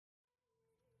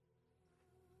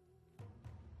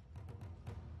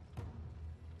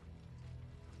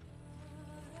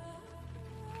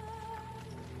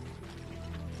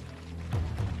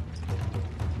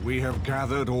We have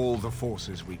gathered all the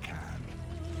forces we can.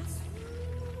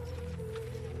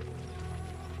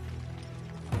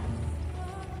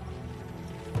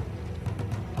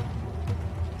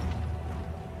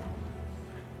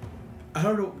 I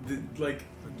don't know,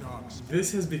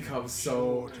 this has become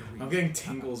so... I'm getting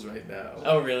tingles right now.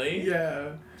 Oh, really?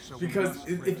 Yeah, because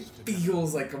it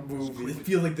feels like a movie. It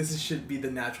feels like should be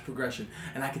the natural progression,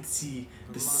 and I could see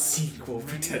the sequel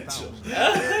potential.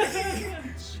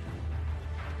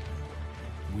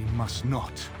 We must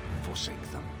not forsake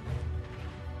them.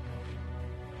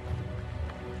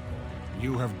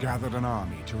 You have gathered an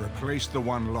army to replace the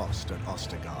one lost at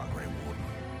Ostagar, Grey Warden.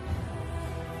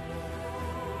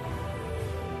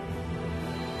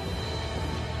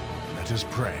 Let us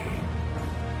pray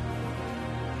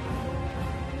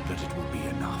that it will be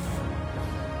enough.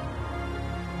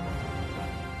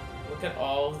 Look at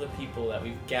all of the people that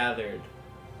we've gathered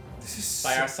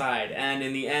by our side, and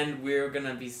in the end, we're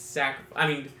gonna be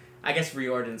I guess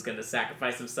Riordan's gonna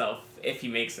sacrifice himself if he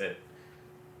makes it.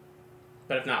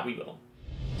 But if not, we will.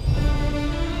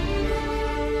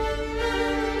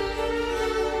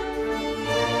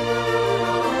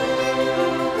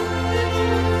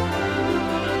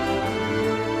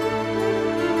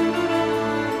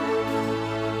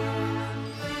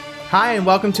 Hi, and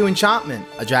welcome to Enchantment,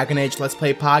 a Dragon Age Let's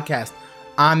Play podcast.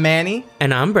 I'm Manny.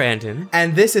 And I'm Brandon.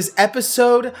 And this is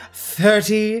episode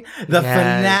 30, the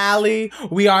finale.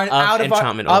 We are out of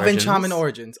Enchantment Origins.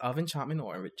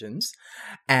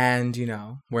 And,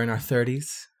 we're in our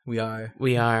 30s. We are.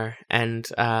 And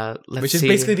Which is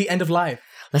basically the end of life.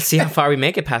 Let's see how far we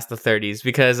make it past the 30s,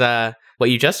 because what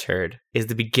you just heard is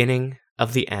the beginning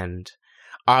of the end.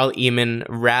 Arl Eamon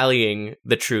rallying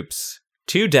the troops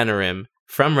to Denerim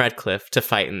from Redcliffe to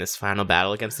fight in this final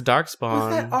battle against the Darkspawn.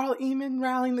 Was that Arl Eamon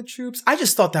rallying the troops? I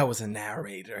just thought that was a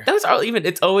narrator. That was Arl Eamon.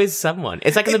 It's always someone.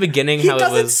 It's like in the beginning how it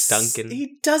was Duncan.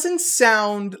 He doesn't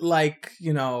sound like,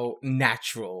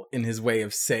 natural in his way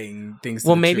of saying things to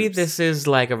Well, the maybe troops. this is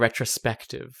like a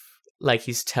retrospective. Like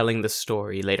he's telling the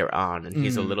story later on, and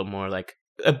he's a little more like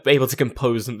able to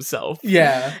compose himself.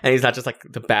 Yeah. And he's not just like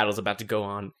the battle's about to go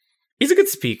on. He's a good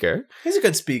speaker. He's a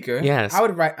good speaker. Yes. I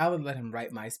would let him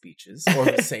write my speeches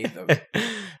or say them.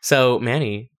 So,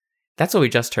 Manny, that's what we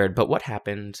just heard, but what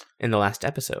happened in the last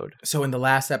episode? So in the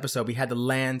last episode, we had the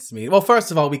Lance meet. Well,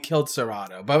 first of all, we killed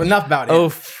Serrato, but enough about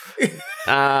him.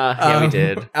 Yeah, we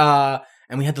did.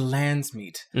 And we had the Lands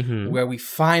meet, where we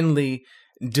finally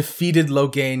defeated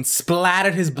Loghain,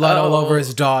 splattered his blood all over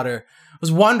his daughter. It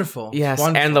was wonderful. Yes,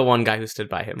 wonderful. and the one guy who stood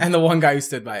by him. And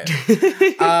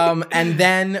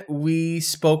then we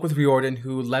spoke with Riordan,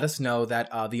 who let us know that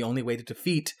the only way to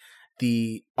defeat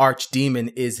the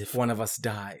archdemon is if one of us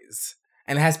dies.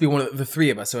 And it has to be one of the three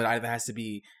of us, so it either has to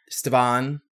be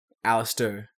Stevan,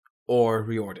 Alistair, or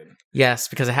Riordan. Yes,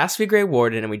 because it has to be Grey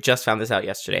Warden, and we just found this out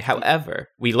yesterday. However,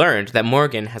 we learned that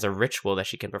Morgan has a ritual that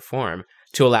she can perform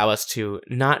to allow us to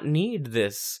not need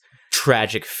this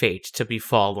tragic fate to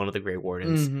befall one of the Grey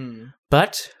Wardens. Mm-hmm.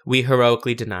 But we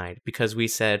heroically denied, because we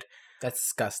said that's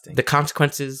disgusting. The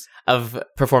consequences of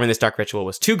performing this dark ritual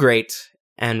was too great,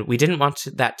 and we didn't want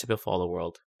that to befall the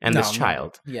world and this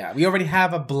child. No. Yeah, we already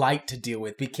have a blight to deal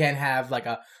with. We can't have like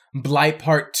a blight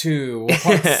part 2 or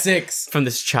part 6 from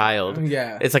this child.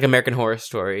 Yeah, it's like American Horror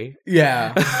Story.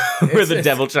 Yeah, where the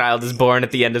devil child is born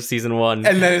at the end of season 1,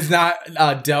 and then it's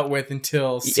not dealt with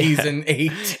until season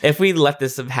 8. If we let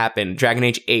this have happened, Dragon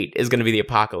Age 8 is going to be the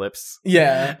apocalypse.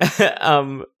 Yeah.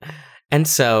 And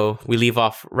so we leave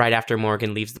off right after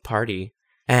Morgan leaves the party,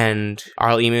 and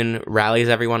Arl Eamon rallies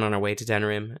everyone on our way to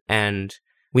Denerim, and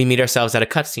we meet ourselves at a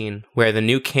cutscene where the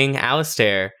new king,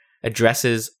 Alistair,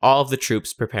 addresses all of the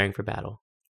troops preparing for battle.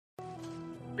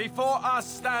 Before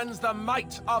us stands the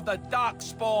might of the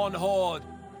Darkspawn Horde.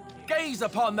 Gaze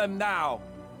upon them now,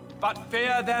 but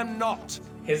fear them not.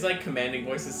 His commanding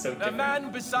voice is so different. The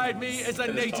man beside me is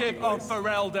a native of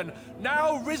Ferelden,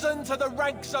 now risen to the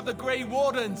ranks of the Grey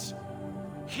Wardens.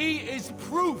 He is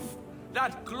proof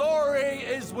that glory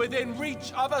is within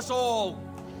reach of us all.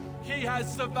 He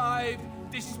has survived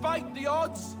despite the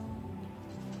odds,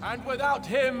 and without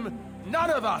him, none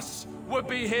of us would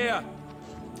be here.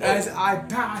 As I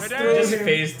pass Today, just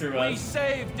phased through us. We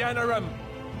saved Denerim.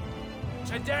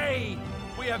 Today,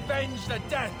 we avenge the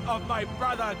death of my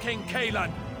brother, King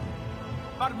Cailan.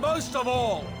 But most of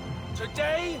all,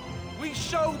 today, we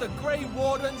show the Grey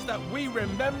Wardens that we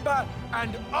remember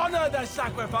and honor their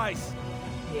sacrifice.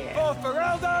 Yeah. For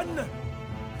Ferelden,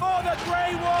 for the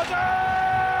Grey Wardens!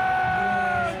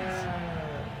 Yeah.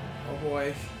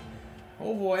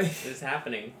 Oh boy. This is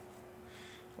happening.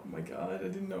 Oh my god, I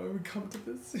didn't know it would come to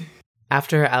this.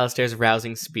 after Alistair's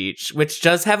rousing speech, which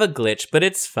does have a glitch, but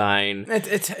it's fine.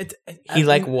 He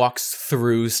walks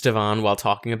through Stevan while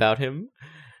talking about him,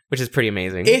 which is pretty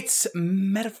amazing. It's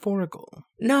metaphorical.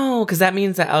 No, because that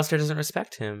means that Alistair doesn't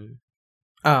respect him.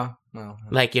 Oh, well.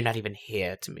 Like, you're not even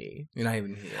here to me. You're not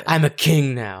even here. I'm a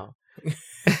king now.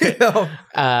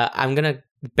 I'm going to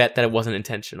bet that it wasn't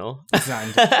intentional. It's not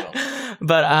intentional.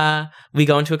 But we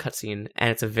go into a cutscene, and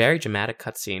it's a very dramatic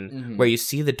cutscene where you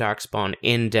see the Darkspawn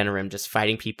in Denerim just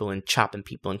fighting people and chopping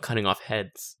people and cutting off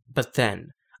heads. But then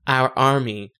our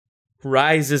army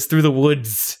rises through the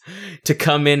woods to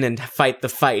come in and fight the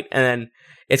fight. And then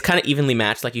it's kind of evenly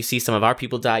matched. Like, you see some of our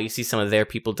people die, you see some of their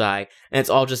people die, and it's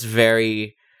all just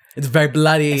very... It's very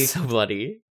bloody. It's so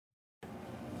bloody.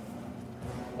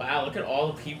 Wow, look at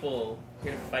all the people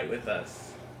here to fight with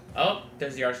us. Oh,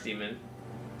 there's the Archdemon.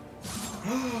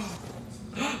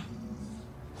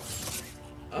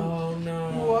 Oh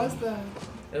no. Who was that?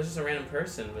 It was just a random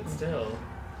person, but still.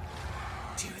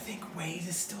 Do you think Wade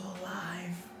is still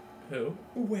alive? Who?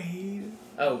 Wade.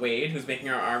 Oh, Wade, who's making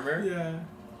our armor? Yeah.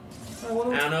 I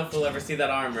don't know if we'll ever see that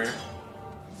armor.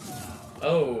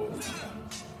 Oh.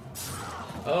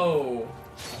 Oh.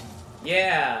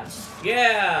 Yeah.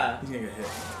 Yeah. He's gonna get hit.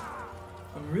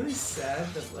 I'm really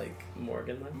sad that, like,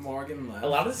 Morgan left. left. A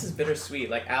lot of this is bittersweet.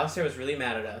 Like, Alistair was really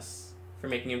mad at us for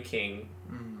making him king.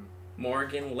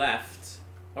 Morgan left.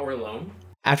 Oh, we're alone?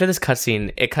 After this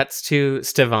cutscene, it cuts to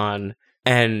Stevan,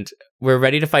 and we're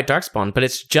ready to fight Darkspawn, but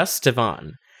it's just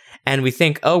Stevan. And we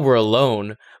think, oh, we're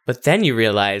alone. But then you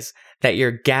realize that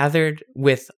you're gathered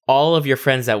with all of your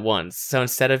friends at once. So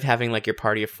instead of having like your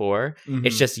party of 4,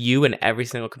 it's just you and every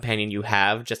single companion you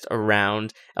have just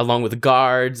around, along with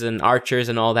guards and archers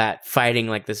and all that, fighting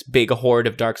like this big horde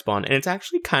of Darkspawn. And it's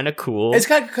actually kind of cool. It's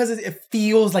kind of because it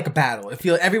feels like a battle. It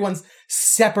feels everyone's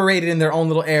separated in their own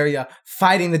little area,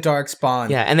 fighting the Darkspawn.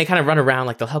 Yeah, and they kind of run around,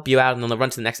 like they'll help you out and then they'll run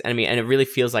to the next enemy, and it really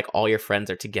feels like all your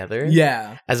friends are together.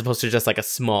 Yeah. As opposed to just like a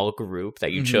small group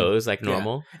that you chose, like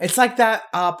normal. Yeah. It's like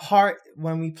that part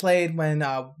when we played when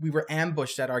we were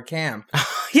ambushed at our camp.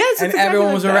 Yes, and exactly everyone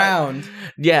like was that. around.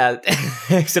 Yeah,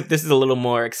 except this is a little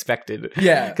more expected.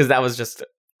 Yeah. Because that was just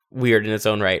weird in its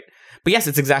own right. But yes,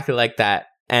 it's exactly like that.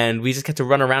 And we just get to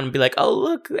run around and be like, oh,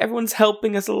 look, everyone's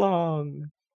helping us along.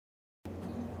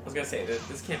 I was going to say, that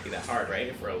this can't be that hard, right?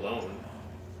 If we're alone.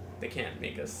 They can't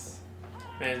make us...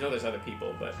 I mean, I know there's other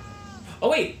people, but... Oh,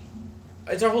 wait!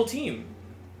 It's our whole team.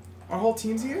 Our whole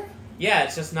team's here? Yeah,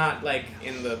 it's just not, like,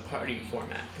 in the party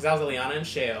format. Because that was Eliana and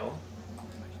Shale.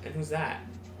 And who's that?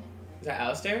 Is that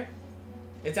Alistair?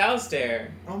 It's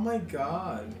Alistair! Oh my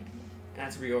god.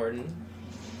 That's Riordan.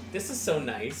 This is so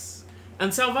nice.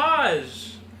 And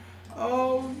Salvage!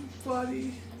 Oh,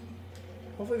 buddy.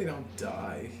 Hopefully they don't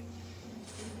die.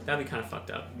 That'd be kind of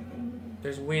fucked up.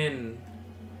 There's Wynn.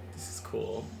 This is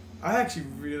cool. I actually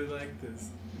really like this.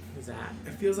 Who's that?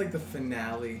 It feels like the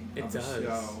finale It of does. the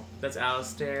show. That's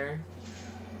Alistair.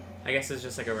 I guess it's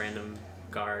just like a random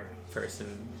guard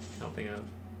person helping out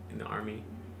in the army.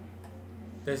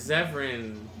 There's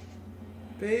Zevran.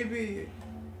 Baby.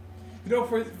 You know,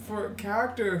 for a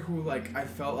character who, like, I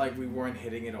felt like we weren't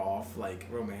hitting it off, like,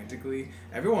 romantically,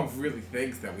 everyone really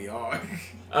thinks that we are.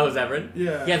 Oh, Zevran?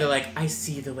 Yeah. Yeah, they're like, I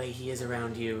see the way he is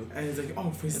around you. And it's like,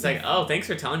 oh, It's like, oh, thanks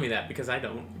for telling me that, because I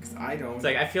don't. Because I don't. It's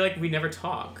like, I feel like we never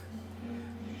talk.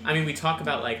 I mean, we talk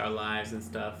about, like, our lives and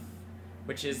stuff,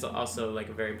 which is also, like,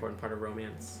 a very important part of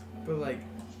romance. But, like,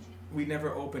 we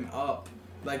never open up.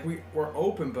 Like, we're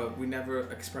open, but we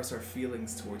never express our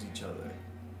feelings towards each other.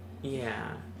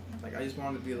 Yeah. Like, I just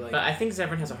wanted to be like... But I think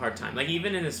Zevran has a hard time. Like,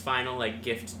 even in his final, like,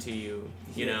 gift to you,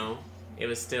 you know, it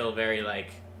was still very, like,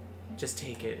 just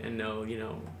take it and know, you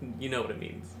know what it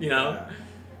means, you know?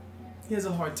 He has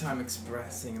a hard time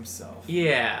expressing himself.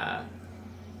 Yeah.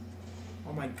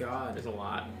 Oh my god. There's a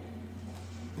lot.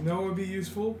 You know what would be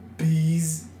useful?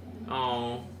 Bees.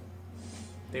 Oh.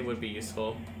 They would be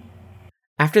useful.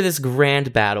 After this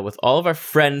grand battle with all of our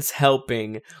friends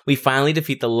helping, we finally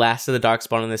defeat the last of the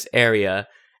Darkspawn in this area,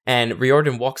 and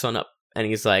Riordan walks on up, and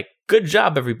he's like, good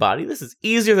job, everybody. This is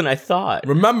easier than I thought.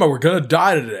 Remember, we're gonna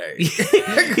die today.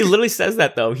 He literally says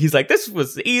that, though. He's like, this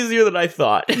was easier than I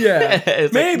thought. Yeah.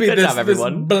 It's Maybe like, good this, job,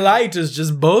 everyone. this blight is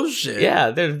just bullshit.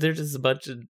 Yeah, they're just a bunch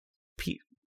of P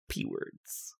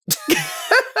words.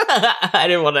 I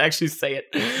didn't want to actually say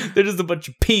it. They're just a bunch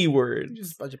of P words.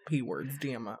 Just a bunch of P words,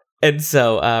 damn it. And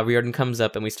so Riordan comes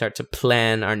up and we start to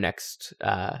plan our next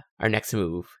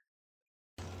move.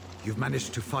 You've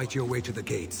managed to fight your way to the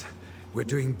gates. We're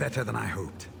doing better than I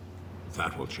hoped.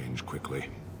 That will change quickly.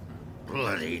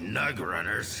 Bloody nug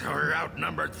runners are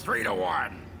outnumbered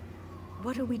 3-1.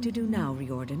 What are we to do now,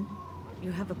 Riordan?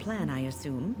 You have a plan, I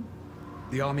assume?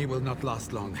 The army will not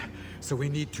last long, so we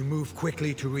need to move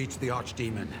quickly to reach the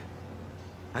Archdemon.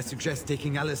 I suggest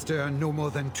taking Alistair and no more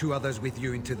than 2 others with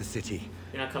you into the city.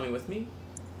 You're not coming with me?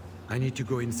 I need to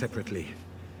go in separately.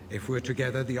 If we're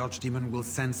together, the Archdemon will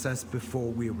sense us before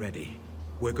we're ready.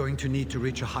 We're going to need to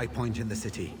reach a high point in the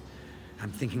city. I'm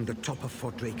thinking the top of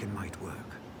Fort Draken might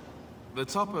work. The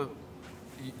top of...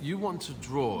 You want to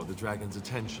draw the dragon's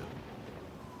attention?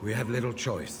 We have little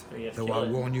choice, though I'll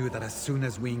warn you that as soon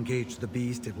as we engage the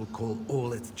beast, it will call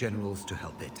all its generals to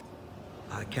help it.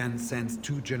 I can sense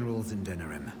 2 generals in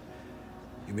Denerim.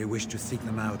 You may wish to seek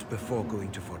them out before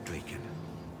going to Fort Draken.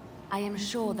 I am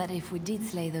sure that if we did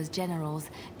slay those generals,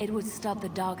 it would stop the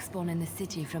Darkspawn in the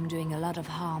city from doing a lot of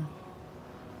harm.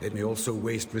 It may also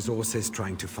waste resources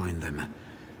trying to find them.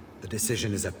 The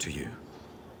decision is up to you.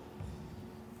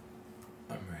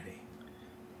 I'm ready.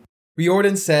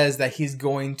 Riordan says that he's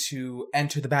going to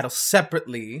enter the battle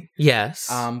separately. Yes.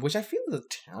 Which I feel is a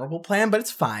terrible plan, but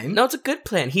it's fine. No, it's a good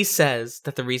plan. He says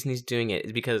that the reason he's doing it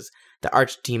is because the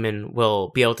Archdemon will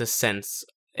be able to sense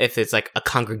if it's like a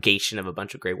congregation of a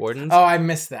bunch of Grey Wardens. Oh, I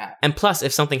missed that. And plus,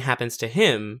 if something happens to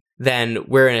him, then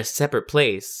we're in a separate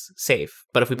place, safe.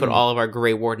 But if we put all of our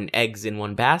Grey Warden eggs in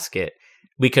one basket,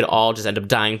 we could all just end up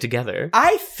dying together.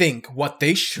 I think what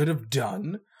they should have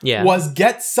done Yeah. was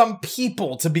get some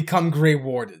people to become Grey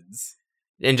Wardens.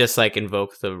 And just like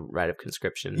invoke the rite of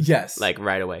conscription. Yes. Like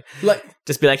right away. Like,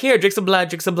 Just be like, here, drink some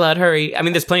blood, hurry. I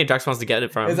mean, there's plenty of Darkspawns to get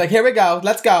it from. it's like, here we go.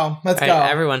 Let's go. Let's All go. right,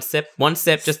 everyone sip. One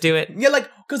sip, just do it. Yeah, like,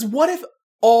 because what if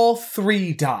all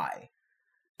 3 die?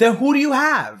 Then who do you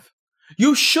have?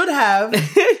 You should have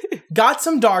got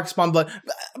some Darkspawn blood.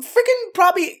 Freaking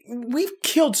probably, we've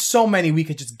killed so many, we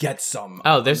could just get some.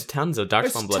 Oh, there's tons of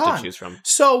Darkspawn There's blood ton. to choose from.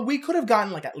 So we could have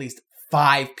gotten like at least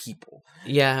 5 people.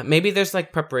 Yeah, maybe there's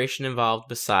like preparation involved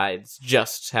besides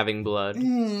just having blood.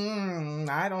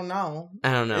 I don't know.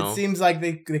 I don't know. It seems like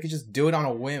they could just do it on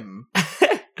a whim.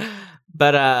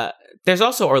 But there's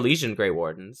also Orlesian Grey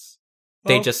Wardens.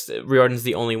 They Oh. just Riordan's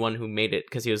the only one who made it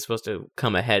because he was supposed to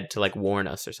come ahead to like warn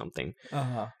us or something.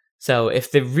 Uh-huh. So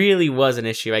if there really was an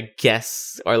issue, I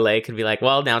guess Orlais could be like,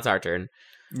 well, now it's our turn.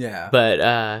 Yeah.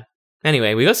 But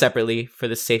anyway, we go separately for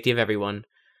the safety of everyone.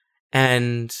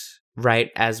 And right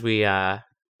as we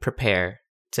prepare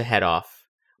to head off,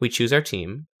 we choose our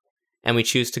team. And we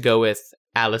choose to go with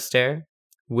Alistair,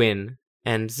 Wynn,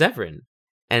 and Zevran.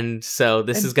 And so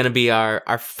this is going to be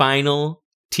our final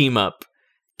team up,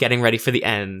 getting ready for the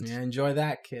end. Yeah, enjoy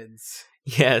that, kids.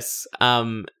 Yes.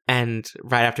 And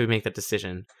right after we make that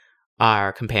decision,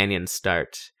 our companions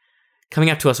start coming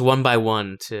up to us one by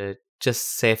one to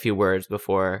just say a few words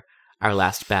before our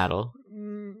last battle.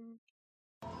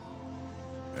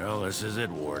 Well, this is it,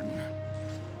 Warden.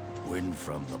 When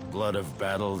from the blood of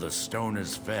battle the stone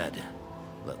is fed,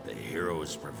 let the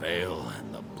heroes prevail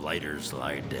and the blighters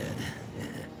lie dead.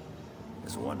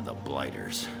 As one of the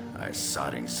blighters, I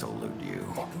sodding salute you.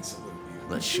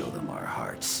 Let's show them our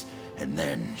hearts, and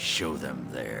then show them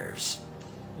theirs.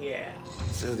 Yeah.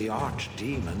 So the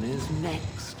Archdemon is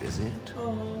next, is it?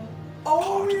 Oh,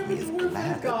 Part of me is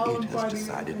glad that it has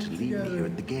decided to leave me here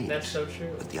at the gate. That's so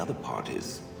true. But the other part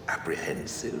is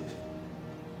apprehensive.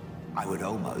 I would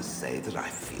almost say that I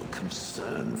feel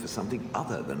concern for something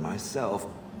other than myself.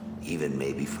 Even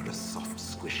maybe for a soft,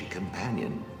 squishy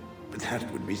companion. But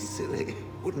that would be silly,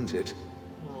 wouldn't it?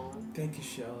 Thank you,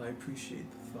 Shell. I appreciate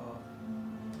the thought.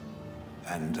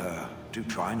 And, do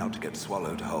try not to get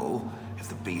swallowed whole. If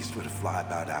the beast were to fly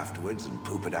about afterwards and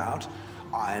poop it out,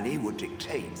 irony would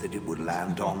dictate that it would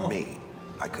land on me.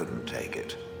 I couldn't take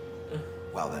it.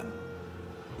 Well then,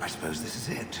 I suppose this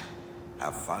is it.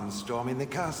 Have fun storming the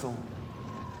castle.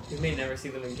 We may never see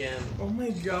them again. Oh my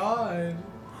god.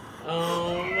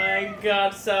 Oh my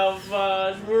god,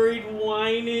 Salvage. Worried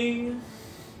whining.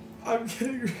 I'm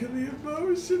getting really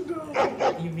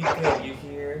emotional. You be good, you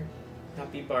hear?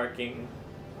 Not be barking.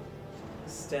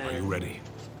 Stand. Are you ready?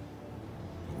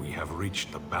 We have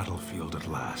reached the battlefield at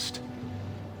last.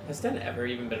 Has Sten ever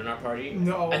even been in our party?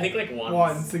 No. I think like once.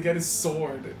 Once to get his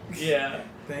sword. Yeah.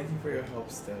 Thank you for your help,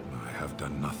 Stan. I have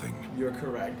done nothing. You're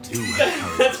correct. You have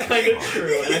carried That's this kind of far.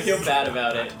 true, and I feel bad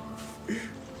about it.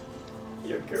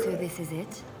 You're correct. So this is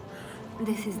it?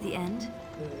 This is the end?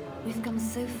 We've come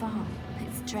so far.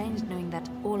 It's strange knowing that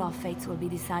all our fates will be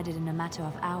decided in a matter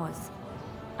of hours.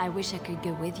 I wish I could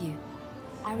go with you.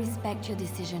 I respect your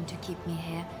decision to keep me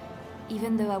here,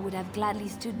 even though I would have gladly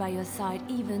stood by your side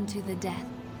even to the death.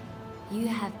 You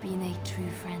have been a true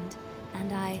friend,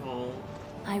 and Oh.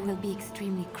 I will be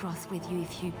extremely cross with you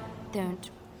if you don't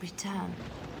return.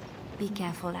 Be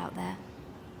careful out there.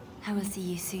 I will see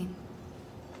you soon.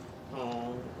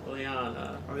 Oh,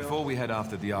 Liana. Before we head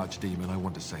after the Archdemon, I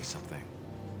want to say something.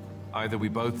 Either we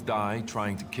both die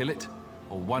trying to kill it,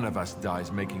 or one of us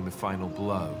dies making the final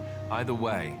blow. Either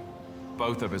way,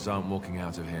 both of us aren't walking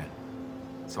out of here.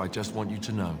 So I just want you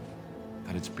to know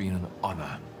that it's been an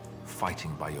honor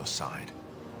fighting by your side.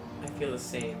 I feel the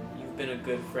same. You've been a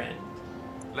good friend.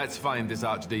 Let's find this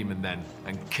Archdemon then,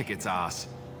 and kick its ass.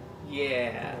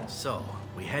 Yeah. So,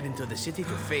 we head into the city to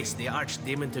face the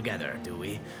Archdemon together, do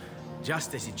we?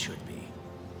 Just as it should be.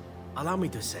 Allow me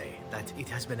to say that it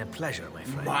has been a pleasure, my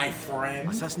friend. My friend.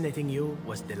 Assassinating you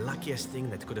was the luckiest thing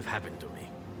that could have happened to me.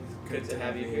 Good to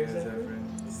have you here,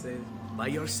 Zephyr. By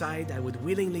your side, I would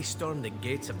willingly storm the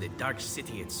gates of the Dark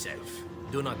City itself.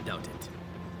 Do not doubt it.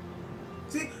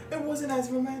 See, it wasn't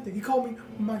as romantic. He called me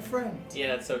my friend. Yeah,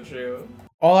 that's so true.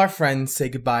 All our friends say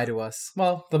goodbye to us.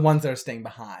 Well, the ones that are staying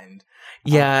behind.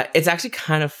 Yeah, it's actually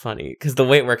kind of funny because the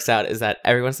way it works out is that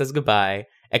everyone says goodbye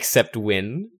except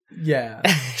Wynn. Yeah.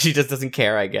 She just doesn't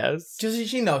care, I guess.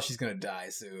 She knows she's gonna die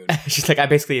soon. She's like, I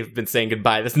basically have been saying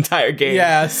goodbye this entire game.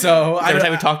 Yeah, so every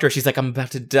time we talk to her, she's like, I'm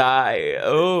about to die.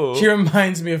 Oh. She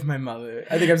reminds me of my mother.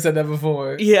 I think I've said that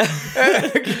before. Yeah.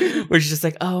 Where she's just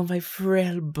like, oh, my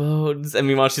frail bones. And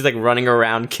meanwhile, she's like running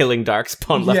around killing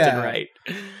Darkspawn left and right.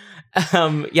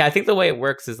 Yeah, I think the way it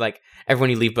works is like everyone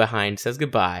you leave behind says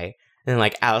goodbye. And then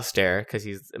like Alistair, because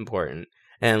he's important.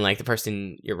 And like the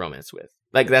person you're romance with.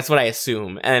 Like, that's what I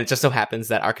assume. And it just so happens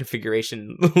that our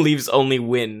configuration leaves only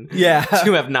Wynn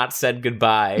to have not said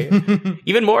goodbye.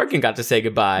 Even Morgan got to say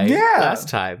goodbye last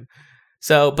time.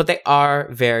 So, but they are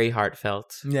very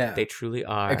heartfelt. Yeah. They truly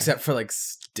are. Except for, like,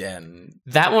 Sten.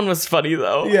 That one was funny,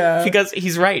 though. Yeah. Because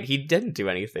he's right. He didn't do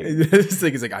anything. This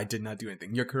thing is like, I did not do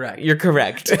anything. You're correct. You're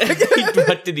correct.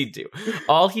 What did he do?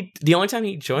 The only time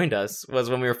he joined us was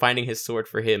when we were finding his sword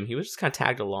for him. He was just kind of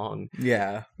tagged along.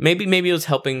 Yeah. Maybe he was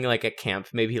helping, like, at camp.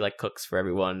 Maybe he, like, cooks for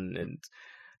everyone and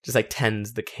just, like,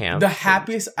 tends the camp. The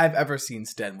happiest I've ever seen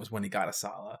Sten was when he got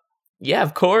Asala. Yeah,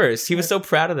 of course. He was so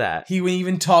proud of that. He would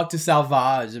even talk to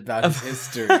Salvage about his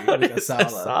history with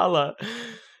Asala.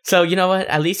 So, you know what?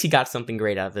 At least he got something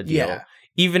great out of the deal. Yeah.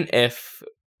 Even if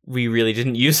we really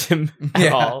didn't use him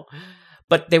at all.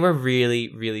 But they were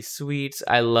really, really sweet.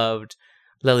 I loved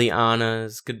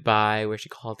Liliana's goodbye, where she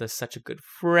called us such a good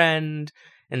friend.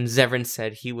 And Zevran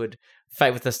said he would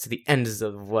fight with us to the ends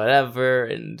of whatever.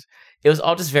 And it was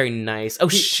all just very nice. Oh,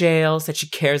 Shale said she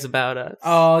cares about us.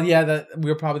 Oh, yeah, that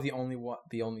we were probably the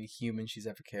only human she's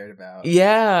ever cared about.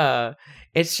 Yeah.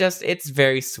 It's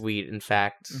very sweet, in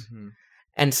fact. Mm-hmm.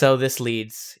 And so this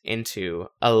leads into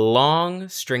a long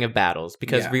string of battles,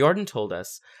 because Riordan told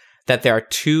us that there are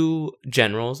 2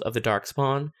 generals of the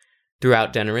Darkspawn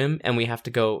throughout Denerim, and we have to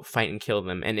go fight and kill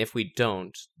them. And if we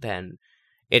don't, then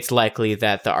it's likely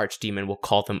that the Archdemon will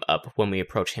call them up when we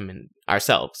approach him and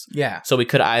ourselves. Yeah. So we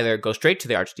could either go straight to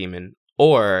the Archdemon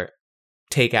or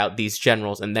take out these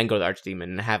generals and then go to the Archdemon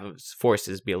and have his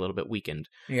forces be a little bit weakened.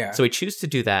 Yeah. So we choose to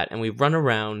do that, and we run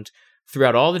around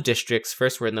throughout all the districts.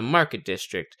 First we're in the Market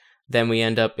District, then we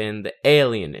end up in the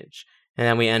Alienage, and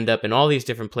then we end up in all these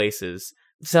different places.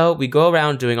 So we go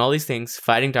around doing all these things,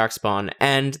 fighting Darkspawn,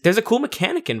 and there's a cool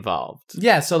mechanic involved.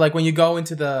 Yeah, so like when you go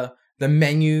into the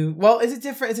menu, well, is it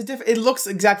different? It looks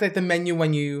exactly like the menu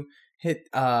when you hit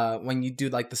when you do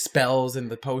like the spells and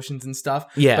the potions and stuff.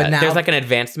 Yeah, but now there's like an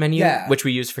advanced menu, which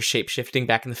we use for shape-shifting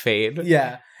back in the Fade.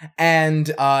 Yeah. And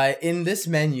in this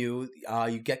menu,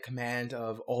 you get command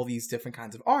of all these different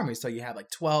kinds of armies. So you have like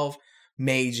 12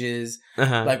 mages,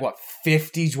 like what,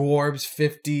 50 dwarves,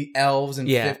 50 elves, and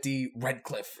 50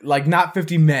 Redcliffe. Like not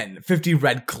 50 men, 50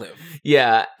 Redcliffe.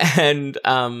 Yeah, and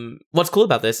what's cool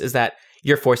about this is that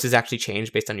your forces actually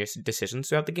change based on your decisions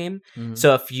throughout the game. Mm-hmm.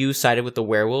 So if you sided with the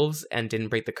werewolves and didn't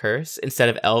break the curse, instead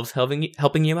of elves helping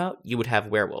you out, you would have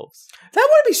werewolves. That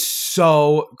would be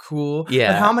so cool.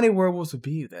 Yeah. But how many werewolves would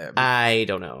be there? I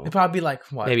don't know. It'd probably be like,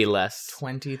 what? Maybe less.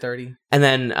 20, 30? And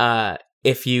then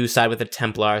if you side with the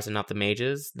Templars and not the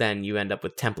mages, then you end up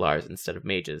with Templars instead of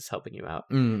mages helping you out.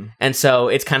 Mm. And so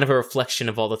it's kind of a reflection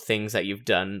of all the things that you've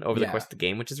done over the course of the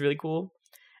game, which is really cool.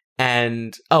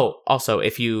 And, also,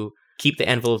 if you keep the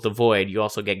Anvil of the Void, you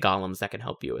also get golems that can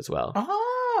help you as well.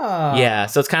 Ah. Yeah,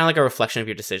 so it's kind of like a reflection of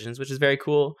your decisions, which is very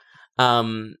cool.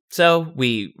 So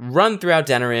we run throughout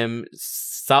Denerim,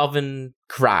 solving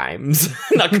crimes.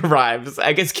 Not crimes.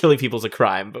 I guess killing people's a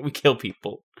crime, but we kill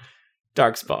people.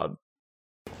 Darkspawn.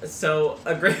 So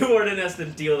a Grey Warden has to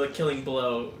deal a killing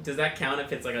blow. Does that count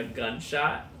if it's like a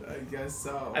gunshot? I guess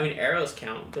so. I mean, arrows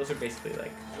count. Those are basically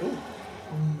like... Ooh.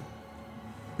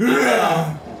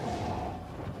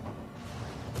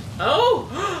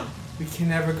 Oh! We can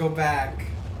never go back.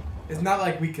 It's not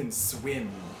like we can swim.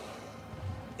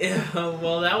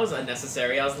 Well, that was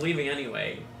unnecessary. I was leaving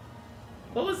anyway.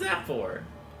 What was that for?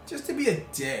 Just to be a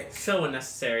dick. So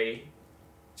unnecessary.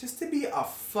 Just to be a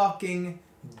fucking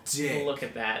dick. Look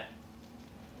at that.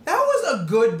 That was a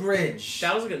good bridge.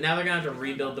 That was good. Now they're gonna have to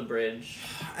rebuild the bridge.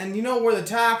 And you know where the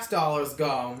tax dollars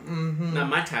go. Mm-hmm. Not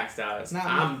my tax dollars.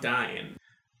 I'm dying.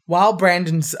 While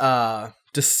Brandon's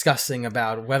discussing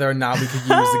about whether or not we could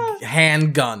use a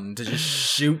handgun to just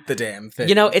shoot the damn thing.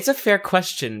 You know, it's a fair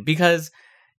question because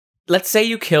let's say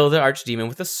you kill the archdemon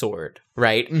with a sword,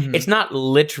 right? Mhm. It's not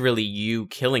literally you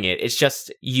killing it. It's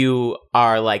just you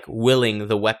are like willing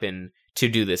the weapon to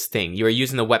do this thing. You are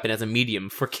using the weapon as a medium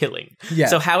for killing. Yeah.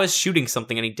 So how is shooting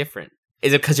something any different?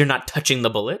 Is it because you're not touching the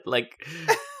bullet? Like,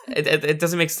 it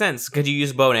doesn't make sense. Could you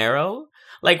use bow and arrow?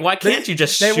 Like, why can't you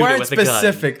just shoot it with a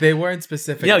gun? They weren't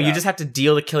specific. No, you just have to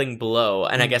deal the killing blow,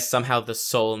 and I guess somehow the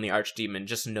soul in the archdemon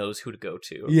just knows who to go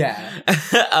to. Yeah.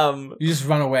 You just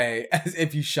run away as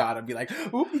if you shot and be like,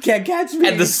 "Oop, you can't catch me."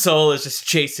 And the soul is just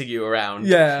chasing you around.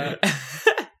 Yeah.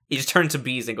 You just turn to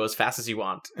bees and go as fast as you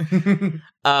want.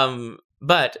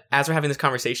 But as we're having this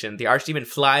conversation, the archdemon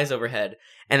flies overhead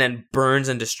and then burns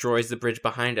and destroys the bridge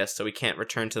behind us so we can't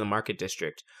return to the market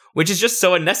district, which is just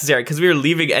so unnecessary because we were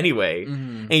leaving anyway.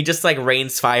 Mm-hmm. And he just like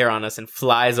rains fire on us and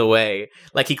flies away.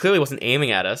 Like he clearly wasn't aiming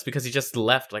at us because he just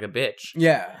left like a bitch.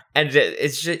 Yeah. And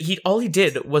it's just, all he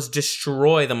did was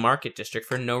destroy the market district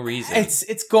for no reason.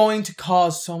 It's going to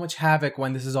cause so much havoc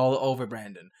when this is all over,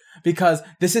 Brandon. Because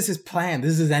this is his plan.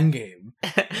 This is his endgame.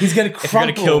 He's gonna crumple. If you're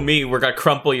gonna kill me, we're gonna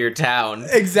crumple your town.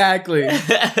 Exactly.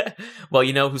 Well,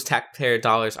 you know whose taxpayer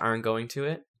dollars aren't going to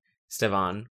it?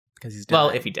 Stevan. Because he's dying. Well,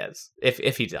 if he does.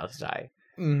 If he does die.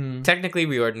 Mm-hmm. Technically,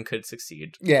 Riordan could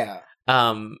succeed. Yeah.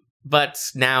 But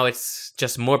now it's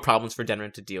just more problems for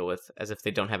Denerim to deal with, as if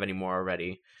they don't have any more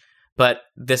already. But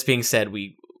this being said,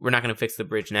 we're not going to fix the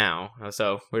bridge now,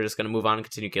 so we're just going to move on and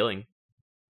continue killing.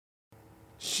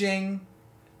 Shing.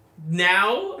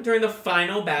 Now, during the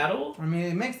final battle? I mean,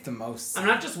 it makes the most sense. I'm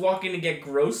not just walking to get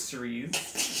groceries.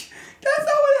 That's not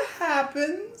what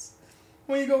happens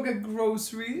when you go get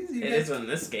groceries. It is in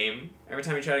this game. Every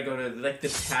time you try to go to like the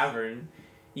tavern,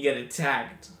 you get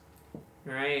attacked.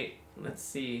 Alright, let's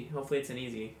see. Hopefully it's an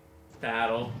easy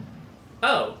battle.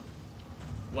 Oh!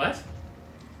 What?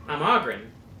 I'm Oghren.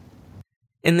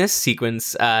 In this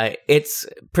sequence, it's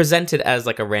presented as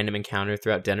like a random encounter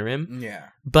throughout Denerim. Yeah.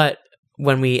 But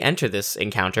when we enter this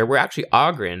encounter, we're actually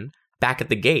Oghren back at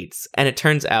the gates. And it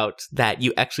turns out that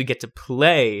you actually get to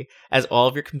play as all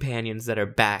of your companions that are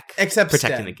back except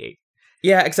protecting Sten. the gate.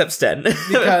 Yeah, except Sten.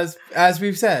 Because, as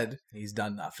we've said, he's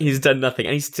done nothing. He's done nothing.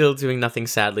 And he's still doing nothing,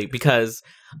 sadly, because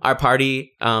our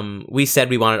party, we said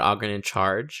we wanted Oghren in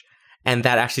charge. And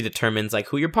that actually determines like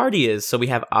who your party is. So we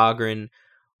have Oghren.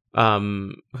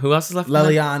 Who else is left?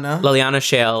 Leliana,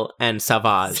 Shale, and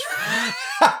Savage.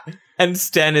 And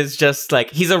Sten is just like,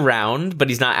 he's around, but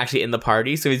he's not actually in the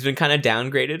party, so he's been kind of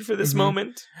downgraded for this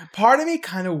moment. Part of me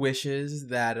kind of wishes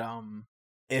that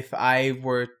if I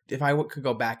could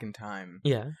go back in time,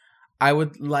 yeah, I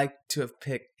would like to have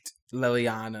picked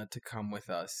Leliana to come with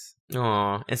us.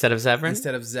 Aw, instead of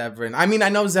Zevran? I mean, I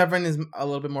know Zevran is a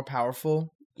little bit more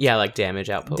powerful. Yeah, like damage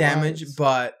output.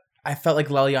 But I felt like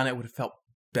Leliana would have felt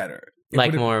better.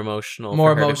 Like more emotional.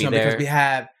 More emotional because we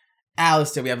have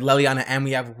Alistair, we have Leliana, and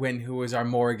we have Wynn, who is our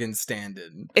Morrigan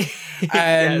stand-in.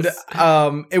 And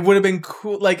Yes. It would have been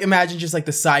cool. Like, imagine just like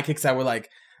the sidekicks that were like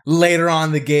later on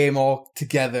in the game all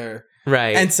together.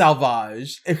 Right. And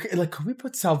Salvage. Like, could we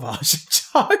put Salvage in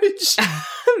charge?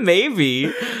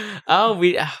 Maybe. Oh,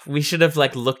 we should have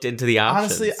like looked into the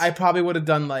options. Honestly, I probably would have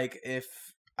done like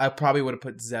I probably would have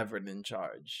put Zevran in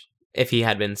charge. If he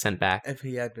had been sent back.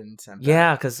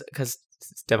 Yeah, because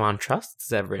Devon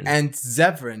trusts Zevran. And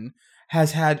Zevran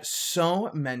has had so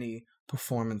many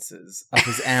performances of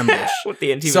his ambush. With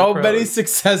the Antifa so Crows. many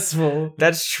successful.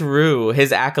 That's true.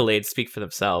 His accolades speak for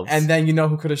themselves. And then you know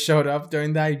who could have showed up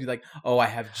during that? You'd be like, oh, I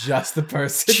have just the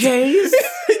person. Chase?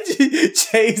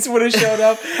 Chase would have showed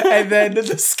up, and then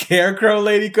the Scarecrow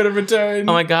lady could have returned.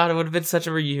 Oh my god, it would have been such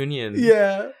a reunion.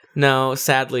 Yeah. No,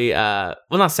 sadly, well,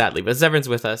 not sadly, but Zevran's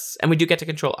with us, and we do get to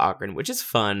control Oghren, which is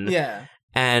fun. Yeah.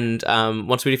 And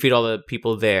once we defeat all the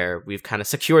people there, we've kind of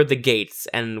secured the gates,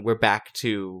 and we're back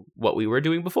to what we were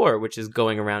doing before, which is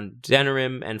going around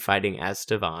Denerim and fighting as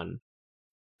Stevan.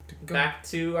 Back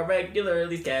to our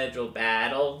regularly scheduled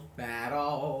battle.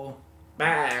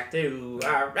 Back to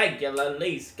our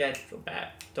regularly scheduled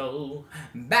battle.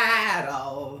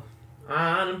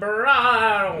 On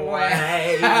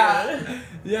Broadway.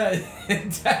 Yeah,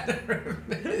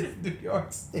 Denerim is New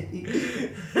York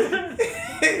State.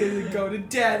 Go to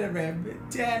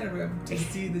Denerim to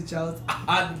see the shows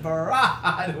on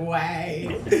Broadway.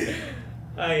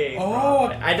 I hate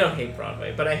Broadway. I don't hate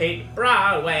Broadway, but I hate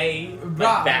Broadway.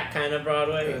 Like that kind of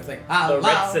Broadway. It's like, the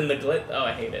Ritz and the Glitz. Oh,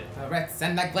 I hate it. The Ritz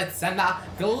and the Glitz and the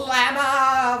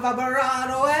glamour of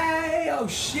Broadway. Oh,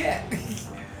 shit.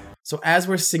 So as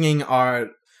we're singing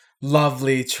our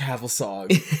lovely travel song,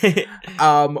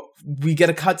 we get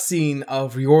a cutscene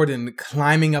of Riordan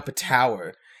climbing up a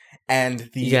tower, and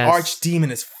the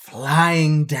archdemon is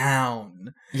flying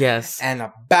down. Yes. And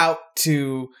about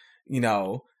to,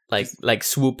 like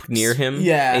swoop near him.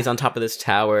 Yeah. He's on top of this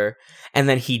tower. And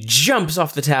then he jumps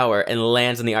off the tower and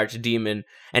lands on the archdemon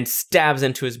and stabs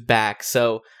into his back.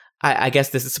 So I guess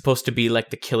this is supposed to be like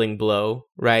the killing blow,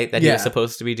 right? That he was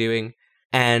supposed to be doing.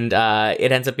 And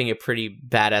it ends up being a pretty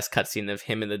badass cutscene of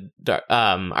him and the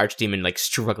archdemon like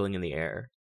struggling in the air.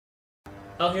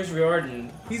 Oh, here's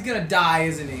Riordan. He's gonna die,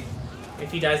 isn't he?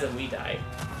 If he dies, then we die.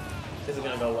 This isn't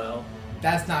gonna go well.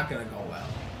 That's not gonna go well.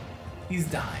 He's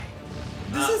dying.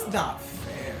 This is not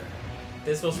fair.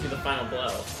 This is supposed to be the final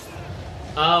blow.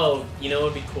 Oh, you know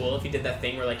what would be cool if he did that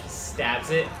thing where like he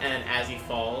stabs it, and as he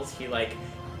falls, he like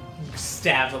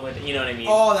stabs a little. You know what I mean?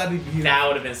 Oh, that'd be beautiful. That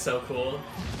would have been so cool.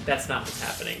 That's not what's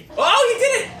happening. Oh, he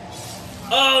did it!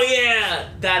 Oh yeah,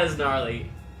 that is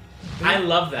gnarly. I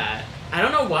love that. I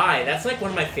don't know why. That's like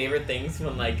one of my favorite things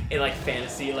when like in like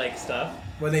fantasy like stuff.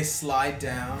 Where they slide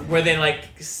down. Where they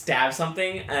like stab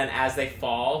something, and as they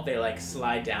fall, they like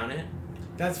slide down it.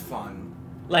 That's fun.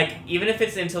 Like, even if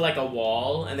it's into, like, a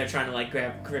wall and they're trying to, like,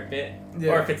 grip it.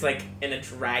 Yeah. Or if it's, like, in a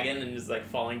dragon and is, like,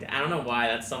 falling down. I don't know why.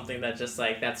 That's something that just,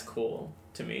 like, that's cool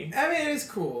to me. I mean, it is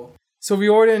cool. So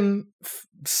Riordan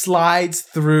slides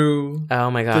through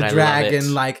the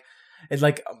dragon, like,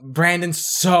 Brandon's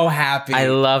so happy. I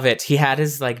love it. He had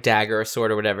his, like, dagger or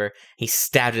sword or whatever. He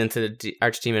stabbed it into the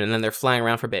archdemon, and then they're flying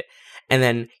around for a bit. And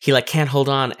then he, like, can't hold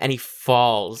on, and he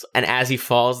falls. And as he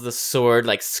falls, the sword,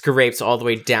 like, scrapes all the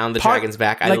way down the dragon's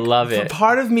back. I love it.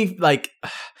 Part of me, like,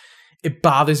 it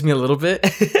bothers me a little bit.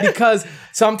 Because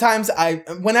sometimes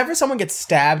whenever someone gets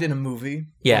stabbed in a movie,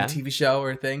 or a TV show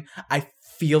or a thing, I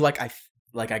feel like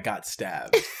I got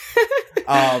stabbed.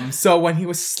 So when he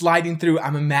was sliding through,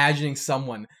 I'm imagining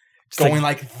someone going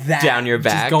like that. Down your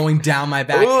back. Just going down my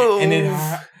back. Ooh. And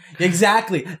it...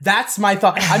 Exactly. That's my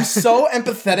thought. I'm so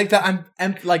empathetic that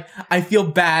I'm like, I feel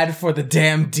bad for the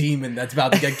damn demon that's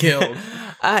about to get killed.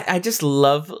 I just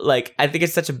love, like, I think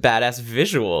it's such a badass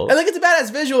visual. I think it's a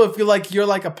badass visual if you're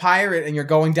like a pirate and you're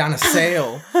going down a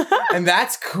sail. And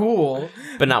that's cool.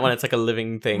 But not when it's like a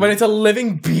living thing. When it's a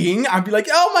living being, I'd be like,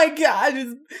 oh my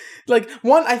god. Like,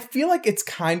 I feel like it's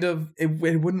kind of, it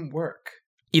wouldn't work.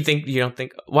 You don't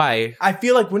think, why? I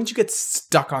feel like, wouldn't you get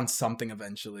stuck on something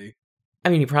eventually? I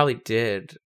mean, he probably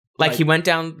did. Like he went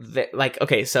down,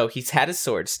 okay, so he's had his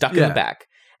sword stuck in the back.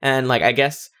 And, like, I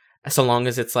guess, so long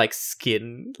as it's, like,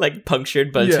 skin, like,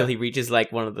 punctured, but until he reaches,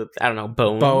 like, one of the, I don't know,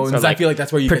 bones. Or, like, I feel like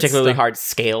that's where you particularly get hard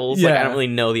scales. Yeah. Like, I don't really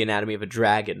know the anatomy of a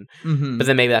dragon. Mm-hmm. But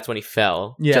then maybe that's when he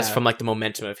fell. Yeah. Just from, like, the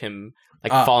momentum of him,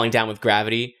 like, falling down with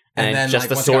gravity. And then, just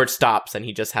like, the sword stops and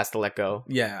he just has to let go.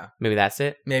 Yeah. Maybe that's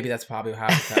it? Maybe that's probably how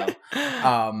it fell.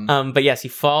 But yes, he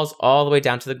falls all the way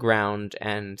down to the ground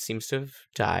and seems to have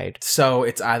died. So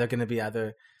it's either going to be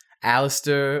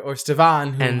Alistair or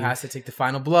Stevan who has to take the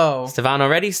final blow. Stevan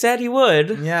already said he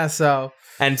would. Yeah, so...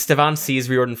 And Stevan sees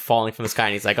Riordan falling from the sky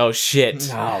and he's like, oh shit.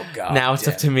 Oh god. Now it's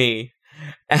up to me.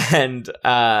 And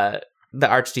the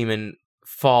archdemon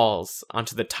falls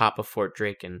onto the top of Fort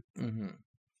Draken. Mm-hmm.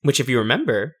 Which, if you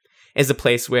remember, is a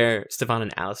place where Stevan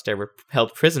and Alistair were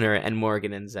held prisoner and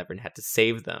Morgan and Zevran had to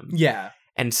save them. Yeah.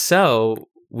 And so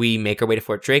we make our way to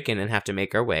Fort Draken and have to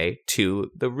make our way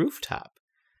to the rooftop.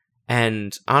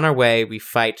 And on our way, we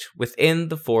fight within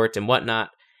the fort and whatnot.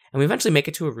 And we eventually make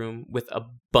it to a room with a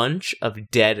bunch of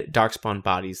dead Darkspawn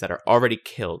bodies that are already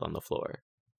killed on the floor.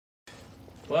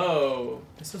 Whoa.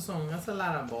 That's a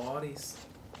lot of bodies.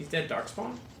 These dead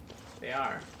Darkspawn? They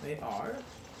are. They are?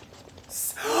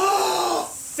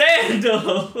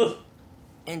 Sandal!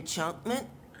 Enchantment?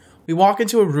 We walk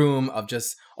into a room of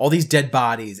just all these dead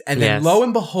bodies, and then lo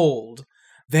and behold,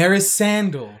 there is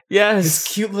Sandal. Yes. His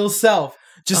cute little self.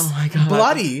 Just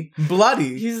bloody.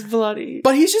 He's bloody.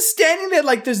 But he's just standing there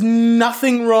like there's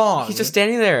nothing wrong. He's just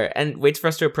standing there and waits for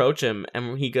us to approach him,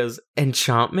 and he goes,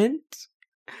 enchantment?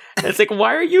 And it's like,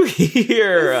 why are you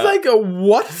here? It's like,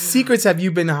 what secrets have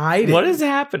you been hiding? What is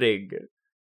happening?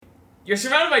 You're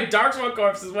surrounded by Darkspawn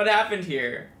corpses. What happened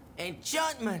here?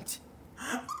 Enchantment.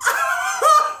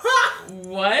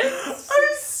 What?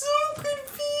 I'm so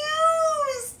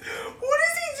confused. What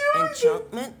is he doing?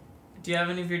 Enchantment? Do you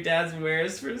have any of your dad's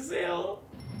wares for sale?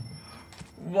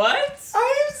 What?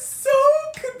 I am so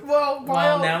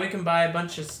Well, now we can buy a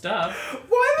bunch of stuff.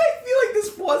 Why did I feel like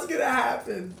this was gonna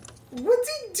happen? What's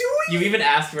he doing? You even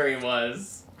asked where he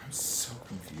was. I'm so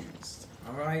confused.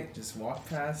 Alright, just walk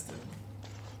past him.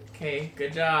 Okay,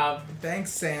 good job.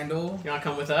 Thanks, Sandal. You wanna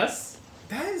come with us?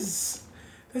 That's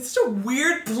such a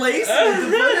weird place to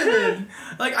put him in.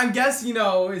 Like, I guess, you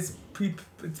know, it's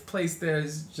placed there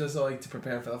is just like to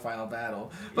prepare for the final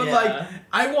battle. But like,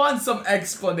 I want some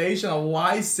explanation on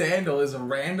why Sandal is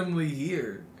randomly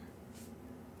here.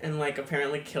 And like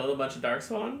apparently killed a bunch of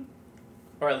Darkspawn?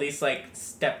 Or at least like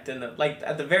stepped in the, like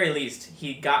at the very least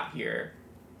he got here.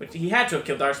 Which he had to have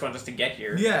killed Darkspawn just to get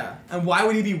here. Yeah, and why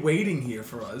would he be waiting here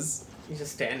for us? He's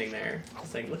just standing there.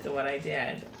 Just like, look at what I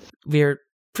did. We're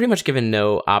pretty much given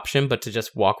no option but to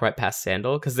just walk right past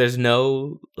Sandal, because there's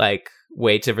no like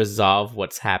way to resolve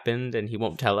what's happened and he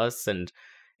won't tell us, and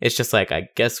it's just like, I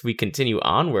guess we continue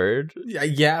onward.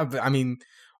 Yeah, but I mean,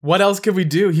 what else could we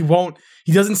do? He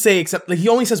doesn't say, except like he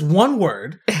only says one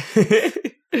word.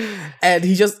 And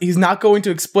he's not going to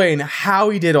explain how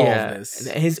he did all of this.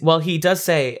 He does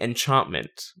say enchantment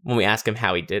when we ask him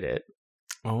how he did it.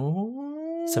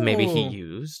 Oh. So maybe he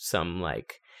used some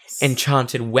like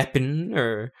enchanted weapon,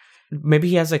 or maybe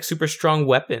he has like super strong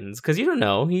weapons, because you don't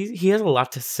know. He has a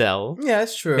lot to sell. Yeah,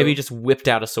 that's true. Maybe he just whipped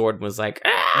out a sword and was like,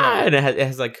 ah, and it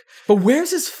has like. But where's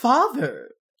his father?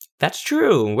 That's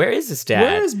true. Where is his dad?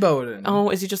 Where is Bowden? Oh,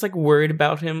 is he just like worried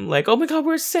about him? Like, oh my god,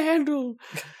 where's Sandal?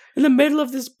 In the middle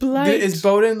of this blight. Is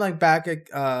Bowden like back at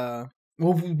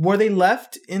were they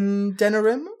left in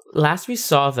Denerim? Last we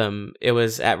saw them, it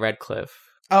was at Redcliffe.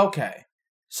 Okay.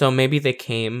 So maybe they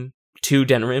came to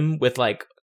Denerim with like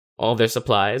all their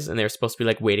supplies, and they were supposed to be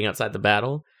like waiting outside the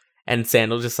battle, and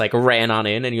Sandal just like ran on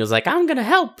in and he was like, I'm gonna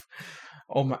help.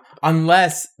 Oh my,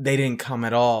 unless they didn't come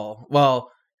at all. Well,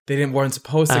 they weren't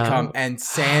supposed to come, and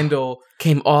Sandal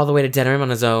came all the way to Denerim on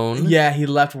his own. Yeah, he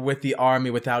left with the army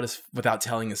without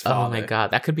telling his father. Oh my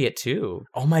god, that could be it too.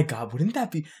 Oh my god, wouldn't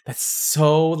that be? That's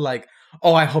so like.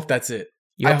 Oh, I hope that's it.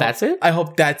 That's it? I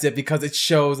hope that's it, because it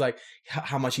shows like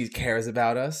how much he cares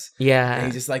about us. Yeah, and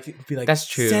he just like be like, that's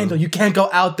true. Sandal, you can't go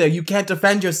out there. You can't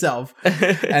defend yourself.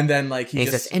 And then like he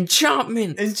just says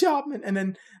enchantment, and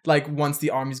then like once the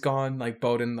army's gone, like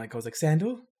Bowden like goes like,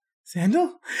 Sandal. And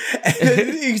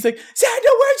he's like,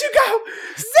 Sandal, where'd you go?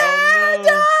 Sandal! Oh,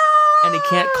 no. And he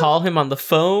can't call him on the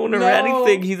phone or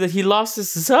anything. He lost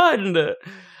his son.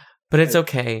 But it's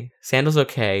okay. Sandal's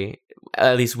okay.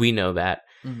 At least we know that.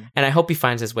 Mm-hmm. And I hope he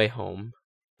finds his way home.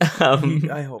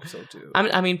 I hope so too.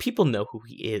 I mean, people know who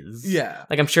he is. Yeah.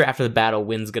 Like, I'm sure after the battle,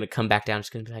 Wynn's going to come back down.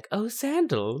 She's going to be like, oh,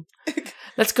 Sandal,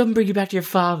 let's come bring you back to your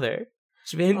father.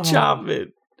 Should be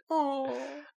enchantment. Oh.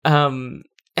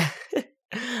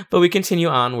 But we continue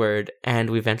onward, and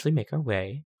we eventually make our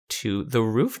way to the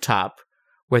rooftop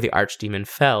where the archdemon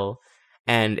fell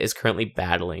and is currently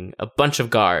battling a bunch of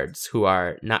guards who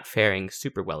are not faring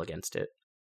super well against it.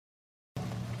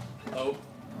 Oh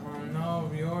no,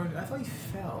 Riord. I thought he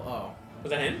fell. Oh.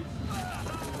 Was that him? I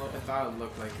thought it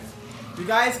looked like him. You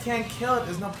guys can't kill it.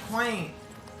 There's no point.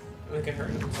 Look at her.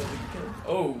 So we can kill it.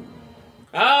 Oh.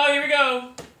 Oh, here we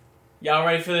go. Y'all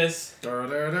ready for this? We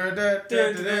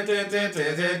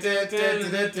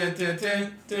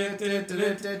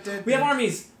have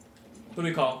armies. What do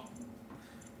we call?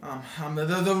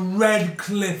 The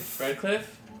Redcliffe.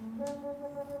 Redcliffe?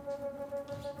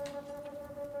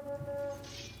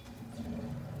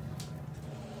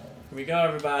 Here we go,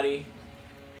 everybody.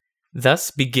 Thus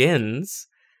begins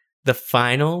the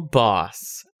final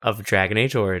boss of Dragon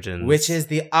Age Origins. Which is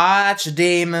the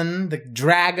archdemon, the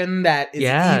dragon that is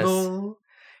evil.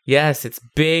 Yes, it's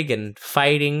big and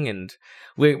fighting, and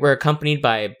we're accompanied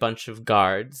by a bunch of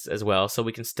guards as well, so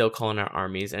we can still call in our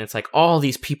armies. And it's like all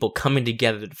these people coming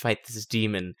together to fight this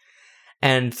demon.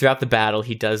 And throughout the battle,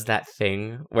 he does that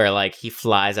thing where, like, he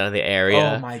flies out of the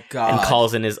area. Oh my god! And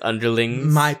calls in his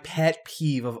underlings. My pet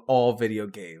peeve of all video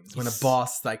games, when a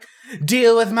boss like,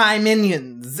 deal with my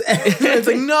minions. It's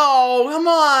like, no, come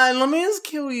on, let me just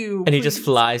kill you. And he just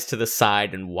flies to the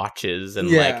side and watches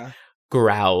and like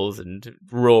growls and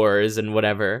roars and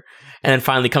whatever. And then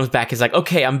finally comes back. He's like,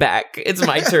 okay, I'm back. It's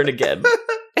my turn again.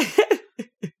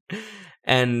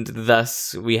 And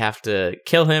thus, we have to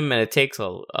kill him, and it takes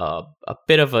a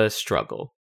bit of a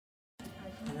struggle.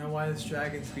 You know why this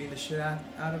dragon's beating the shit out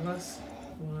of us?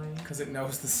 Why? Because it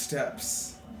knows the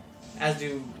steps. As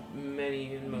do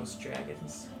many and most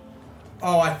dragons.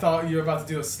 Oh, I thought you were about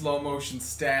to do a slow motion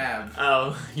stab.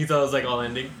 Oh, you thought it was like all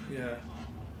ending? Yeah.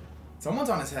 Someone's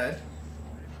on his head.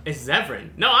 It's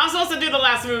Zevran. No, I'm supposed to do the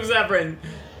last move, Zevran.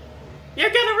 You're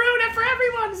gonna ruin it for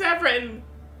everyone, Zevran.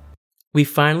 we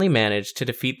finally managed to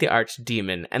defeat the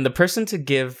archdemon, and the person to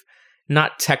give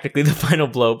not technically the final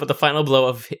blow, but the final blow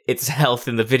of its health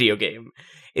in the video game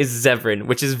is Zevran,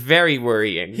 which is very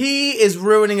worrying. He is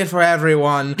ruining it for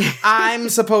everyone. I'm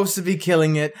supposed to be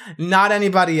killing it, not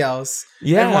anybody else.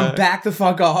 Yeah. Everyone back the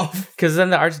fuck off. Because then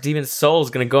the archdemon's soul is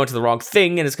going to go into the wrong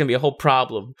thing, and it's going to be a whole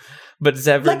problem. But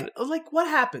Zevran... Like what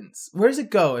happens? Where does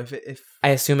it go if I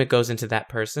assume it goes into that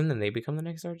person, and they become the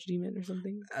next archdemon or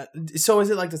something? So is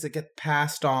it like, does it get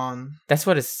passed on? That's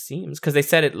what it seems, because they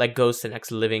said it like goes to the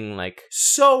next living, like...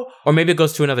 So... Or maybe it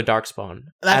goes to another darkspawn.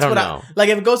 I don't know. Like,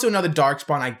 if it goes to another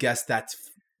darkspawn, I guess that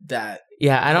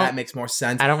makes more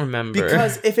sense. I don't remember.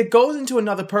 Because if it goes into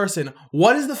another person,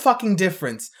 what is the fucking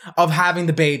difference of having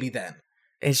the baby then?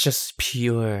 It's just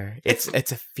pure. It's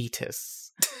a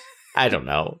fetus. I don't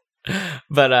know.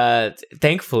 But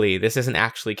thankfully, this isn't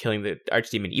actually killing the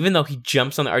archdemon, even though he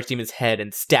jumps on the archdemon's head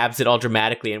and stabs it all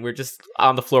dramatically, and we're just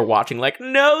on the floor watching like,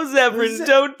 no, Zevran,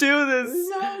 don't do this.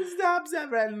 No, stop,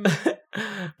 Zevran.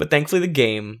 But thankfully, the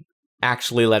game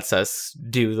actually lets us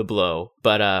do the blow.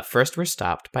 But first, we're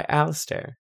stopped by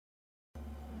Alistair.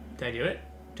 Did I do it?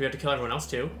 Do we have to kill everyone else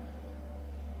too?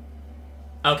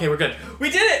 Okay, we're good. We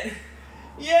did it!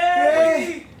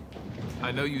 Yay!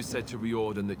 I know you said to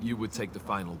Riordan that you would take the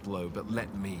final blow, but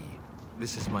let me.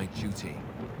 This is my duty.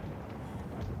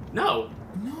 No.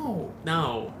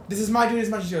 This is my duty as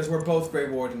much as yours. We're both Grey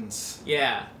Wardens.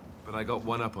 Yeah. But I got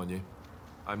one up on you.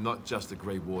 I'm not just a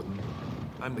Grey Warden.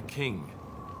 I'm the king.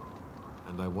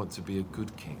 And I want to be a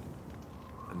good king.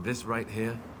 And this right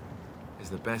here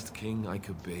is the best king I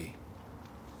could be.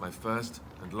 My first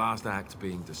and last act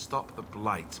being to stop the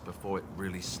Blight before it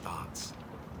really starts.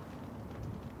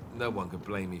 No one could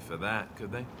blame me for that,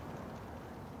 could they?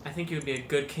 I think you would be a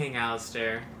good king,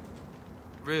 Alistair.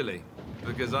 Really?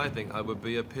 Because I think I would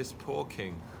be a piss-poor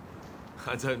king.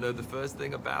 I don't know the first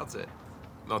thing about it.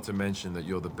 Not to mention that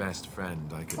you're the best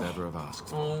friend I could ever have asked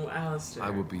for. Oh, Alistair. I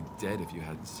would be dead if you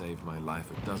hadn't saved my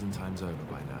life a dozen times over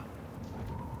by now.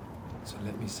 So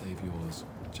let me save yours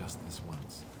just this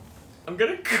once. I'm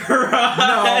gonna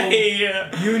cry!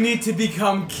 No! You need to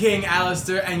become king,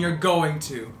 Alistair, and you're going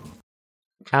to.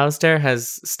 Alistair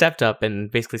has stepped up and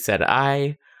basically said,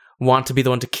 I want to be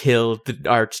the one to kill the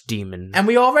archdemon. And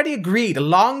we already agreed a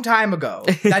long time ago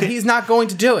that he's not going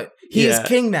to do it. He is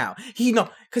king now.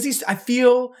 Because I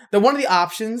feel that one of the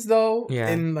options, though,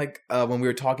 in like when we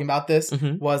were talking about this,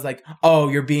 was like, oh,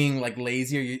 you're being like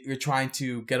lazy, or you're trying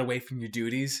to get away from your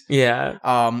duties. Yeah.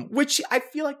 Which I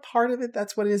feel like part of it,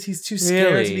 that's what it is. He's too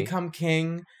scared to become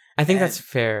king. I think that's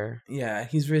fair. Yeah,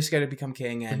 he's really scared to become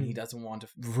king, and he doesn't want to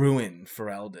ruin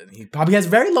Ferelden. He probably has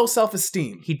very low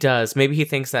self-esteem. He does. Maybe he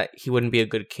thinks that he wouldn't be a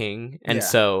good king, and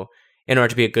so in order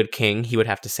to be a good king, he would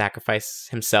have to sacrifice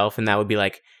himself, and that would be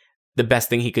like the best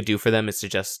thing he could do for them is to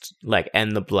just like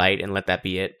end the Blight and let that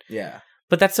be it. Yeah.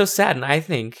 But that's so sad, and I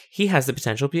think he has the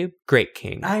potential to be a great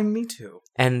king. Me too.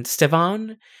 And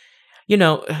Stefan,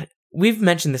 we've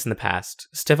mentioned this in the past.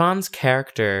 Stefan's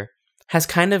character has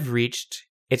kind of reached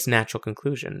its natural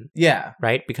conclusion. Yeah.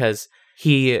 Right? Because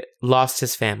he lost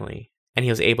his family and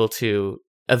he was able to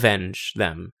avenge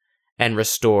them and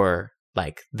restore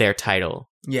like their title.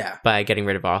 Yeah. By getting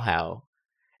rid of Arlhau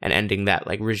and ending that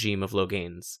like regime of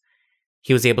Logains.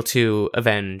 He was able to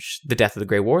avenge the death of the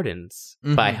Grey Wardens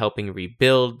by helping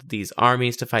rebuild these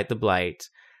armies to fight the Blight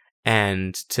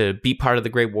and to be part of the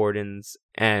Grey Wardens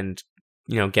and,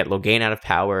 get Loghain out of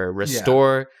power,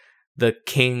 restore the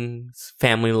king's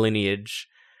family lineage.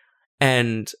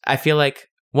 And I feel like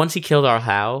once he killed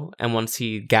Arlhau and once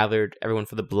he gathered everyone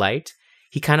for the Blight,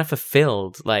 he kind of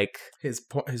fulfilled like his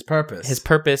purpose. His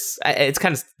purpose. It's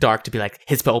kind of dark to be like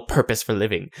his whole purpose for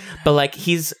living, but like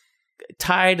he's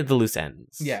tied the loose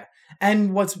ends. Yeah.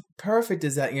 And what's perfect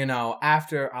is that,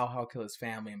 after Arlhau killed his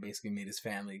family and basically made his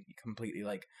family completely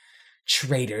like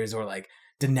traitors or like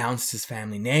denounced his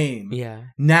family name. Yeah.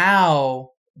 Now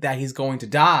that he's going to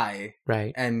die.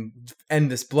 Right. And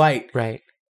end this Blight. Right.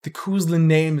 The Kuzlin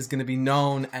name is going to be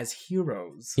known as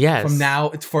heroes. Yes. From now,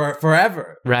 it's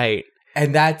forever. Right.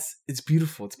 And it's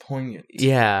beautiful. It's poignant.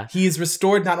 Yeah. He has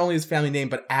restored not only his family name,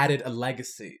 but added a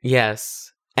legacy. Yes.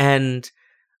 And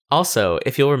also,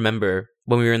 if you'll remember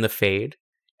when we were in the Fade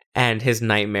and his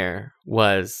nightmare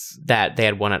was that they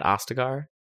had won at Ostagar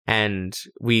and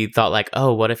we thought like,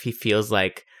 oh, what if he feels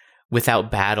like without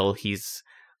battle, he's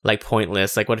like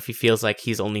pointless? Like, what if he feels like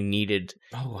he's only needed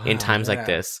in times like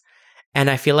this? And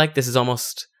I feel like this is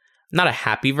almost not a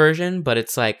happy version, but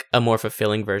it's like a more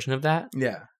fulfilling version of that.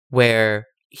 Yeah. Where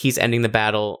he's ending the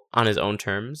battle on his own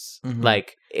terms.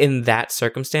 Like in that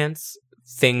circumstance,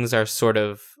 things are sort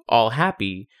of all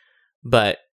happy,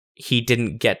 but he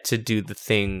didn't get to do the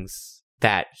things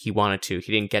that he wanted to.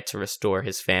 He didn't get to restore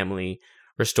his family,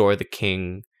 restore the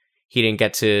king. He didn't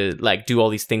get to like do all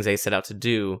these things they set out to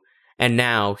do. And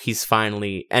now he's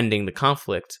finally ending the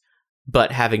conflict,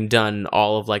 but having done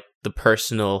all of like the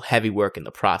personal heavy work in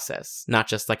the process, not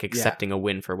just like accepting a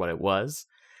win for what it was.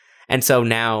 And so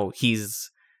now he's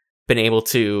been able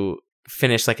to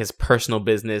finish like his personal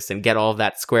business and get all of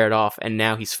that squared off. And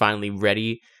now he's finally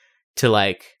ready to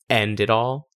like end it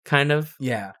all, kind of.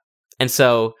 Yeah. And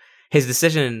so his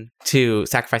decision to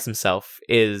sacrifice himself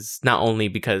is not only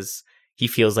because he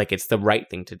feels like it's the right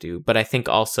thing to do, but I think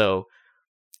also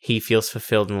he feels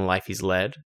fulfilled in the life he's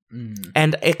led.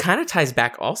 And it kind of ties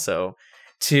back also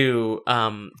to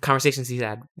conversations he's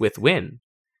had with Wynn.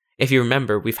 If you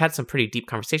remember, we've had some pretty deep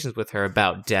conversations with her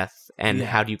about death and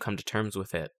how do you come to terms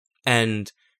with it.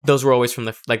 And those were always from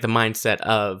the mindset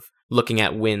of looking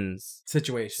at Wynn's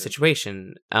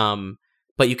situation.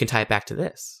 But you can tie it back to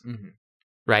this,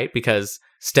 right? Because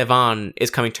Stevan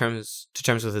is coming to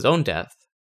terms with his own death,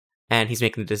 and he's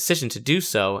making the decision to do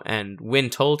so. And Wynn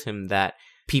told him that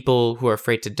people who are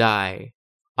afraid to die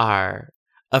are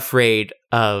afraid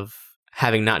of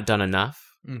having not done enough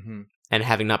and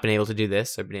having not been able to do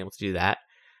this or been able to do that.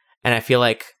 And I feel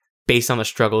like based on the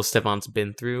struggles Stefan's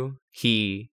been through,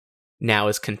 he now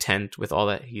is content with all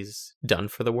that he's done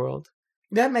for the world.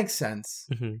 That makes sense.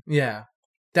 Yeah,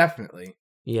 definitely.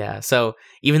 Yeah. So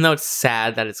even though it's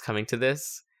sad that it's coming to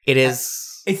this, it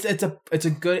is. It's a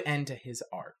good end to his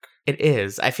arc. It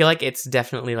is. I feel like it's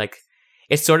definitely like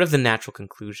it's sort of the natural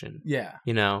conclusion. Yeah.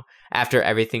 You know, after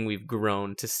everything we've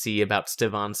grown to see about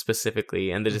Stevan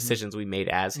specifically and the decisions we made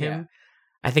as him,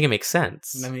 I think it makes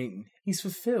sense. I mean, he's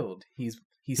fulfilled. He's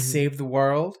saved the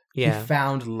world. Yeah. He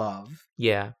found love.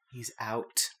 Yeah. He's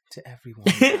out to everyone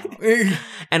now.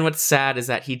 And what's sad is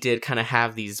that he did kind of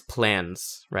have these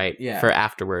plans, right? Yeah. For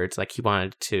afterwards. Like he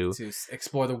wanted to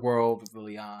explore the world with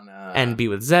Liliana. And be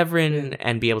with Zevran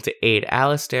and be able to aid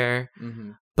Alistair.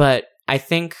 But I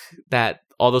think that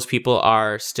all those people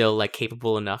are still like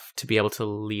capable enough to be able to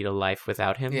lead a life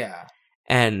without him. Yeah.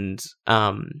 And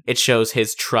it shows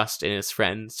his trust in his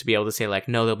friends to be able to say like,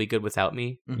 no, they'll be good without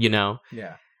me, you know?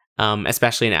 Yeah.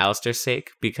 Especially in Alistair's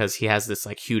sake, because he has this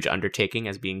like huge undertaking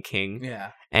as being king.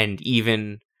 Yeah. And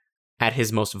even at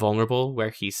his most vulnerable, where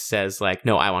he says like,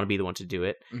 no, I want to be the one to do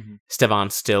it,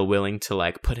 Stefan's still willing to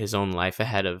like put his own life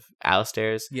ahead of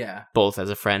Alistair's. Yeah. Both as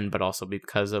a friend, but also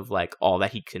because of like all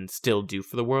that he can still do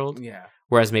for the world. Yeah.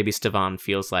 Whereas maybe Stevan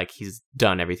feels like he's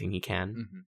done everything he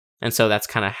can. And so that's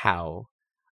kind of how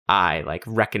I like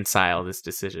reconcile this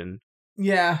decision.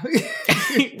 Yeah.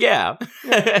 Yeah.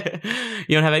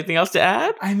 You don't have anything else to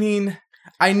add? I mean,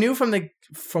 I knew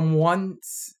from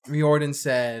once Riordan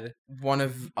said one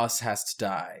of us has to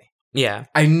die. Yeah.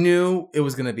 I knew it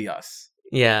was going to be us.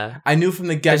 Yeah. I knew from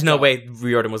the get-go. There's no way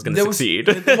Riordan was going to succeed.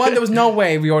 There was no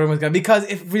way Riordan was going to, because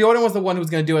if Riordan was the one who was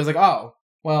going to do it, I was like, oh,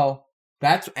 well,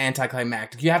 that's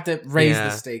anticlimactic. You have to raise the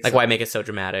stakes. Like, why make it so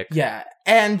dramatic? Yeah.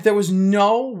 And there was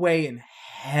no way in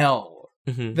hell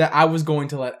that I was going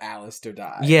to let Alistair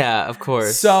die. Yeah, of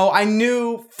course. So I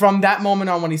knew from that moment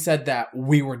on when he said that,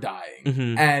 we were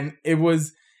dying. And it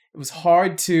was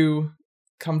hard to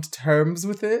come to terms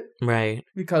with it. Right.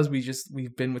 Because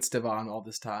we've been with Stevan all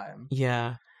this time.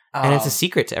 Yeah. And it's a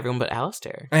secret to everyone but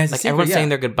Alistair. Like everyone's saying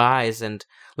their goodbyes, and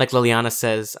like Liliana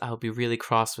says, I'll be really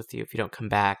cross with you if you don't come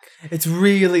back. It's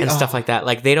really and stuff like that.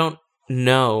 Like they don't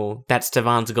know that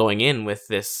Stefan's going in with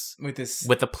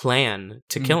a plan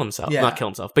to kill himself. Not kill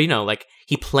himself, but you know, like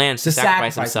he plans to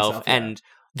sacrifice himself, and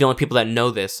the only people that know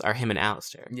this are him and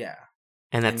Alistair. Yeah.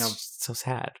 And that's so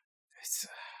sad.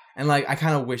 And like I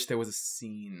kind of wish there was a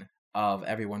scene of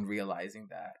everyone realizing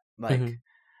that. Like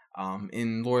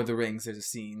in Lord of the Rings, there's a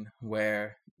scene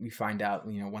where we find out,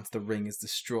 you know, once the ring is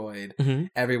destroyed,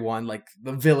 everyone, like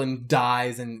the villain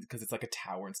dies, and because it's like a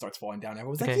tower and starts falling down,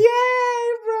 everyone's like, yay,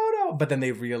 Frodo! But then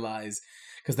they realize,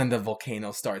 because then the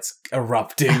volcano starts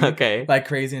erupting like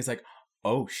crazy, and it's like,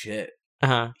 oh shit,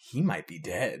 he might be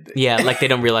dead. Yeah, like they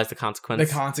don't realize the consequence.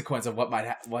 The consequence of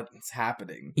what's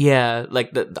happening. Yeah,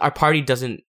 like our party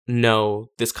doesn't know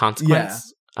this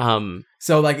consequence.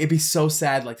 So like it'd be so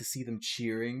sad like to see them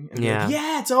cheering and like,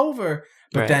 yeah, it's over.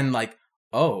 But then like,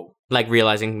 oh, like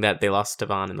realizing that they lost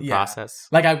Stevan in the process.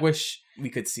 Like I wish we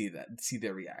could see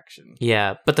their reaction.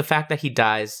 Yeah, but the fact that he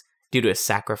dies due to a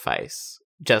sacrifice,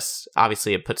 just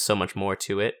obviously it puts so much more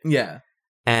to it. Yeah.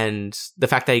 And the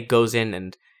fact that he goes in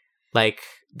and like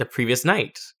the previous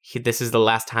night, this is the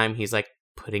last time he's like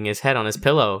putting his head on his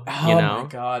pillow, you know? Oh my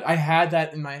god, I had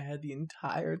that in my head the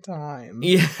entire time.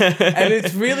 Yeah. And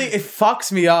it's really, it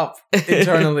fucks me up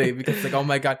internally because like, oh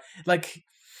my god, like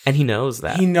And he knows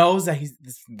that. He knows that this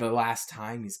is the last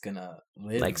time he's gonna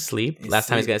live. Like sleep. Last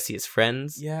time he's gonna see his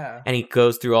friends. Yeah. And he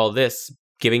goes through all this,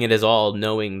 giving it his all,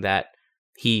 knowing that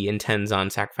he intends on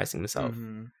sacrificing himself.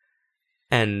 Mm-hmm.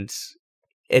 And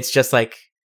it's just like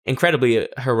incredibly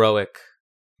heroic.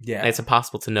 Yeah. And it's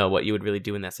impossible to know what you would really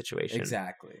do in that situation.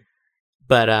 Exactly.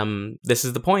 But this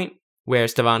is the point where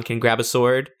Stevan can grab a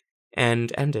sword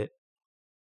and end it.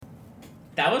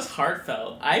 That was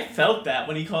heartfelt. I felt that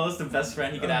when he called us the best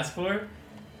friend he could ask for.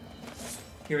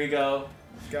 Here we go.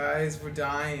 Guys, we're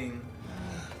dying.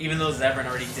 Even though Zevran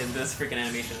already did this freaking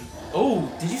animation. Oh,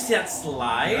 did you see that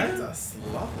slide? That's a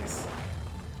lovely slide.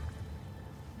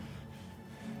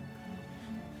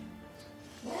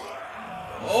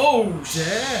 Oh,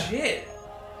 shit.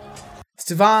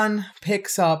 Stevan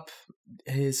picks up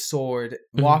his sword,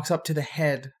 walks up to the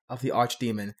head of the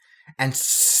archdemon, and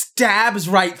stabs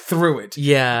right through it.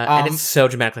 Yeah, and it's so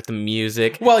dramatic, like the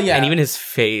music. Well, yeah. And even his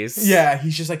face. Yeah,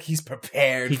 he's just like, he's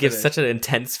prepared. He gives such an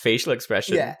intense facial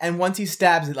expression. Yeah, and once he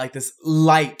stabs it, like this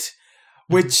light,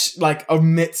 which like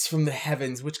emits from the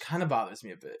heavens, which kind of bothers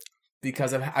me a bit.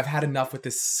 Because I've had enough with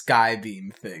this sky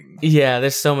beam thing. Yeah,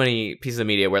 there's so many pieces of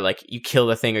media where like you kill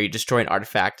the thing or you destroy an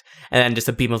artifact, and then just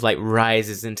a beam of light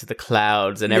rises into the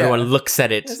clouds, and everyone looks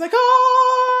at it. It's like,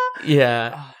 oh!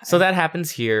 Yeah. So that happens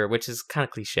here, which is kind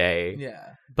of cliche.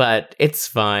 Yeah. But it's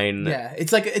fine. Yeah,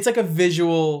 it's like a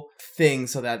visual thing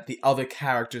so that the other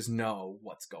characters know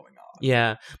what's going on.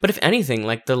 Yeah. But if anything,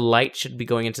 like the light should be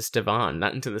going into Stevan,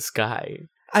 not into the sky.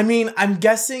 I mean, I'm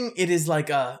guessing it is like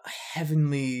a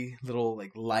heavenly little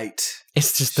like light.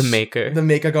 It's just the Maker. The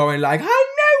Maker going like, I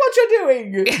know what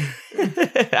you're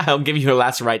doing! I'll give you your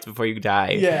last rites before you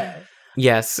die. Yeah.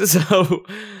 Yes, so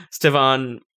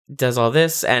Stevan does all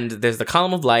this, and there's the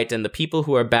column of light, and the people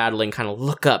who are battling kind of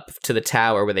look up to the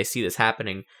tower where they see this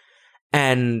happening.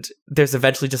 And there's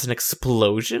eventually just an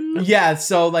explosion. Yeah,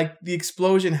 so like the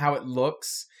explosion, how it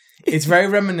looks, it's very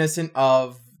reminiscent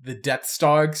of the Death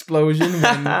Star explosion.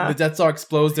 When the Death Star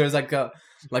explodes, there's like a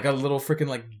little freaking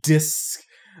like disc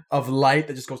of light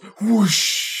that just goes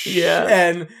whoosh. Yeah.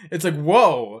 And it's like,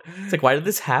 whoa. It's like, why did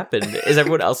this happen? Is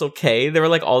everyone else okay? There were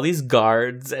like all these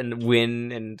guards and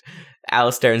Wynn and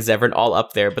Alistair and Zevran all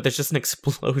up there, but there's just an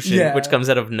explosion which comes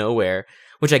out of nowhere.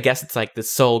 Which I guess it's like the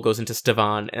soul goes into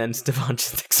Stevan and Stevan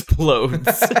just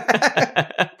explodes.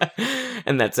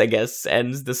 And that's, I guess,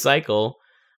 ends the cycle.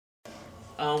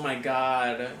 Oh my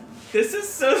god. This is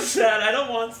so sad. I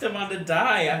don't want Stevan to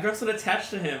die. I've grown so attached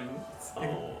to him.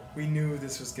 Oh. We knew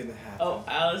this was gonna happen. Oh,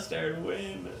 Alistair and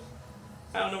Wynn.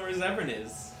 I don't know where Zevran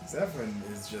is. Zevran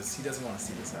is just, he doesn't want to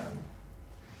see this happen.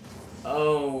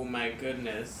 Oh my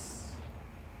goodness.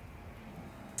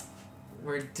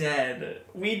 We're dead.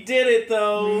 We did it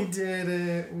though.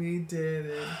 We did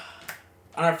it.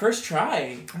 On our first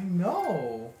try. I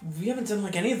know. We haven't done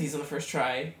like any of these on the first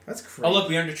try. That's crazy. Oh look,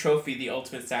 we earned a trophy, the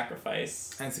ultimate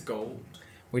sacrifice. And it's gold.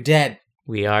 We're dead.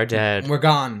 We are dead. We're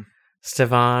gone.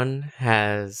 Stevan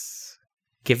has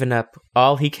given up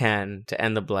all he can to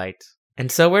end the blight.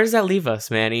 And so where does that leave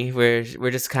us, Manny? We're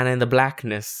just kind of in the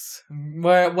blackness.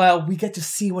 Well, we get to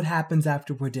see what happens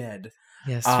after we're dead.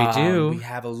 Yes, we do. We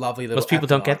have a lovely little Most people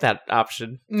epilogue. don't get that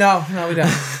option. No, we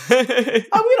don't.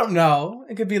 We don't know.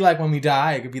 It could be like when we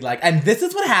die. It could be like, and this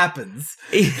is what happens.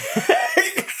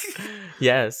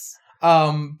 Yes.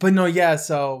 But no, yeah.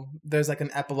 So there's like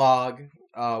an epilogue,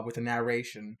 with a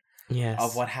narration. Yes.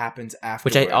 Of what happens after.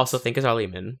 Which I also think is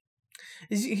Arleman.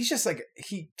 He's just like,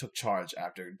 he took charge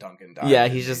after Duncan died. Yeah,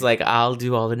 he's just like, I'll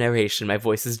do all the narration. My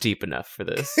voice is deep enough for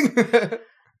this.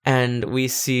 And we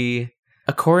see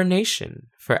a coronation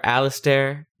for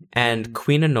Alistair and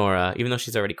Queen Honora, even though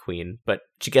she's already queen, but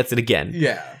she gets it again.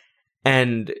 Yeah.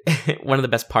 And one of the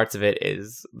best parts of it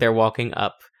is they're walking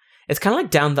up. It's kind of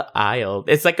like down the aisle.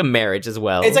 It's like a marriage as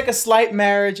well. It's like a slight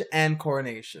marriage and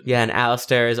coronation. Yeah, and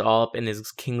Alistair is all up in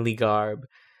his kingly garb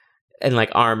and like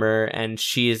armor, and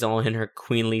she is all in her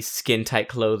queenly skin-tight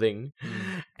clothing.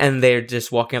 And they're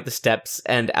just walking up the steps,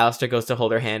 and Alistair goes to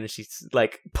hold her hand, and she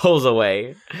like pulls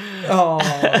away.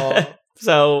 Oh.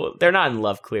 So they're not in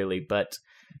love, clearly, but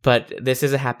this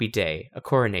is a happy day, a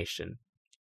coronation.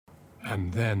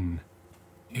 And then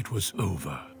it was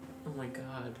over. Oh my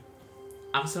god.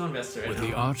 I'm so invested right With now.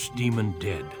 the archdemon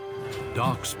dead,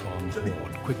 Darkspawn's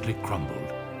horde quickly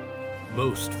crumbled.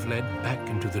 Most fled back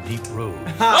into the deep road.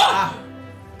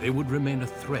 They would remain a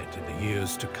threat in the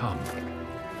years to come.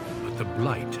 But the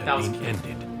blight had been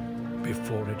ended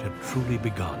before it had truly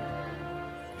begun.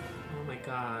 Oh my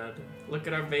god. Look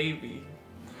at our baby.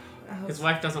 His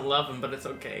wife doesn't love him, but it's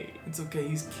okay. It's okay,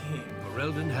 he's king.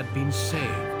 Ferelden had been saved,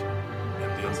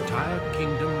 and the entire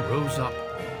kingdom rose up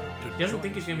to He doesn't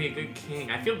think he's gonna be a good king.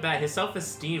 I feel bad. His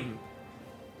self-esteem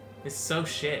is so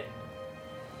shit.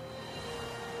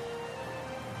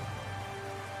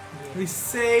 We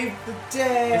saved the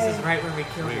day. This is right where we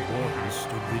killed Grey him. Wardens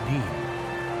stood redeemed,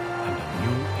 and a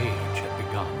new age had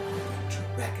begun.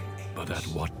 But at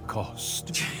what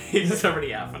cost? It's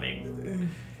already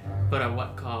happening. But at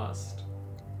what cost?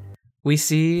 We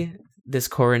see this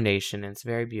coronation, and it's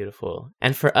very beautiful.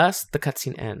 And for us, the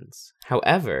cutscene ends.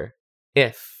 However,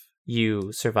 if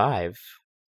you survive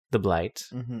the Blight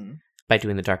by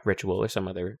doing the Dark Ritual or some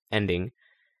other ending,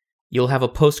 you'll have a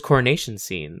post-coronation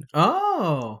scene.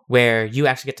 Oh. Where you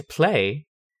actually get to play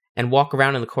and walk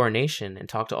around in the coronation and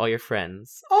talk to all your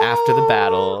friends after the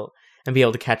battle and be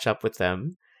able to catch up with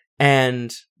them.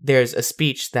 And there's a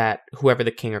speech that whoever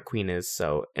the king or queen is,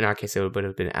 so in our case it would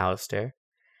have been Alistair,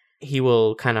 he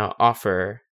will kind of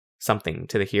offer something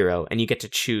to the hero, and you get to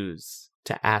choose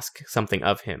to ask something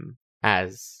of him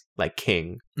as, like,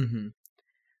 king. Mm-hmm.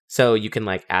 So you can,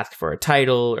 like, ask for a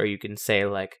title, or you can say,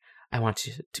 like, I want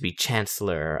to be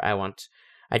chancellor,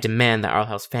 I demand that our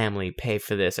house family pay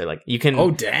for this, or, like, you can...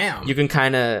 Oh, damn! You can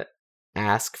kind of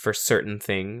ask for certain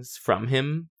things from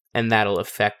him, and that'll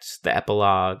affect the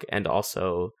epilogue and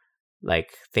also,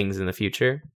 like, things in the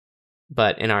future.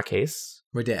 But in our case,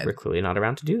 we're dead. We're clearly not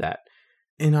around to do that.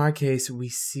 In our case, we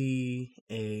see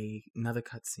another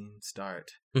cutscene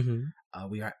start. Mm-hmm.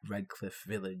 We are at Redcliffe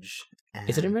Village.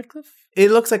 Is it in Redcliffe?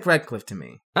 It looks like Redcliffe to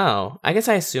me. Oh, I guess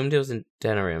I assumed it was in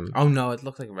Denerim. Oh no, it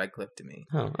looks like Redcliffe to me.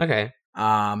 Oh, okay.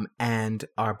 And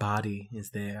our body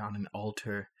is there on an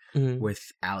altar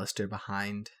with Alistair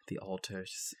behind the altar,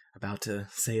 just about to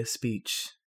say a speech.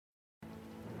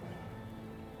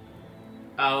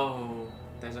 Oh,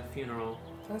 there's a funeral.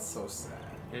 That's so sad.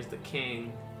 There's the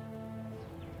king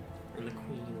and the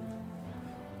queen.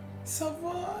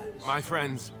 Savage. My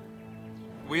friends,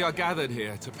 we are gathered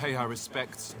here to pay our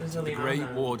respects to the Grey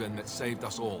Warden that saved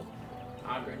us all.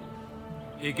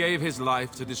 He gave his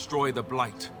life to destroy the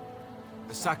Blight,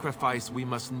 a sacrifice we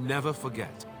must never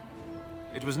forget.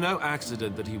 It was no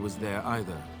accident that he was there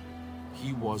either.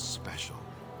 He was special,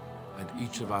 and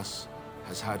each of us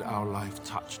has had our life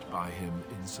touched by him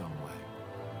in some way.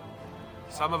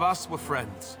 Some of us were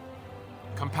friends,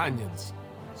 companions.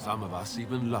 Some of us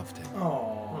even loved him.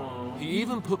 Aww. He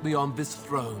even put me on this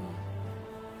throne,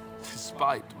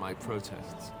 despite my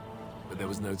protests. But there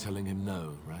was no telling him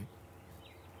no, right?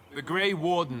 The Grey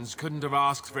Wardens couldn't have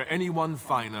asked for anyone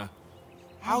finer.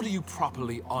 How do you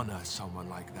properly honor someone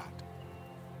like that?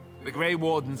 The Grey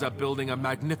Wardens are building a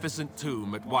magnificent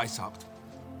tomb at Weishaupt,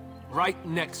 right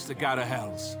next to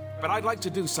Garahels. But I'd like to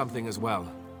do something as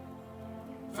well.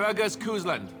 Fergus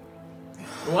Kuzland.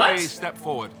 What? Please step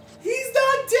forward. He's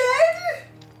not dead?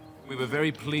 We were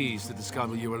very pleased to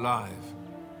discover you were alive.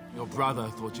 Your brother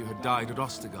thought you had died at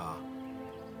Ostagar.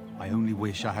 I only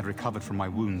wish I had recovered from my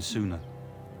wounds sooner.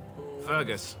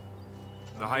 Fergus,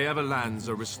 the Highever lands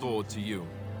are restored to you.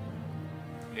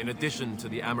 In addition to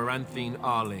the Amaranthine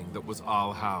Arling that was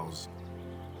Arl House.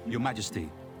 Your Majesty,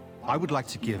 I would like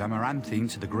to give Amaranthine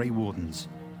to the Grey Wardens.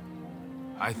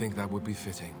 I think that would be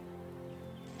fitting.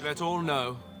 Let all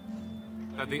know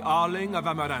that the Arling of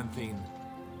Amaranthine,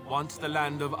 once the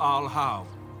land of Arl Howe,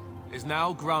 is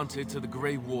now granted to the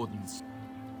Grey Wardens.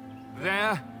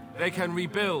 There, they can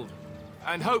rebuild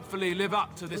and hopefully live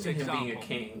up to this example. Being a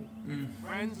king.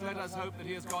 Friends, let us hope that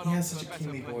he has gone He on has to such a better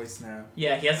kingly place. voice now.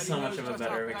 Yeah, he has And so he much knows of a just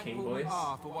better how of a king thankful we voice.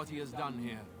 are for what he has done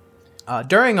here.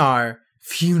 During our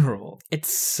funeral.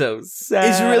 It's so sad.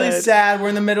 It's really sad. We're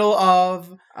in the middle of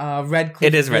Redcliffe.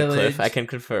 It is Village. Redcliffe, I can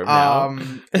confirm now.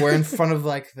 We're in front of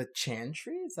like the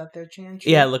chantry. Is that their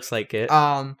chantry? Yeah, it looks like it.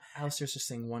 Alistair's just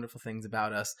saying wonderful things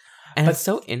about us. And but it's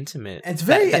so intimate. It's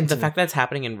very intimate. The fact that it's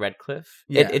happening in Redcliffe,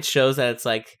 Yeah. it shows that it's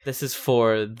like, this is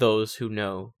for those who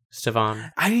know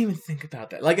Stevan. I didn't even think about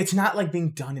that. Like, it's not like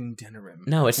being done in Denerim.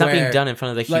 No, it's not being done in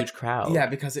front of the like, huge crowd. Yeah,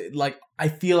 because I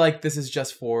feel like this is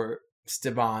just for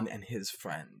Stevan and his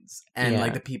friends and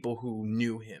like the people who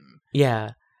knew him.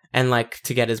 Yeah. And like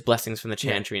to get his blessings from the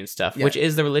chantry and stuff, which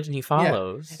is the religion he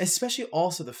follows. Yeah. Especially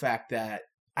also the fact that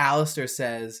Alistair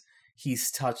says he's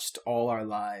touched all our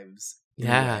lives.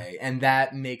 Way, and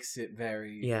that makes it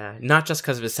very... Yeah, not just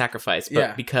because of his sacrifice,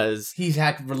 but because... He's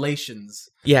had relations.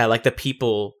 Yeah, like the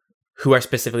people who are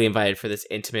specifically invited for this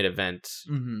intimate event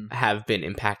have been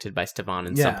impacted by Stevan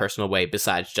in some personal way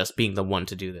besides just being the one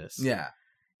to do this. Yeah.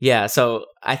 Yeah, so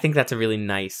I think that's a really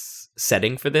nice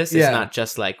setting for this. It's not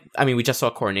just like... I mean, we just saw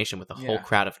a coronation with a whole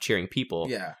crowd of cheering people.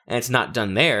 Yeah. And it's not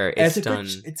done there. It's done...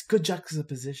 It's good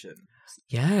juxtaposition.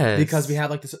 Yes. Because we have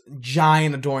like this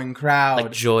giant adoring crowd.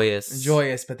 Like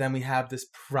joyous. But then we have this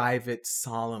private,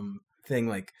 solemn thing,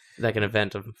 like an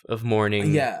event of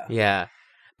mourning. Yeah. Yeah.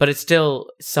 But it's still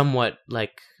somewhat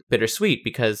like bittersweet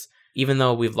because even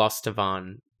though we've lost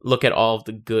Stevan, look at all of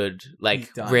the good. Like,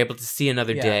 we're able to see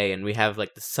another day, and we have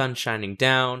like the sun shining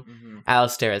down,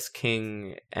 Alistair as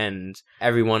king, and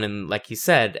everyone, and like he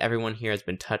said, everyone here has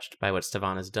been touched by what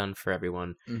Stevan has done for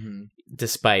everyone.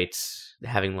 Despite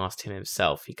having lost him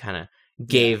himself, he kind of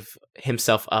gave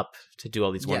himself up to do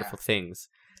all these wonderful things.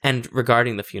 And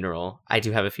regarding the funeral, I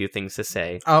do have a few things to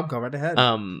say. Oh, go right ahead.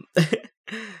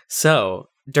 So,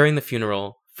 during the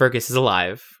funeral, Fergus is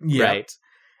alive, right?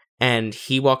 And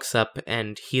he walks up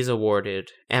and he's awarded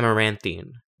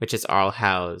Amaranthine, which is Arl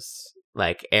Howe's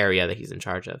like area that he's in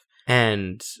charge of.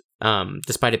 And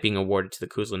despite it being awarded to the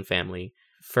Kuzlin family,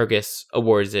 Fergus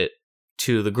awards it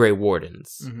to the Grey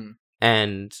Wardens.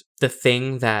 And the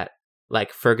thing that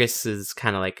like Fergus's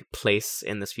kind of like place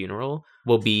in this funeral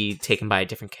will be taken by a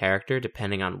different character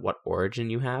depending on what origin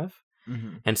you have.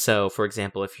 And so, for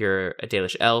example, if you're a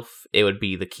Dalish elf, it would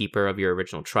be the keeper of your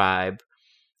original tribe,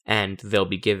 and they'll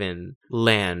be given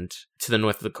land to the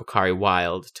north of the Kokari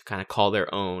Wild to kind of call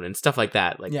their own and stuff like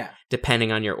that. Like,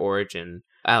 depending on your origin,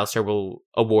 Alistair will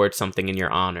award something in your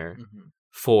honor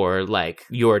for like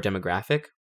your demographic.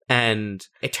 And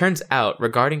it turns out,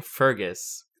 regarding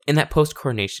Fergus, in that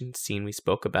post-coronation scene we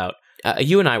spoke about,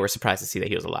 you and I were surprised to see that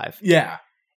he was alive. Yeah.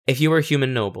 If you were a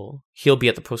human noble, he'll be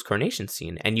at the post-coronation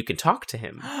scene, and you can talk to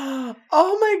him. Oh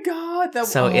my god!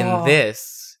 In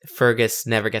this, Fergus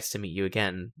never gets to meet you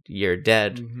again. You're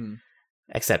dead.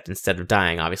 Except instead of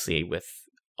dying, obviously, with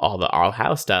all the Arl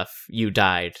Howe stuff, you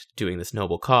died doing this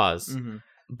noble cause.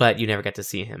 But you never get to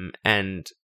see him. And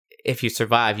if you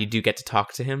survive, you do get to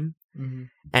talk to him.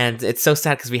 And it's so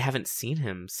sad because we haven't seen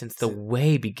him since the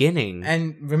way beginning.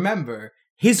 And remember,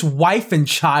 his wife and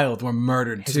child were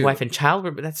murdered too. His wife and child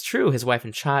were, that's true. His wife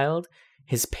and child,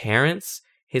 his parents,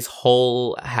 his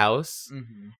whole house.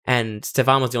 And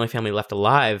Stevan was the only family left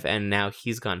alive, and now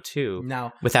he's gone too.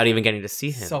 Now, without even getting to see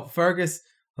him. So Fergus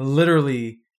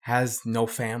literally has no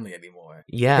family anymore.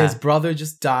 Yeah. His brother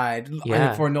just died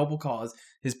for a noble cause.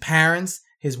 His parents,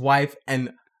 his wife,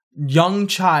 and young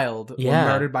child were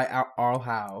murdered by Arl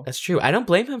Howe. That's true. I don't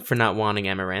blame him for not wanting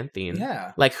Amaranthine.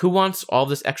 Yeah. Like, who wants all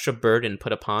this extra burden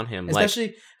put upon him?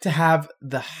 Especially to have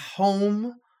the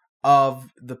home of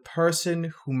the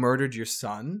person who murdered your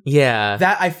son. Yeah.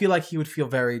 That, I feel like he would feel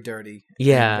very dirty.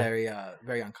 Yeah. And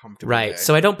very uncomfortable. Right. There.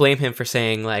 So I don't blame him for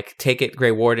saying, like, take it,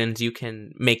 Grey Wardens, you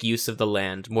can make use of the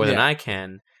land more than I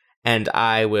can, and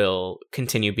I will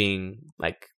continue being,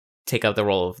 like, take up the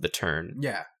role of the turn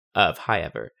of High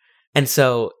Ever. And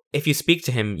so, if you speak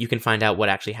to him, you can find out what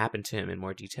actually happened to him in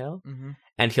more detail.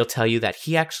 And he'll tell you that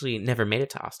he actually never made it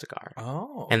to Ostagar.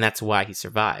 Oh. And that's why he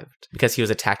survived. Because he was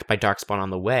attacked by Darkspawn on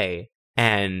the way.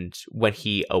 And when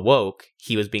he awoke,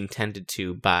 he was being tended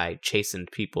to by chastened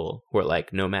people who were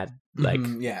like nomad,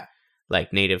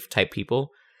 like native type people.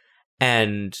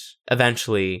 And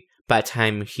eventually, by the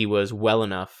time he was well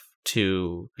enough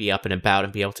to be up and about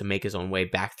and be able to make his own way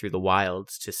back through the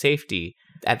wilds to safety,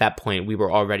 at that point we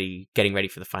were already getting ready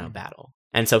for the final battle.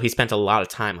 And so he spent a lot of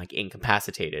time like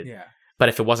incapacitated. But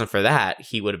if it wasn't for that,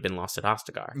 he would have been lost at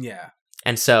Ostagar.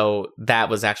 And so that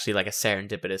was actually like a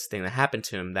serendipitous thing that happened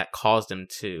to him that caused him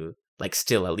to like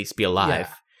still at least be alive.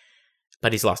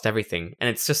 But he's lost everything. And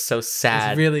it's just so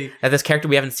sad that this character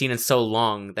we haven't seen in so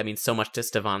long, that means so much to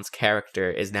Stevan's character,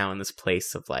 is now in this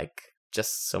place of like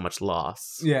just so much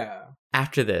loss.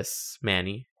 After this,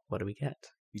 Manny, what do we get?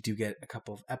 We do get a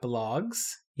couple of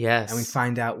epilogues. Yes. And we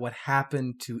find out what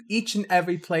happened to each and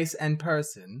every place and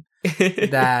person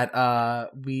that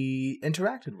we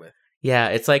interacted with. Yeah,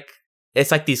 it's like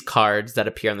these cards that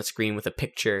appear on the screen with a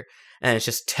picture, and it's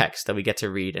just text that we get to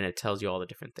read, and it tells you all the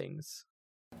different things.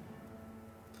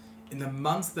 In the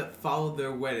months that followed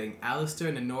their wedding, Alistair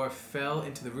and Anora fell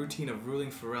into the routine of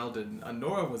ruling Ferelden.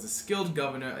 Anora was a skilled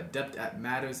governor, adept at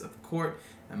matters of court,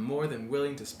 and more than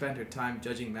willing to spend her time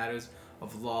judging matters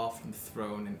of law from the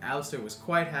throne, and Alistair was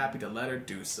quite happy to let her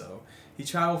do so. He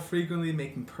traveled frequently,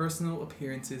 making personal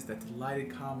appearances that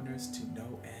delighted commoners to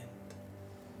no end.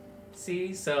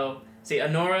 See,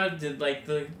 Anora did like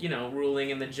the,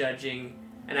 ruling and the judging,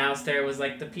 and Alistair was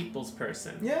like the people's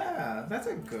person. Yeah, that's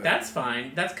a good... That's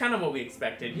fine. That's kind of what we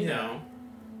expected, you know.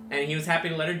 And he was happy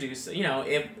to let her do so.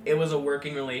 It was a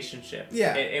working relationship.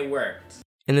 Yeah. It worked.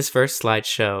 In this first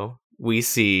slideshow, we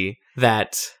see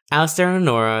that Alistair and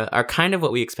Anora are kind of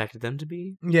what we expected them to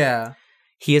be. Yeah.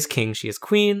 He is king, she is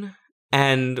queen.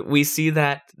 And we see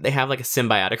that they have like a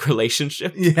symbiotic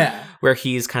relationship. Yeah. Where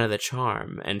he's kind of the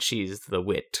charm and she's the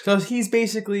wit. So he's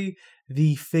basically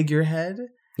the figurehead.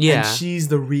 Yeah. And she's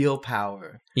the real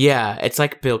power. Yeah. It's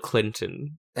like Bill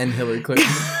Clinton And Hillary Clinton.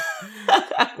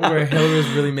 Where Hillary was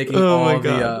really making all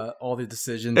the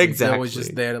decisions. Exactly. And Bill was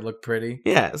just there to look pretty.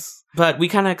 Yes. But we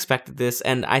kind of expected this,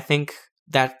 and I think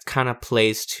that kind of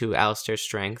plays to Alistair's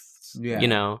strengths. Yeah. You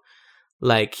know,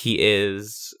 like he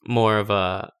is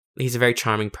he's a very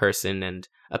charming person and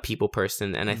a people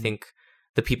person, and I think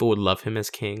the people would love him as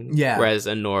king. Yeah. Whereas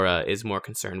Anora is more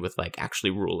concerned with like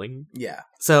actually ruling. Yeah.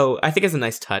 So I think it's a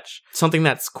nice touch. Something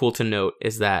that's cool to note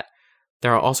is that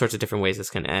there are all sorts of different ways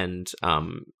this can end.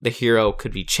 The hero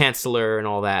could be Chancellor and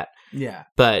all that. Yeah.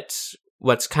 But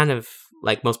what's kind of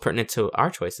like most pertinent to our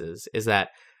choices is that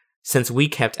since we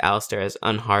kept Alistair as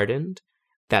unhardened,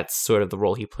 that's sort of the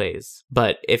role he plays.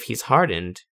 But if he's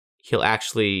hardened, he'll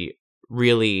actually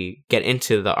really get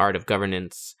into the art of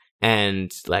governance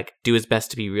and like do his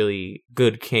best to be really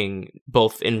good king,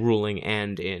 both in ruling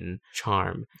and in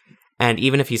charm. And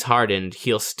even if he's hardened,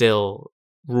 he'll still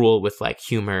rule with like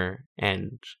humor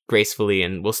and gracefully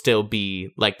and will still be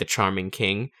like the charming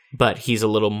king, but he's a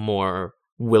little more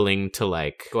willing to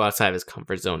like go outside of his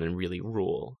comfort zone and really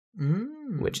rule,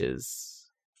 which is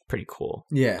pretty cool.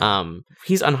 Yeah.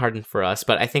 He's unhardened for us,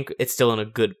 but I think it's still in a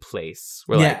good place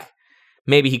where like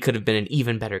maybe he could have been an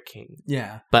even better king.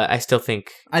 Yeah. But I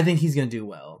think he's gonna do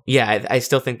well. Yeah, I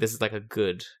still think this is like a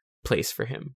good place for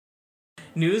him.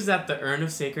 News that the Urn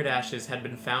of Sacred Ashes had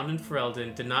been found in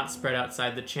Ferelden did not spread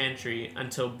outside the Chantry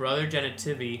until Brother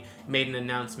Genitivi made an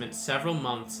announcement several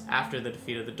months after the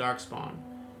defeat of the Darkspawn.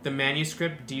 The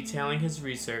manuscript detailing his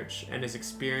research and his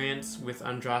experience with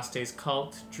Andraste's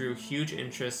cult drew huge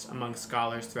interest among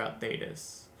scholars throughout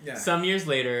Thedas. Yeah. Some years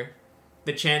later,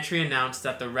 the Chantry announced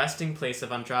that the resting place of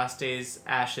Andraste's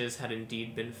ashes had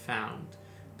indeed been found.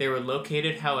 They were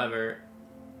located, however,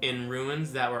 in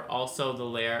ruins that were also the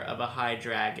lair of a high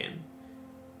dragon.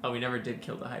 Oh, we never did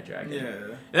kill the high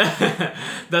dragon. Yeah.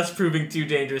 Thus proving too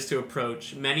dangerous to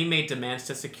approach. Many made demands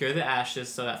to secure the ashes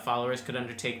so that followers could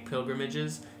undertake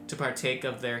pilgrimages to partake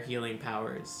of their healing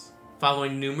powers.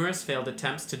 Following numerous failed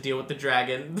attempts to deal with the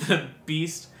dragon, the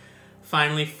beast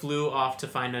finally flew off to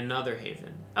find another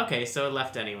haven. Okay, so it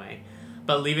left anyway,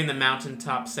 but leaving the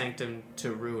mountaintop sanctum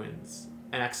to ruins.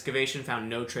 An excavation found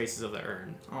no traces of the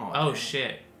urn. Oh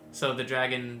shit. So the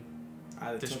dragon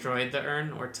destroyed the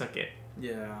urn or took it?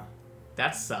 Yeah.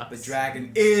 That sucks. The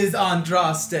dragon is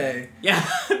Andraste. Yeah,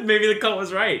 maybe the cult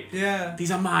was right. Yeah.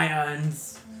 These are my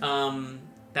urns.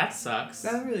 That sucks.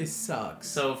 That really sucks.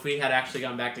 So if we had actually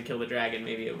gone back to kill the dragon,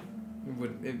 maybe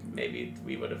maybe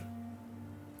we would have.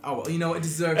 Oh well, you know it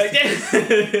deserves.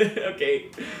 Okay.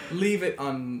 Leave it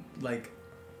unfound.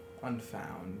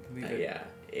 Leave it. Yeah.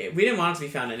 We didn't want it to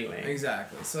be found anyway.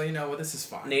 Exactly. So you know what, this is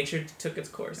fine. Nature took its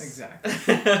course. Exactly.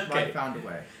 Okay. Life found a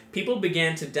way. People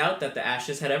began to doubt that the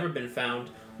ashes had ever been found,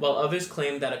 while others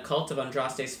claimed that a cult of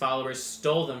Andraste's followers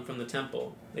stole them from the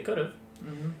temple. They could have.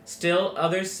 Mm-hmm. Still,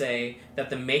 others say that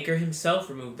the Maker himself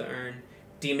removed the urn,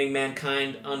 deeming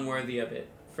mankind unworthy of it.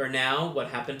 For now, what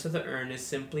happened to the urn is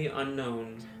simply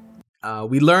unknown.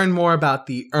 We learn more about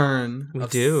the urn of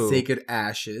do. Sacred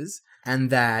Ashes, and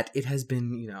that it has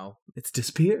been, it's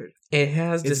disappeared. It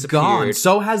has It's disappeared. gone.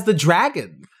 So has the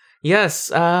dragon.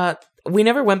 Yes, we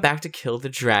never went back to kill the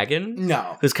dragon.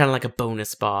 No. Who's kind of like a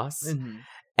bonus boss. Mm-hmm.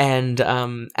 And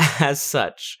as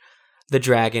such, the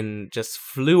dragon just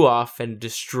flew off and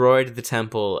destroyed the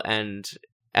temple, and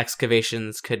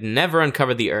excavations could never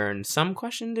uncover the urn. Some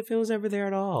questioned if it was ever there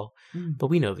at all, but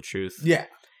we know the truth. Yeah.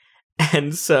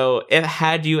 And so,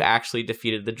 had you actually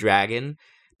defeated the dragon,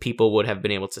 people would have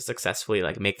been able to successfully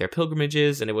like make their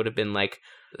pilgrimages, and it would have been like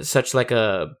such like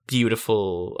a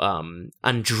beautiful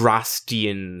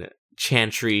Andrastian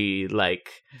chantry like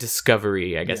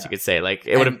discovery, I guess you could say. Like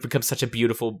it would have become such a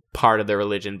beautiful part of their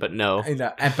religion, but no. And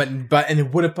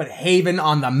it would have put Haven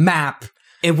on the map.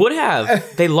 It would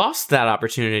have. They lost that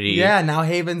opportunity. Yeah, now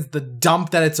Haven's the dump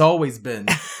that it's always been.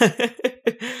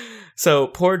 So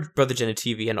poor Brother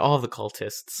Genitivi and all of the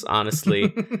cultists,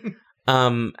 honestly.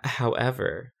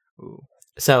 However,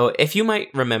 so if you might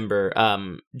remember,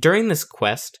 during this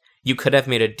quest, you could have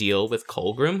made a deal with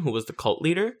Colgrim, who was the cult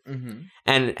leader. Mm-hmm.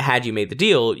 And had you made the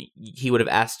deal, he would have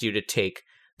asked you to take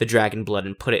the dragon blood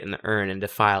and put it in the urn and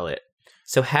defile it.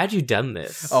 So had you done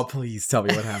this... Oh, please tell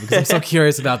me what happened, because I'm so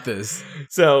curious about this.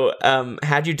 So,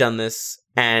 had you done this,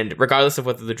 and regardless of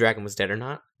whether the dragon was dead or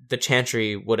not, the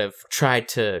Chantry would have tried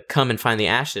to come and find the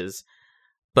ashes,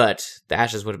 but the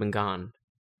ashes would have been gone.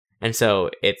 And so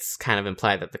it's kind of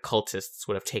implied that the cultists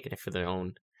would have taken it for their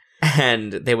own.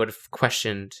 And they would have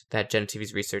questioned that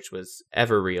Genitivi's research was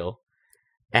ever real.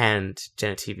 And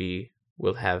Genitivi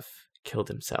will have killed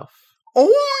himself. Oh,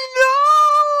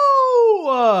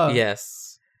 no!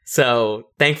 Yes. So,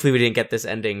 thankfully we didn't get this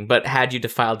ending, but had you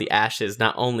defiled the ashes,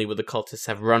 not only would the cultists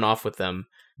have run off with them,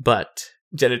 but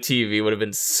Genitivi would have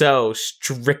been so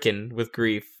stricken with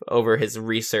grief over his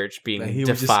research being That he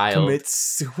defiled. would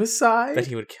just commit suicide? That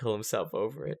he would kill himself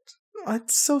over it.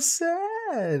 That's so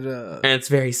sad. And it's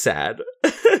very sad.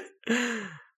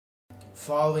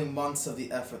 Following months of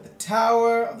the effort, the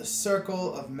Tower of the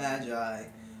Circle of Magi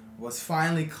was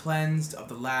finally cleansed of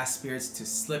the last spirits to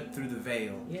slip through the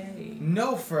veil. Yay.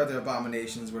 No further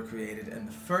abominations were created, and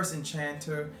the first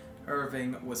enchanter,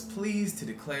 Irving, was pleased to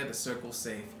declare the circle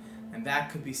safe. And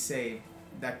that could be saved.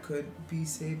 That could be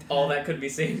saved. All that could be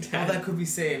saved. All that could be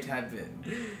saved had been.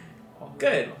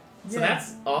 Good. So Yeah.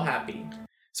 that's all happy.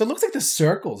 So it looks like the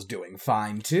circle's doing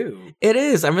fine, too. It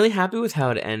is. I'm really happy with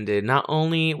how it ended. Not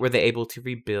only were they able to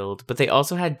rebuild, but they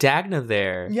also had Dagna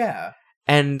there. Yeah.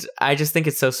 And I just think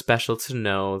it's so special to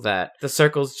know that the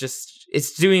circle's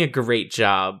it's doing a great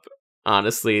job,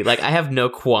 honestly. Like, I have no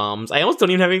qualms. I almost don't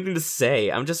even have anything to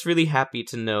say. I'm just really happy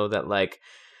to know that, like,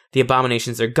 the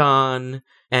abominations are gone,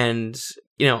 and,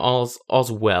 you know,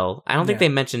 all's well. I don't think they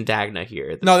mentioned Dagna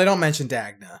here. No, they don't mention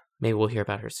Dagna. Maybe we'll hear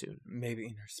about her soon. Maybe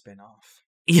in her spin-off.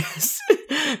 Yes.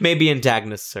 Maybe in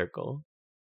Dagna's circle.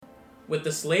 With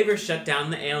the slavers shut down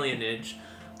the alienage,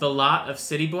 the lot of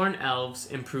city-born elves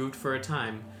improved for a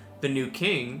time. The new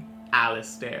king,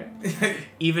 Alistair,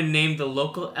 even named the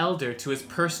local elder to his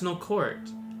personal court.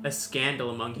 A scandal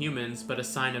among humans, but a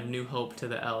sign of new hope to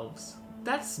the elves.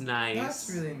 That's nice.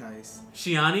 That's really nice.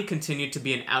 Shiani continued to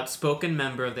be an outspoken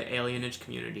member of the alienage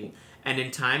community, and in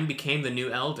time became the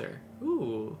new elder.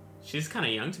 Ooh, she's kind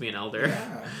of young to be an elder.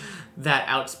 Yeah. That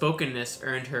outspokenness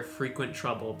earned her frequent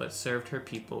trouble, but served her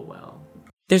people well.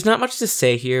 There's not much to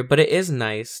say here, but it is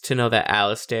nice to know that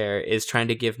Alistair is trying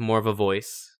to give more of a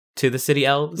voice to the city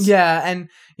elves. Yeah, and,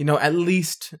 you know, at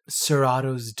least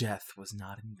Serato's death was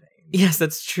not in vain. Yes,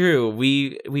 that's true.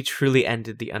 We truly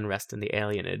ended the unrest in the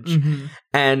alienage. Mm-hmm.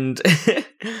 And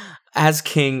as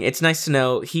king, it's nice to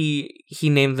know he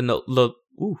named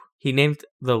he named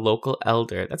the local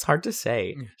elder. That's hard to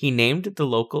say. He named the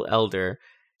local elder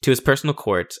to his personal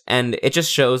court, and it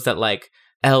just shows that, like,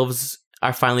 elves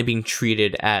are finally being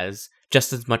treated as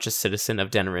just as much a citizen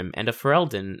of Denerim and of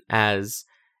Ferelden as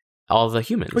all the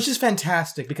humans. Which is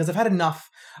fantastic, because I've had enough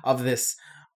of this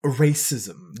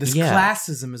racism, this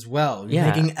classism as well. Yeah.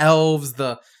 Making elves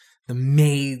the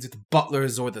maids, the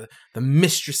butlers, or the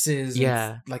mistresses,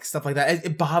 and like stuff like that.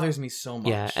 It bothers me so much.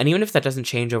 Yeah, and even if that doesn't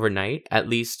change overnight, at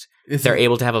least they're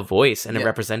able to have a voice and a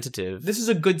representative. This is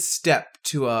a good step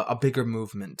to a bigger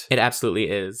movement. It absolutely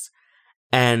is.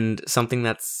 And something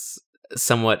that's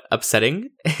somewhat upsetting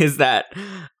is that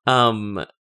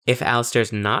if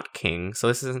Alistair's not king, so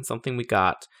this isn't something we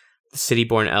got, the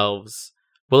city-born elves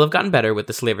will have gotten better with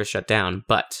the slavers shut down,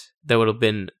 but there would have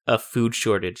been a food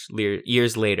shortage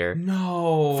years later.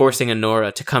 No. Forcing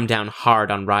Anora to come down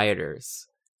hard on rioters.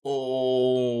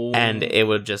 Oh. And it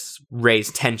would just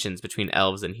raise tensions between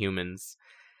elves and humans.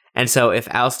 And so if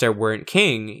Alistair weren't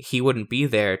king, he wouldn't be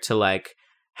there to, like,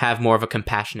 have more of a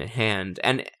compassionate hand.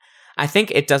 And I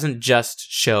think it doesn't just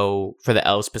show for the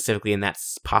elves specifically in that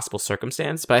possible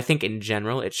circumstance, but I think in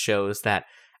general it shows that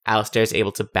Alistair is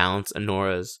able to balance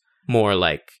Anora's more,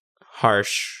 like,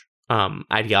 harsh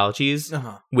ideologies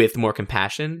with more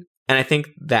compassion. And I think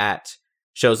that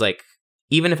shows, like,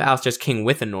 even if Alistair's king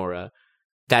with Anora,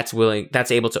 that's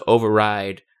able to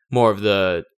override more of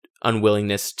the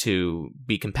unwillingness to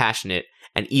be compassionate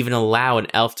and even allow an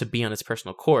elf to be on his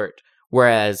personal court.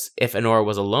 Whereas if Anora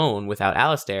was alone without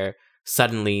Alistair,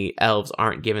 suddenly elves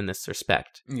aren't given this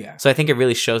respect. Yeah. So I think it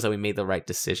really shows that we made the right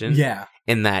decision. Yeah.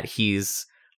 In that he's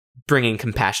bringing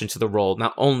compassion to the role,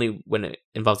 not only when it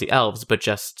involves the elves, but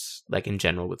just, like, in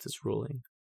general with his ruling.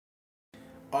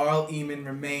 Arl Eamon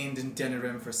remained in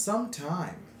Denerim for some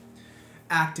time,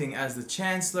 acting as the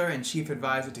Chancellor and Chief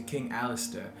Advisor to King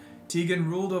Alistair. Tegan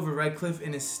ruled over Redcliffe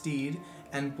in his steed,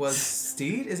 and was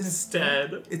steed? Isn't it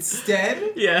Stead? It's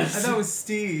stead? Yes. I thought it was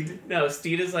steed. No,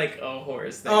 steed is like a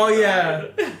horse. Oh, yeah.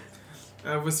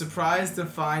 Was surprised to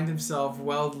find himself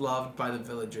well loved by the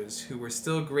villagers, who were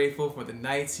still grateful for the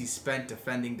nights he spent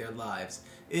defending their lives.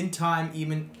 In time,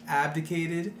 Eamon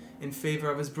abdicated in favor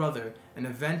of his brother, an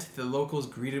event the locals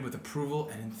greeted with approval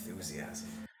and enthusiasm.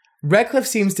 Redcliffe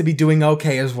seems to be doing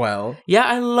okay as well. Yeah,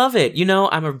 I love it. You know,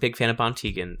 I'm a big fan of Bon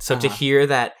Tegan, so to hear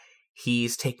that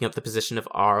he's taking up the position of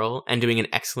Arl and doing an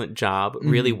excellent job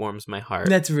really warms my heart.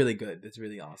 That's really good. That's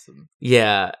really awesome.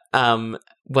 Yeah.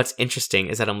 What's interesting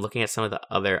is that I'm looking at some of the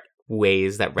other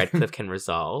ways that Redcliffe can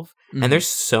resolve, and there's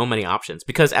so many options.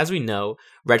 Because as we know,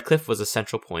 Redcliffe was a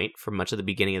central point for much of the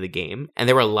beginning of the game, and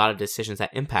there were a lot of decisions that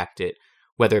impacted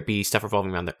whether it be stuff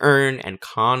revolving around the urn and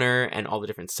Connor and all the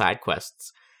different side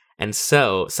quests. And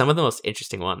so some of the most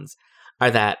interesting ones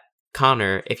are that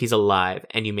Connor, if he's alive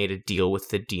and you made a deal with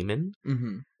the demon,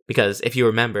 because if you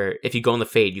remember, if you go on the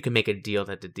Fade, you can make a deal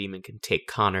that the demon can take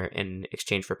Connor in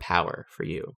exchange for power for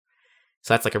you.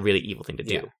 So that's like a really evil thing to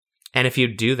do. Yeah. And if you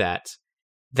do that,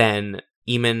 then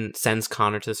Eamon sends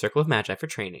Connor to the Circle of Magi for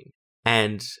training.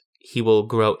 And he will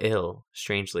grow ill,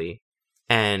 strangely.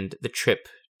 And the trip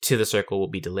to the Circle will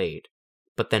be delayed.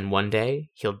 But then one day,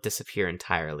 he'll disappear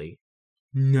entirely.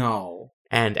 No.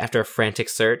 And after a frantic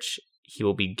search, he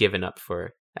will be given up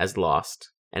for as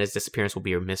lost. And his disappearance will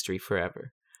be a mystery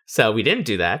forever. So we didn't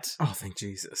do that. Oh, thank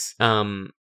Jesus.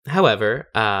 However,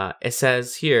 it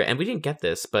says here, and we didn't get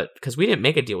this, but because we didn't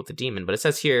make a deal with the demon, but it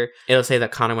says here, it'll say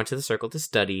that Connor went to the Circle to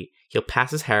study, he'll pass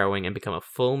his harrowing and become a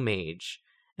full mage,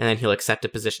 and then he'll accept a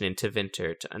position in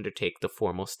Tevinter to undertake the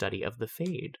formal study of the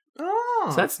Fade. Oh.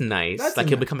 So that's nice.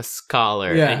 He'll become a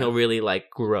scholar, Yeah. and he'll really,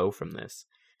 grow from this.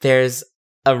 There's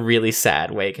a really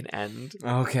sad way it can end.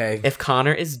 Okay. If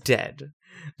Connor is dead,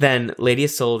 then Lady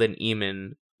Isolde and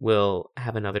Eamon will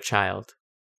have another child,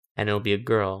 and it'll be a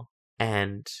girl.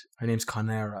 And her name's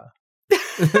Conera.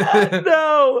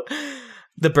 No!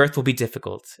 The birth will be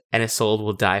difficult, and Isolde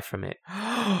will die from it.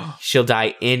 She'll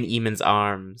die in Eamon's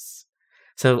arms.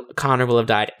 So Connor will have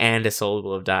died, and Isolde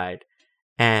will have died.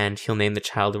 And he'll name the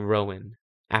child Rowan,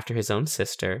 after his own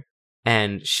sister.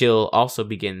 And she'll also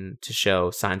begin to show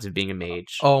signs of being a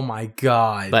mage. Oh my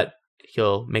god. But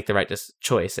he'll make the right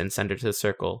choice and send her to the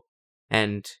Circle.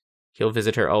 And he'll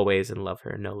visit her always and love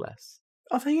her no less.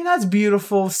 I think that's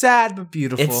beautiful. Sad, but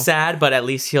beautiful. It's sad, but at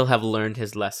least he'll have learned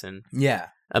his lesson. Yeah.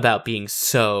 About being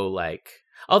so,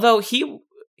 Although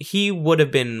he would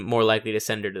have been more likely to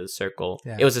send her to the Circle.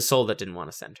 Yeah. It was Isolde that didn't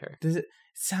want to send her. It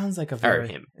sounds like a very...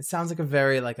 him. It sounds like a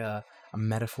very, a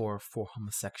metaphor for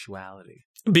homosexuality.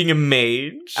 Being a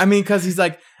mage? I mean, because he's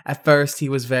at first he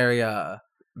was very,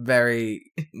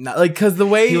 because the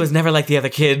way... He was never like the other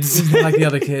kids. Like the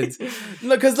other kids.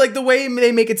 No, because, the way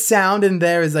they make it sound in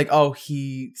there is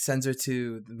he sends her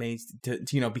to the mage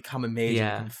to become a mage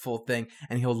and become a full thing,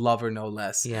 and he'll love her no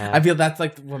less. Yeah. I feel that's,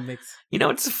 what makes...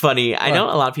 It's funny. I know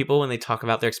a lot of people, when they talk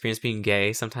about their experience being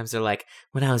gay, sometimes they're like,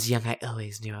 when I was young, I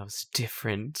always knew I was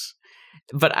different.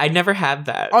 But I never had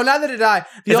that. Oh, neither did I.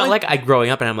 It's not like I growing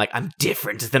up and I'm like, I'm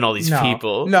different than all these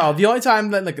people. No, the only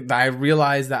time that I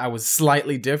realized that I was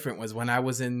slightly different was when I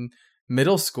was in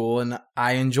middle school and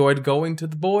I enjoyed going to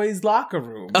the boys' locker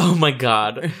room. Oh my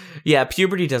god. Yeah,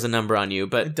 puberty does a number on you,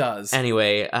 but it does.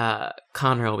 Anyway,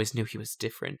 Connor always knew he was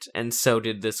different, and so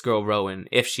did this girl Rowan,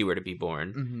 if she were to be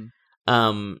born.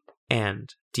 Mm-hmm.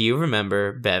 And do you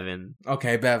remember Bevan?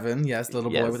 Okay, Bevan, yes, little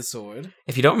boy with a sword.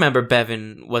 If you don't remember,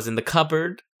 Bevan was in the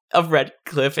cupboard of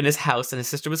Redcliffe in his house, and his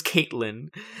sister was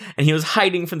Caitlin, and he was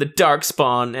hiding from the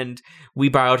Darkspawn, and we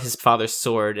borrowed his father's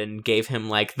sword and gave him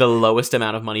the lowest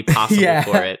amount of money possible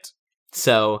for it.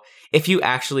 So if you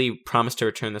actually promise to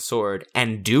return the sword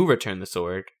and do return the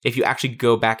sword, if you actually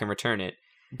go back and return it,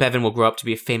 Bevan will grow up to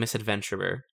be a famous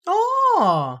adventurer.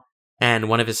 Oh! And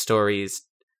one of his stories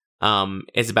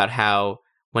is about how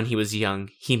when he was young,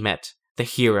 he met the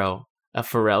hero of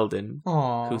Ferelden,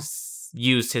 who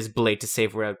used his blade to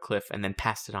save Redcliffe and then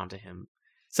passed it on to him.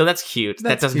 So that's cute.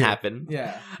 That doesn't happen.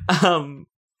 Yeah.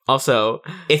 Also,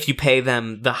 if you pay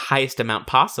them the highest amount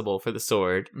possible for the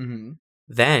sword,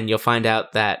 then you'll find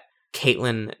out that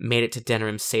Caitlin made it to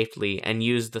Denerim safely and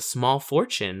used the small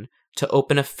fortune to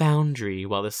open a foundry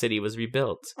while the city was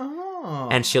rebuilt. Oh.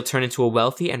 And she'll turn into a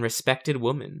wealthy and respected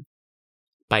woman.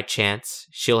 By chance,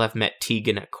 she'll have met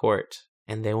Tegan at court,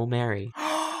 and they will marry.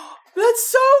 That's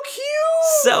so cute!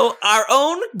 So our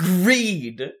own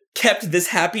greed kept this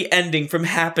happy ending from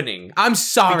happening. I'm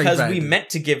sorry, because Brandon. we meant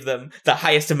to give them the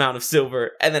highest amount of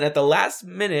silver, and then at the last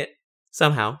minute,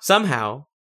 somehow,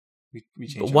 we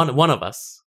changed one of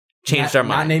us changed our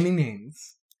mind. Not naming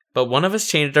names. But one of us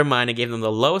changed our mind and gave them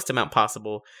the lowest amount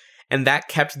possible, and that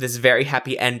kept this very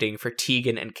happy ending for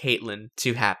Tegan and Caitlin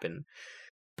to happen.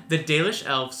 The Dalish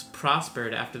elves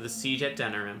prospered after the siege at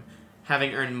Denerim,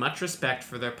 having earned much respect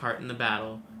for their part in the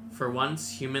battle. For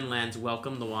once, human lands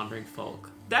welcomed the wandering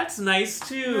folk. That's nice,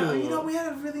 too! No, we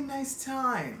had a really nice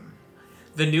time.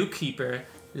 The new keeper,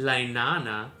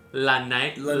 Lainana,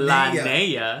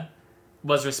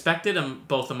 was respected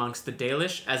both amongst the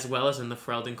Dalish as well as in the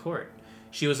Ferelden court.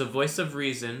 She was a voice of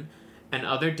reason, and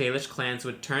other Dalish clans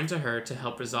would turn to her to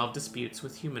help resolve disputes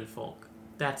with human folk.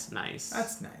 That's nice.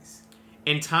 That's nice.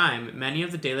 In time, many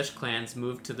of the Dalish clans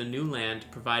moved to the new land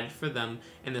provided for them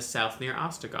in the south near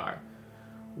Ostagar.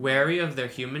 Wary of their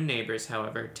human neighbors,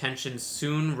 however, tensions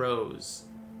soon rose.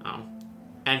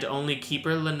 and only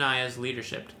Keeper Lanaya's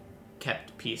leadership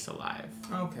kept peace alive.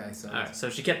 Okay, so... Alright, so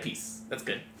she kept peace. That's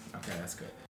good. Okay, that's good.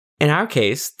 In our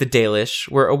case, the Dalish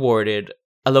were awarded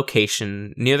a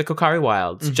location near the Kokari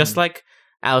Wilds, just like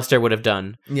Alistair would have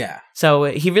done. Yeah. So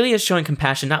he really is showing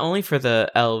compassion not only for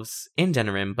the elves in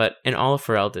Denerim, but in all of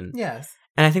Ferelden. Yes.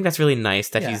 And I think that's really nice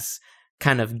that he's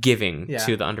kind of giving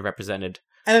to the underrepresented.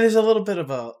 And there's a little bit of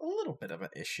an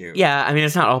issue. Yeah, I mean,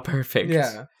 it's not all perfect.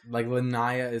 Yeah. Like,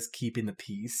 Lanaya is keeping the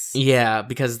peace. Yeah,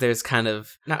 because there's kind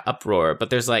of, not uproar, but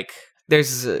there's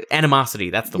animosity.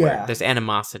 That's the word. There's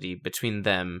animosity between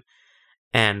them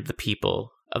and the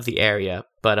people of the area.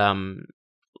 But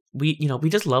we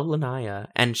just love Lanaya,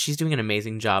 and she's doing an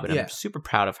amazing job, and I'm super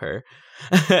proud of her.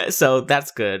 So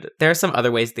that's good. There are some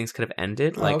other ways things could have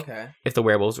ended. Like if the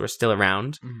werewolves were still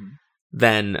around,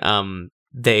 then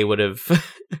they would have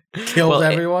killed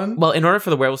everyone. In order for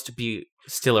the werewolves to be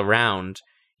still around,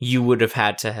 you would have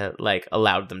had to have,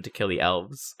 allowed them to kill the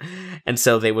elves. And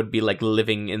so they would be,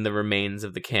 living in the remains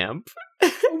of the camp.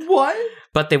 What?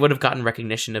 But they would have gotten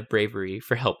recognition of bravery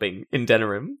for helping in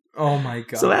Denerim. Oh my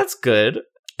god. So that's good.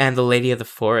 And the Lady of the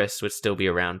Forest would still be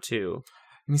around, too.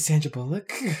 You mean Sandra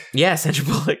Bullock? Yeah, Sandra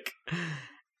Bullock.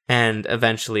 And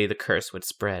eventually the curse would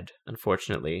spread,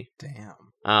 unfortunately.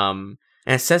 Damn.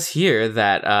 And it says here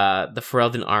that the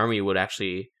Ferelden army would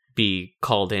actually be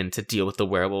called in to deal with the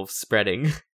werewolves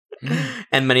spreading.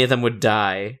 And many of them would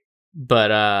die.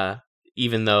 But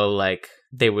even though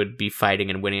they would be fighting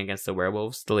and winning against the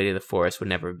werewolves, the Lady of the Forest would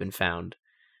never have been found.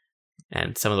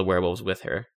 And some of the werewolves with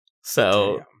her.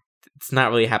 So it's not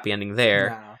really a happy ending there.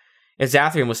 No. If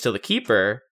Zathrian was still the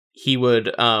keeper, he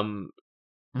would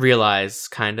realize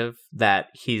kind of that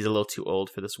he's a little too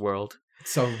old for this world.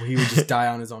 So he would just die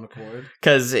on his own accord?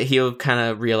 Because he'll kind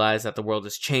of realize that the world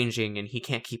is changing and he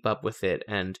can't keep up with it.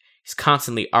 And he's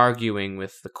constantly arguing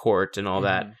with the court and all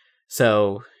that.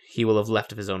 So he will have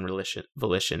left of his own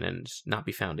volition and not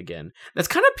be found again. That's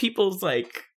kind of people's,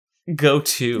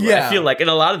 go-to. Yeah. I feel like in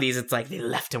a lot of these, it's they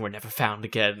left and were never found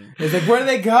again. It's where do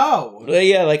they go?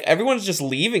 Yeah, everyone's just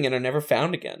leaving and are never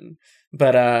found again.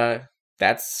 But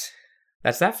that's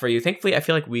that for you. Thankfully, I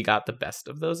feel like we got the best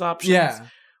of those options. Yeah.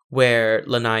 Where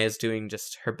Lanaya is doing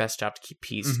just her best job to keep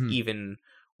peace, even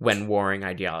when warring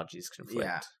ideologies conflict.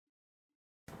 Yeah.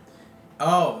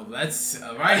 Oh, that's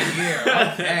right here.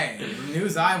 Okay. The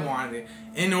news I wanted.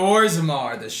 In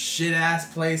Orzammar, the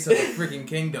shit-ass place of the freaking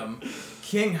kingdom,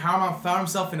 King Harmon found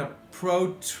himself in a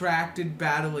protracted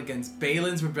battle against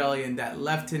Balin's rebellion that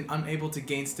left him unable to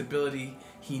gain stability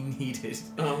he needed.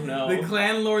 Oh no. The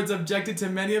clan lords objected to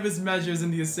many of his measures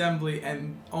in the assembly,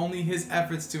 and only his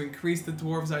efforts to increase the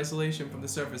dwarves' isolation from the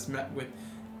surface met with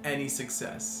any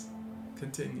success.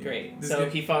 Continue. Great. So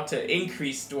he fought to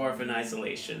increase dwarven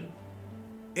isolation.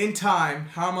 In time,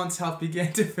 Harmon's health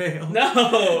began to fail.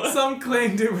 No! Some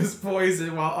claimed it was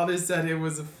poison, while others said it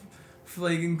was a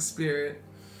flagging spirit.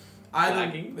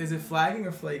 Flagging? Is it flagging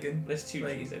or flagging? There's two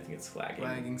G's. I think it's flagging.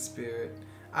 Flagging spirit.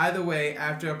 Either way,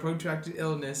 after a protracted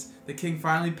illness, the king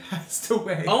finally passed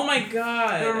away. Oh my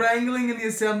god! The wrangling in the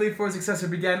assembly for a successor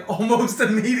began almost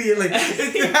immediately.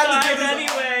 He died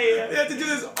anyway! They have to do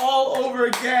this all over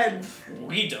again.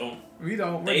 We don't.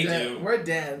 We're they dead. do. We're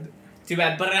dead. Too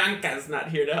bad Branca's not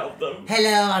here to help them.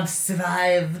 Hello, I've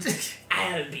survived.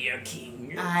 I'll be your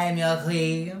king. I'm your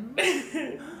queen.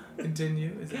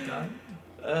 Continue. Is it done?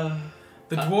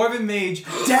 The dwarven mage,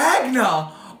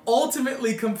 Dagna,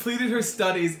 ultimately completed her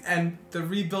studies and the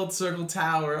rebuilt Circle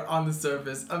Tower on the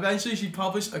surface. Eventually, she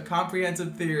published a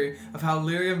comprehensive theory of how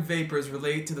lyrium vapors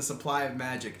relate to the supply of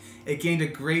magic. It gained a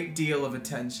great deal of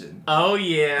attention. Oh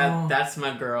yeah, that's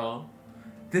my girl.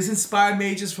 This inspired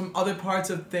mages from other parts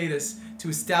of Thedas to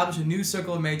establish a new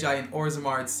circle of magi in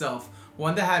Orzammar itself,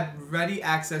 one that had ready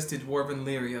access to dwarven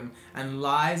lyrium and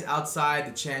lies outside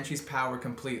the Chantry's power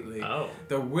completely. Oh.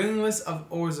 The willingness of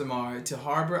Orzammar to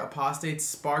harbor apostates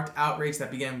sparked outrage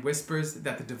that began whispers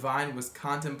that the divine was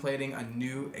contemplating a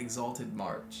new exalted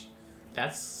march.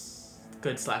 That's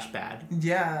good/bad.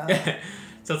 Yeah.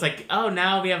 So it's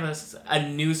now we have a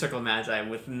new circle of magi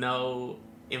with no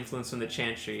influence from the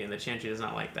Chantry, and the Chantry does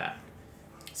not like that.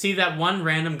 See, that one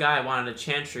random guy wanted a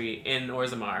Chantry in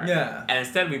Orzammar. Yeah. And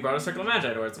instead we brought a Circle of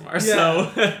Magi to Orzammar. Yeah.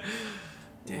 So,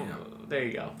 damn. There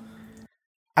you go.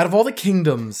 Out of all the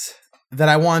kingdoms that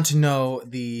I wanted to know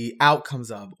the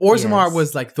outcomes of, Orzammar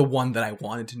was the one that I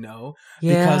wanted to know.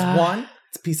 Yeah. Because one,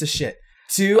 it's a piece of shit.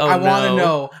 Two, I want to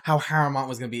know how Harmont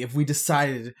was going to be if we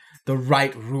decided the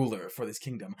right ruler for this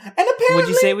kingdom. And apparently... Would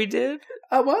you say we did?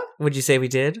 What? Would you say we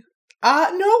did?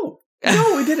 No.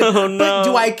 No, we didn't. Oh, no. But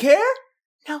do I care?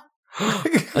 No.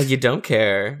 You don't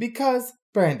care. Because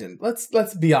Brandon,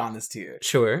 let's be honest here.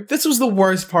 Sure. This was the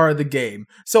worst part of the game.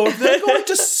 So if they're going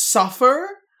to suffer,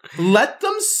 let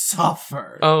them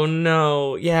suffer. Oh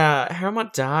no. Yeah,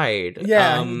 Harrowmont died.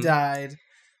 Yeah, he died.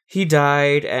 He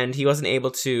died, and he wasn't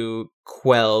able to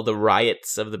quell the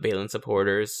riots of the Balin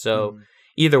supporters. So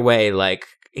either way, like,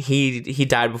 he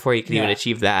died before he could even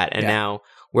achieve that, and now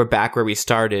we're back where we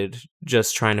started,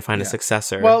 just trying to find a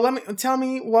successor. Well, tell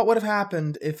me what would have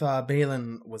happened if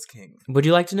Balin was king. Would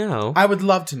you like to know? I would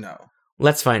love to know.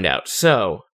 Let's find out.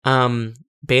 So,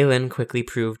 Balin quickly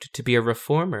proved to be a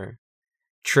reformer.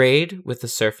 Trade with the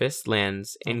surface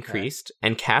lands increased,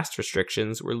 and caste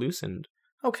restrictions were loosened.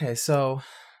 Okay, so...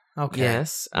 Okay.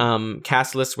 Yes.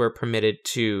 Castalists were permitted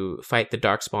to fight the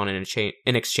Darkspawn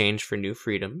in exchange for new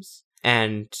freedoms.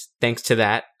 And thanks to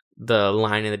that, the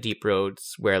line in the deep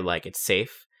roads where, like, it's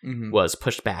safe was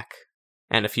pushed back.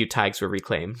 And a few taigs were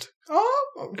reclaimed.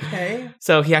 Oh, okay.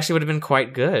 So he actually would have been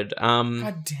quite good.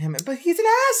 God damn it, but he's an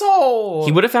asshole!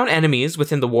 He would have found enemies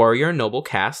within the warrior and noble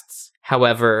castes.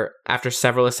 However, after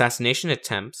several assassination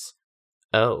attempts...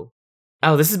 Oh,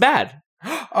 this is bad.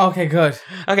 Okay, good.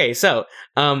 Okay, so,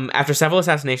 after several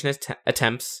assassination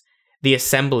attempts, the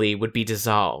assembly would be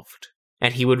dissolved,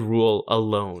 and he would rule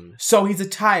alone. So he's a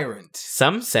tyrant.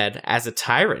 Some said as a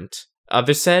tyrant.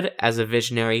 Others said as a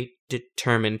visionary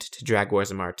determined to drag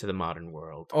Orzammar to the modern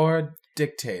world. Or a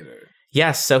dictator.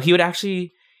 Yes, so he would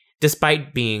actually,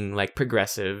 despite being, like,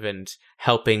 progressive and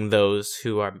helping those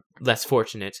who are less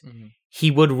fortunate, he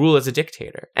would rule as a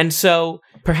dictator. And so,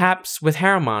 perhaps with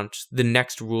Harrowmont, the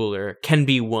next ruler can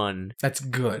be one that's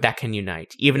good, that can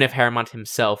unite. Even if Harrowmont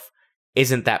himself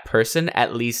isn't that person,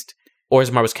 at least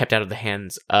Orzammar was kept out of the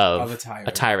hands of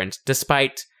a tyrant,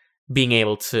 despite being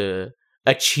able to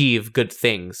achieve good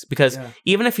things. Because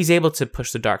even if he's able to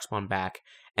push the Darkspawn back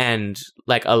and,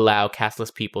 like, allow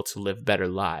casteless people to live better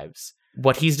lives,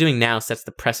 what he's doing now sets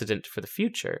the precedent for the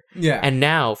future. Yeah. And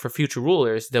now, for future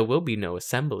rulers, there will be no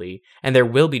assembly, and there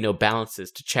will be no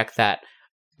balances to check that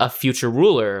a future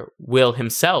ruler will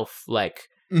himself, like,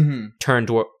 turn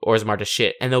Orzammar to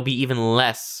shit, and there'll be even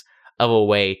less of a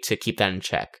way to keep that in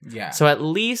check. Yeah. So at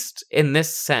least in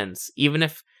this sense, even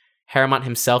if Harrowmont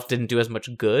himself didn't do as much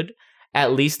good,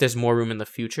 at least there's more room in the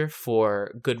future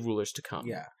for good rulers to come.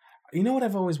 Yeah. You know what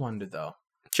I've always wondered, though?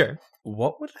 Sure.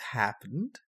 What would have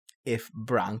happened if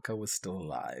Branka was still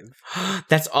alive?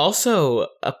 That's also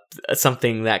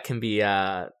something that can be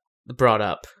brought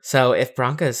up. So if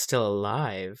Branka is still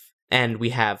alive and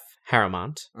we have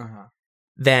Harrowmont,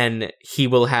 then he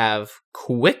will have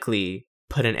quickly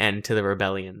put an end to the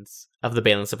rebellions of the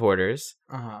Balin supporters.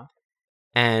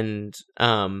 And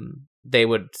they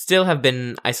would still have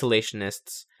been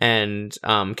isolationists, and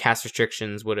caste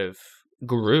restrictions would have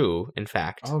grew, in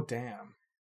fact. Oh, damn.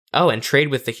 Oh, and trade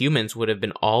with the humans would have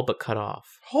been all but cut off.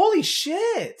 Holy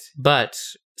shit! But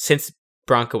since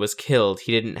Branka was killed,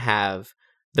 he didn't have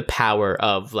the power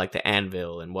of, like, the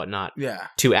anvil and whatnot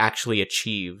to actually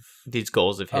achieve these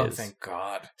goals of his. Oh, thank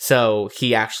God. So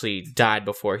he actually died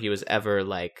before he was ever,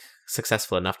 like,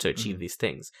 successful enough to achieve these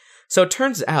things. So it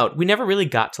turns out we never really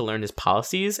got to learn his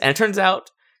policies, and it turns out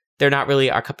they're not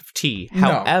really our cup of tea. No.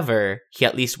 However, he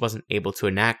at least wasn't able to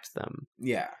enact them.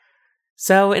 Yeah.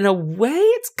 So in a way,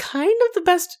 it's kind of the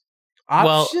best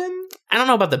option. Well, I don't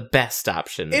know about the best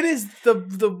option. It is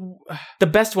the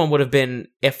best one would have been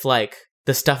if, like,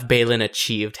 the stuff Balin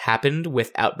achieved happened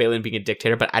without Balin being a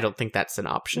dictator, but I don't think that's an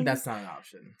option. That's not an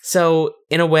option. So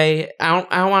in a way, I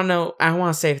don't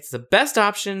want to say it's the best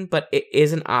option, but it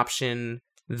is an option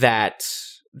that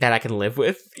I can live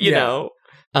with, you know.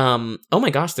 Oh my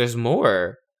gosh, there's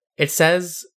more. It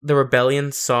says the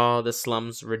rebellion saw the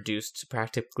slums reduced to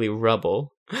practically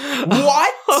rubble.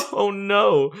 What? Oh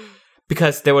no.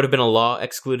 Because there would have been a law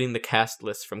excluding the caste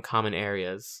list from common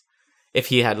areas if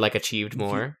he had, like, achieved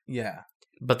more. Yeah.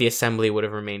 But the assembly would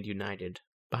have remained united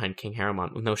behind King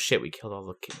Harrowmont. No shit, we killed all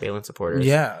the Balin supporters.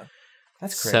 Yeah.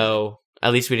 That's crazy. So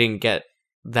at least we didn't get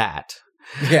that.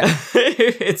 Yeah.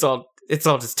 It's all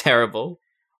just terrible.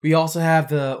 We also have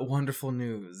the wonderful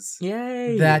news.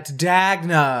 Yay! That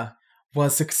Dagna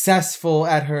was successful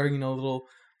at her, little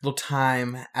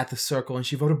time at the Circle, and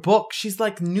she wrote a book. She's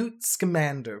like Newt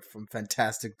Scamander from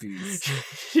Fantastic Beasts.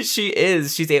 She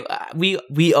is. She's able.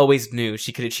 We always knew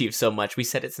she could achieve so much. We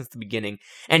said it since the beginning,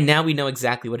 and now we know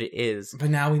exactly what it is.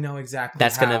 But now we know exactly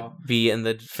that's how. Gonna be in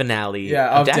the finale.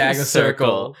 Of Dagna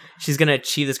Circle. She's gonna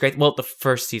achieve this great. Well, the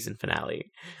first season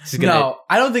finale. No,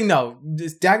 I don't think. No,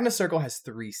 Dagna Circle has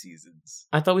 3 seasons.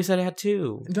 I thought we said it had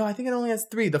 2. No, I think it only has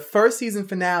 3. The first season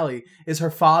finale is her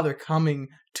father coming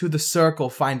to the circle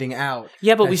finding out.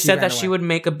 Yeah, but we she said ran that she away. would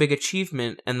make a big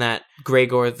achievement and that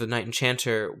Gregor the Knight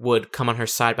Enchanter would come on her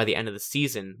side by the end of the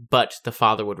season, but the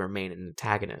father would remain an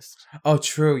antagonist. Oh,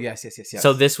 true. Yes.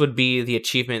 So this would be the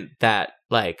achievement that,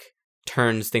 like,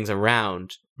 turns things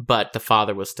around, but the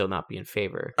father will still not be in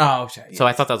favor. Oh, okay. So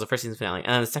I thought that was the first season finale.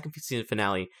 And then the second season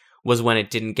finale was when it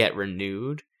didn't get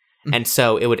renewed. And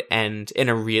so it would end in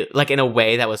a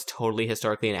way that was totally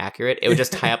historically inaccurate. It would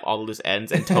just tie up all the loose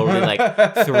ends and totally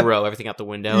like throw everything out the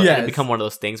window. Yes. And it'd become one of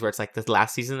those things where it's like the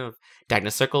last season of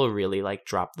Dagna Circle really like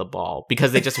dropped the ball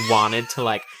because they just wanted to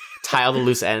like tie all the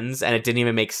loose ends and it didn't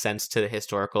even make sense to the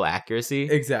historical accuracy.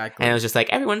 Exactly. And it was just like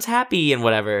everyone's happy and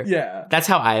whatever. Yeah. That's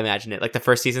how I imagine it. Like the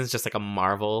first season is just like a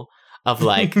marvel of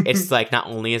like it's like not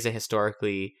only is it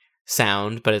historically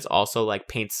sound, but it's also like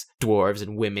paints dwarves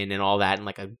and women and all that in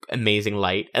like an amazing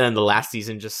light. And then the last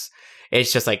season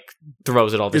it's just like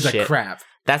throws it all to It's shit. like crap.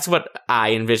 That's what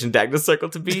I envisioned Dagna Circle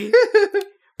to be.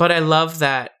 But I love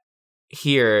that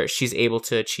here she's able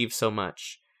to achieve so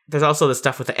much. There's also the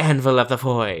stuff with the Anvil of the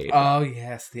Void. Oh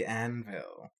yes, the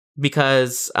anvil.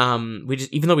 Because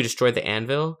even though we destroyed the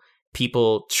anvil,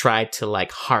 people tried to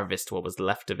like harvest what was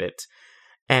left of it.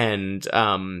 And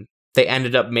they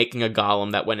ended up making a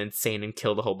golem that went insane and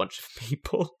killed a whole bunch of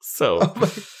people. So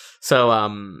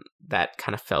that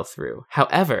kind of fell through.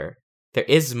 However, there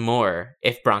is more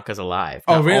if Branka's alive.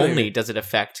 Not really? only does it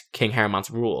affect King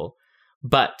Haramont's rule,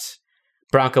 but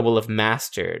Branka will have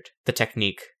mastered the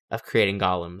technique of creating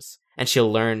golems, and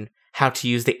she'll learn how to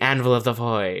use the Anvil of the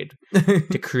Void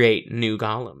to create new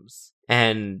golems.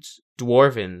 And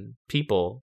dwarven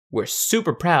people were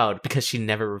super proud because she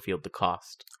never revealed the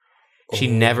cost. She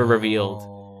never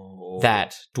revealed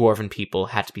that dwarven people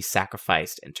had to be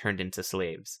sacrificed and turned into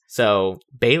slaves. So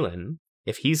Balin,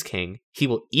 if he's king, he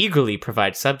will eagerly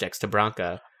provide subjects to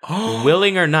Branka,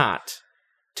 willing or not,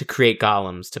 to create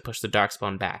golems to push the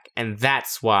Darkspawn back. And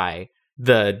that's why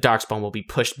the Darkspawn will be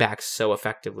pushed back so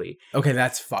effectively. Okay,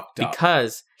 that's fucked up.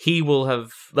 Because he will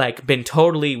have like been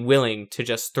totally willing to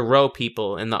just throw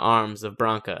people in the arms of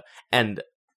Branka, and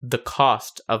the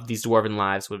cost of these dwarven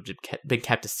lives would have been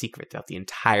kept a secret throughout the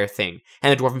entire thing.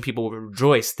 And the dwarven people would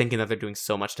rejoice thinking that they're doing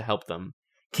so much to help them.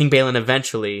 King Balin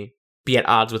eventually be at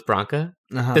odds with Branka.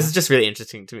 Uh-huh. This is just really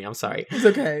interesting to me. I'm sorry. It's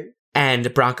okay.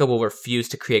 And Branka will refuse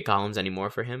to create golems anymore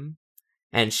for him.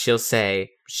 And she'll say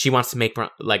she wants to make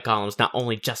like golems not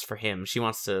only just for him. She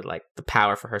wants to like the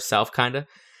power for herself, kind of.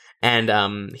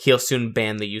 And he'll soon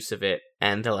ban the use of it,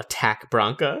 and they'll attack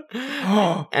Branka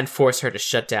and force her to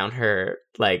shut down her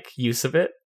like use of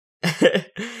it.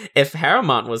 If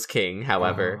Haramont was king,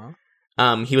 however,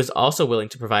 he was also willing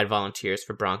to provide volunteers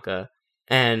for Branka,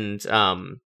 and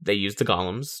they used the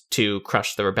golems to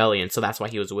crush the rebellion. So that's why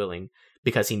he was willing,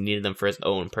 because he needed them for his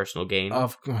own personal gain.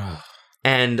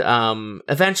 And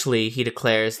eventually he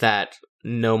declares that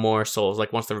no more souls.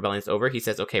 Like once the rebellion's over, he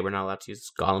says, okay, we're not allowed to use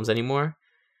golems anymore.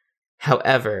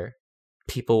 However,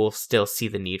 people will still see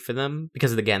the need for them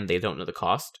because, again, they don't know the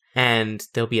cost. And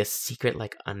there'll be a secret,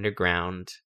 like, underground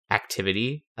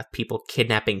activity of people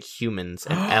kidnapping humans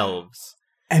and elves.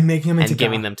 And making them into and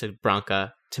giving them to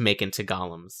Branka to make into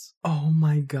golems. Oh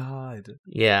my god.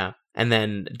 Yeah. And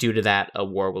then, due to that, a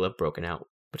war will have broken out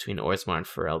between Orzammar and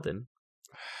Ferelden.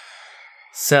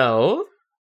 So,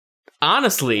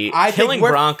 honestly, killing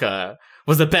Branka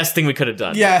was the best thing we could have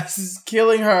done. Yes,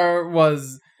 killing her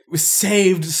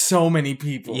saved so many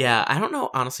people. Yeah, I don't know.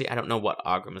 Honestly, I don't know what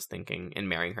Ogrim was thinking in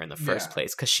marrying her in the first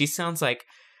place, because she sounds like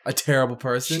a terrible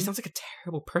person. She sounds like a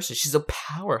terrible person. She's so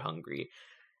power hungry,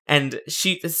 and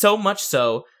she so much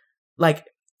so, like,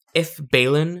 if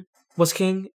Balin was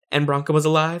king and Branka was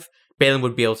alive, Balin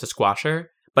would be able to squash her.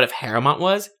 But if Haramont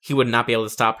was, he would not be able to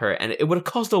stop her, and it would have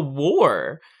caused a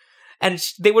war, and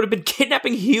they would have been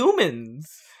kidnapping humans.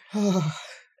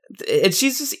 And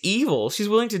she's just evil. She's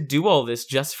willing to do all this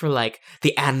just for, like,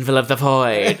 the Anvil of the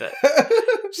Void.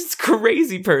 She's a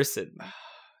crazy person.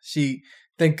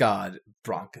 Thank God,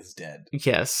 Branka's dead.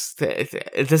 Yes. This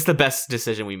is the best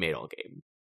decision we made all game.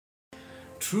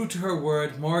 True to her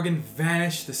word, Morgan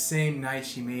vanished the same night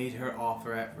she made her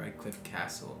offer at Redcliffe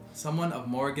Castle. Someone of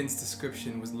Morgan's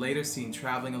description was later seen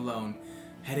traveling alone,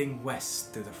 heading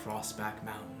west through the Frostback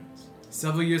Mountains.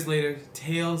 Several years later,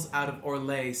 tales out of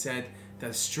Orlais said that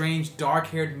a strange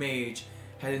dark-haired mage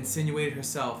had insinuated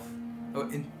herself...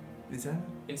 is that?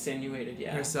 Insinuated,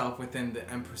 yeah. Herself within the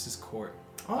Empress's court.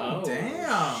 Oh,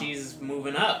 damn! She's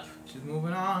moving up. She's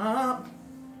moving on up.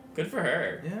 Good for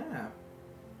her. Yeah.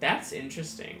 That's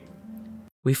interesting.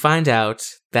 We find out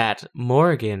that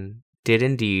Morgan did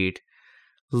indeed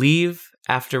leave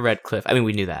after Redcliffe. I mean,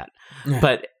 we knew that. Yeah.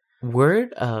 But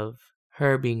word of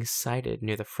her being sighted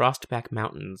near the Frostback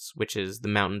Mountains, which is the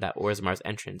mountain that Orzmar's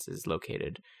entrance is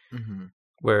located,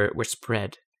 were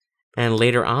spread. And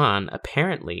later on,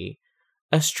 apparently,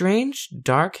 a strange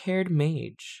dark-haired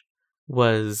mage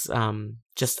was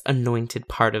just anointed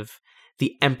part of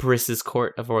the Empress's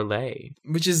court of Orlais.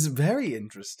 Which is very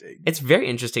interesting. It's very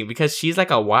interesting because she's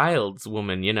like a wild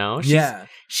woman, you know?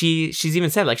 She's even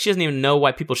said, like, she doesn't even know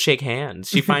why people shake hands.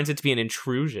 She finds it to be an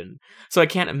intrusion. So I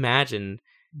can't imagine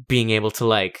being able to,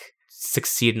 like,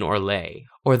 succeed in Orlais.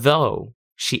 Although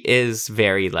she is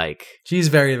very, like... She's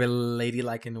very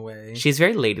ladylike in a way. She's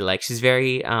very ladylike. She's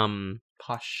very,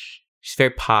 posh. She's very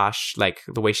posh, like,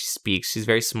 the way she speaks. She's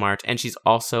very smart. And she's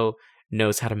also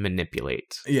knows how to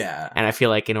manipulate. Yeah. And I feel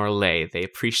like in Orlais, they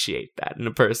appreciate that in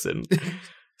a person.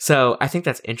 So I think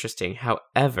that's interesting.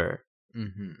 However,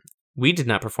 we did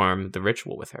not perform the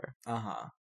ritual with her.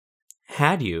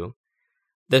 Had you,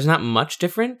 there's not much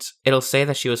different. It'll say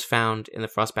that she was found in the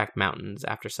Frostback Mountains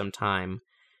after some time.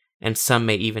 And some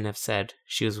may even have said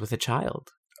she was with a child.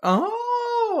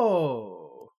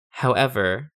 Oh.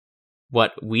 However,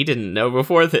 what we didn't know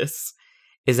before this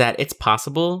is that it's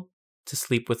possible to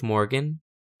sleep with Morgan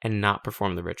and not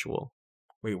perform the ritual.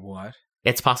 Wait, what?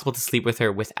 It's possible to sleep with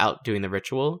her without doing the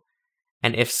ritual.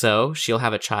 And if so, she'll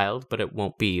have a child, but it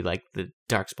won't be like the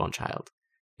Darkspawn child.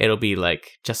 It'll be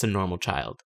like just a normal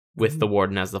child with the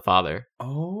warden as the father.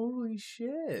 Holy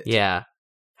shit. Yeah.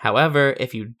 However,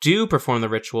 if you do perform the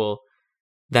ritual,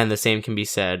 then the same can be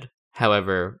said.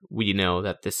 However, we know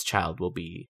that this child will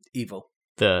be evil.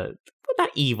 Not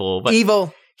evil, but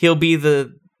evil. He'll be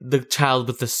the child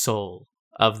with the soul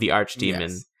of the archdemon.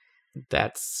 Yes.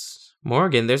 That's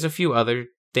Morgan. There's a few other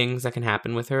things that can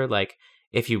happen with her. Like,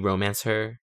 if you romance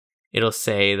her, it'll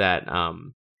say that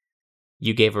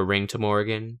you gave a ring to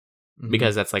Morgan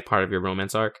because that's like part of your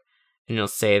romance arc. And it'll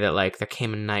say that like there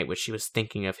came a night when she was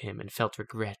thinking of him and felt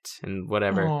regret and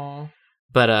whatever. Aww.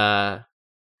 But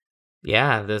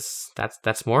yeah,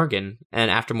 that's Morgan.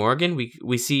 And after Morgan,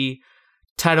 we see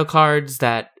title cards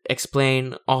that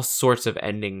explain all sorts of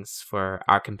endings for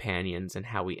our companions and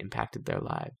how we impacted their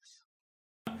lives.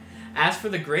 As for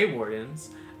the Grey Wardens,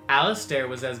 Alistair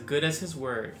was as good as his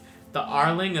word. The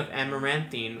Arling of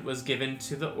Amaranthine was given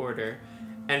to the Order,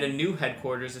 and a new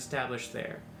headquarters established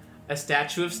there. A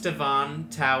statue of Stevan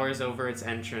towers over its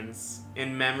entrance,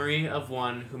 in memory of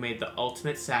one who made the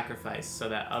ultimate sacrifice so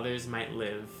that others might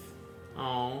live.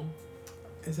 Oh.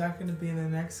 Is that going to be in the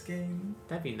next game?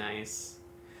 That'd be nice.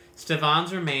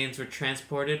 Stevan's remains were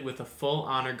transported with a full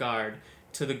honor guard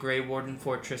to the Grey Warden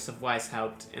fortress of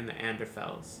Weishaupt in the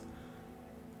Anderfells.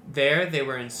 There they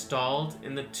were installed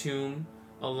in the tomb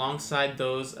alongside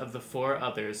those of the 4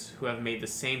 others who have made the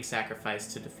same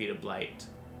sacrifice to defeat a blight.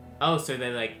 Oh, so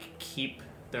they like keep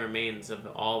the remains of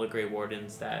all the Grey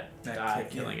Wardens that died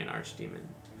killing an archdemon.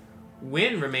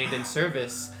 Wynne remained in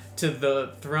service to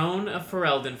the throne of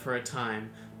Ferelden for a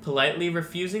time, politely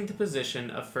refusing the position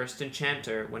of First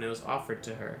Enchanter when it was offered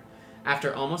to her.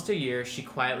 After almost a year, she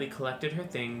quietly collected her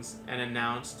things and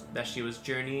announced that she was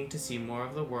journeying to see more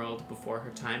of the world before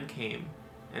her time came,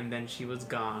 and then she was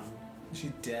gone. Is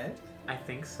she dead? I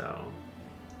think so.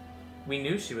 We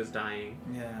knew she was dying.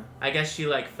 Yeah. I guess she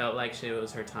like felt like it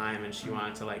was her time and she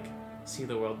wanted to like see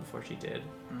the world before she did.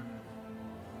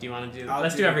 Do you want to do...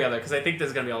 Let's do every other, because I think this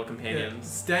is going to be all companions. Yeah.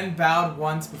 Sten bowed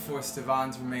once before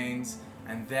Stevan's remains,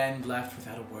 and then left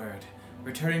without a word,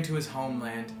 returning to his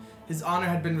homeland. His honor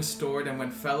had been restored, and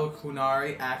when fellow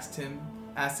Qunari asked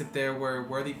if there were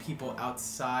worthy people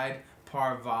outside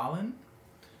Parvalan,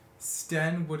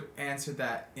 Sten would answer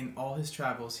that in all his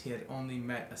travels he had only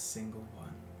met a single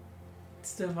one.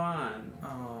 Stevan.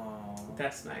 Oh.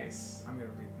 That's nice. I'm going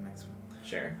to read the next one.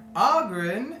 Sure.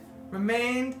 Oghren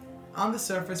remained on the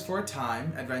surface for a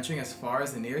time, adventuring as far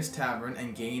as the nearest tavern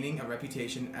and gaining a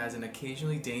reputation as an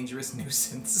occasionally dangerous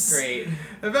nuisance. Great.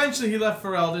 Eventually he left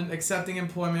Ferelden, accepting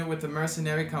employment with a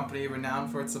mercenary company renowned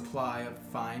for its supply of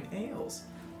fine ales.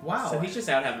 Wow. So he's just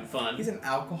out having fun. He's an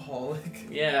alcoholic.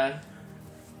 Yeah.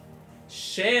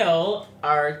 Shale,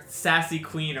 our sassy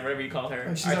queen, or whatever you call her.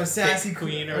 Oh, she's our sassy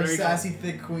queen, or our whatever you call her. sassy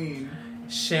thick queen.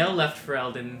 Shale left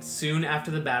Ferelden soon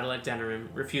after the battle at Denerim,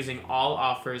 refusing all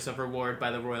offers of reward by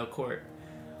the royal court.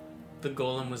 The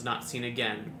golem was not seen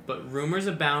again, but rumors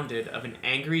abounded of an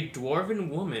angry dwarven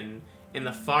woman in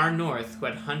the far north who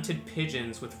had hunted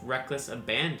pigeons with reckless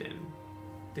abandon.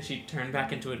 Did she turn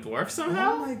back into a dwarf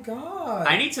somehow? Oh my god.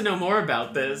 I need to know more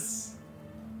about this.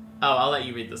 Oh, I'll let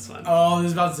you read this one. Oh,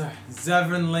 this is about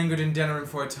Zevran lingered in Denerim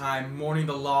for a time, mourning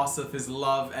the loss of his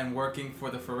love and working for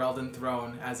the Ferelden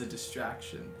throne as a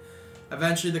distraction.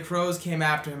 Eventually, the crows came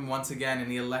after him once again,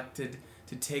 and he elected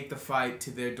to take the fight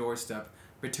to their doorstep.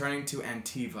 returning to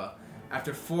Antiva.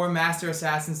 After 4 master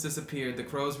assassins disappeared, the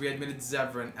Crows readmitted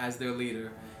Zevran as their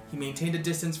leader. He maintained a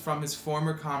distance from his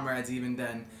former comrades even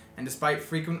then, and despite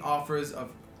frequent offers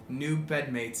of new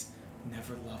bedmates,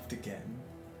 never loved again.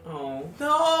 Oh.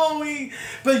 No,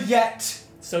 but yet.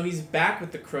 So he's back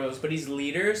with the Crows, but he's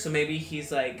leader, so maybe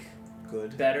he's like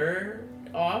good, better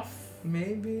off?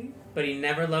 Maybe. But he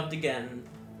never loved again.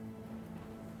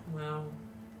 Wow.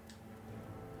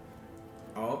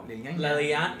 Oh,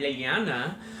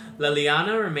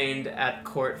 Leliana remained at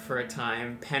court for a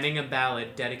time, penning a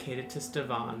ballad dedicated to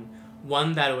Stevan,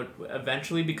 one that would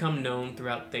eventually become known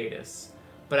throughout Thedas.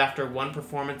 But after one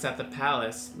performance at the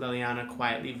palace, Leliana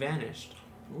quietly vanished.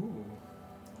 Ooh.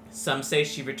 Some say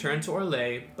she returned to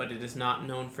Orlais, but it is not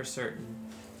known for certain.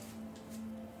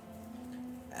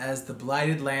 As the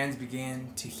blighted lands began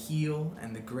to heal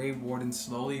and the Grey Warden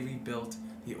slowly rebuilt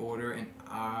the order in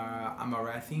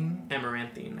Amaranthine,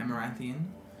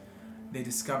 they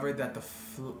discovered that the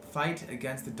fight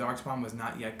against the Darkspawn was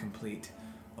not yet complete.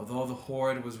 Although the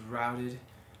Horde was routed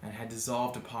and had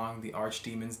dissolved upon the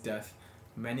Archdemon's death,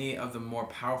 many of the more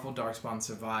powerful Darkspawn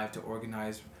survived to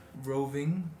organize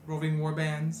roving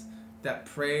warbands that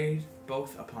preyed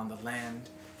both upon the land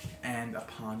and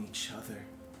upon each other.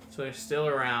 So they're still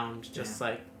around, just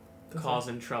like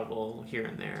causing trouble here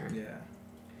and there. Yeah.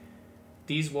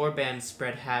 These warbands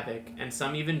spread havoc, and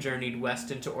some even journeyed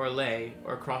west into Orlais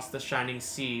or crossed the Shining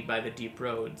Sea by the deep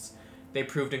roads. They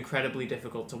proved incredibly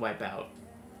difficult to wipe out.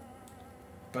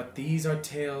 But these are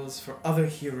tales for other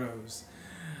heroes.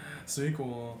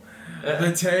 Sequel.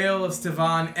 The tale of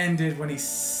Stevan ended when he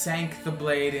sank the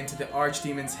blade into the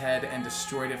Archdemon's head and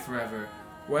destroyed it forever.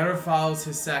 Whatever follows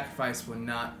his sacrifice will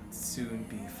not soon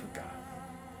be forgotten.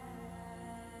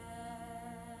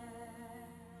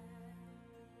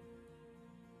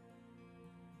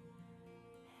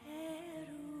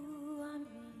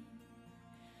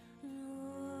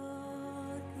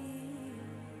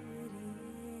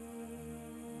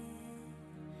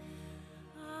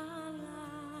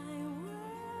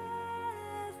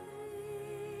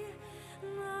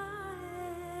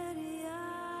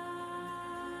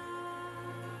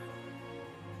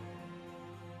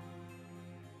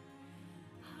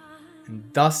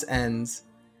 And thus ends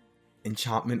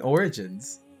Enchantment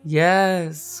Origins.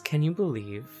 Yes. Can you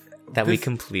believe that we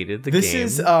completed the game? This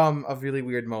is a really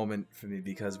weird moment for me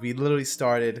because we literally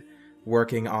started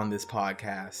working on this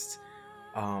podcast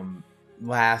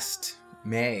last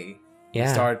May. Yeah.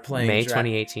 We started playing May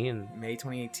 2018. May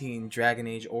 2018, Dragon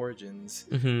Age Origins.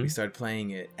 Mm-hmm. We started playing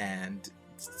it, and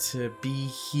to be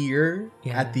here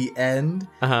at the end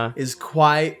is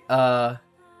quite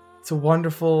it's a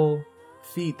wonderful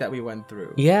feat that we went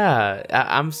through. Yeah,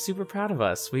 I'm super proud of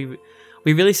us. We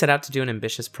really set out to do an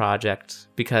ambitious project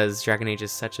because Dragon Age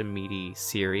is such a meaty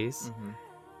series. Mm-hmm.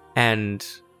 And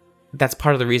that's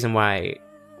part of the reason why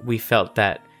we felt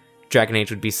that Dragon Age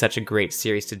would be such a great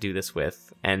series to do this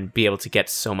with and be able to get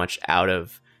so much out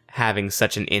of having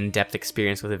such an in-depth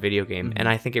experience with a video game. Mm-hmm. And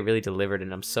I think it really delivered,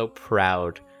 and I'm so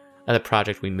proud of the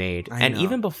project we made. And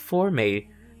even before May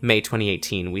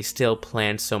 2018, we still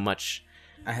planned so much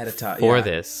ahead of time for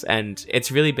this, and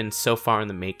it's really been so far in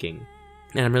the making,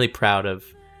 and I'm really proud of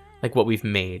like what we've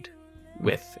made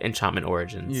with Enchantment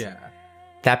Origins. Yeah.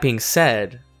 That being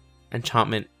said,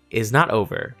 Enchantment is not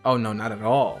over. Oh no, not at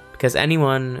all. Because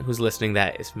anyone who's listening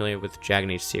that is familiar with the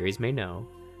Dragon Age series may know,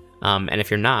 and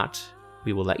if you're not,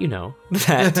 we will let you know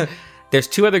that there's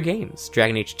 2 other games,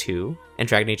 Dragon Age 2 and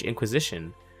Dragon Age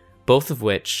Inquisition, both of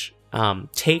which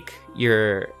take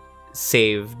your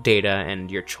save data and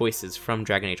your choices from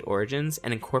Dragon Age Origins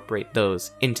and incorporate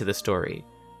those into the story.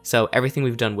 So everything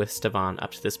we've done with Stevan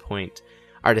up to this point,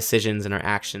 our decisions and our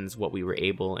actions, what we were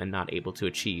able and not able to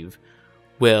achieve,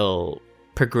 will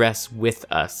progress with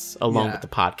us along with the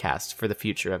podcast for the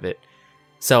future of it.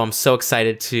 So I'm so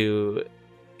excited to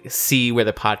see where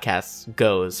the podcast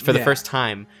goes. For the first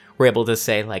time, we're able to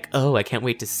say like, oh, I can't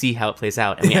wait to see how it plays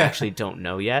out. And we actually don't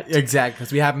know yet. Exactly,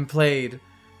 because we haven't played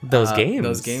those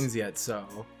games yet, so.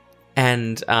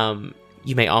 And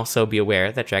you may also be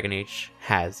aware that Dragon Age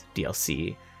has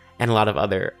DLC and a lot of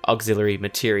other auxiliary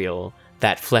material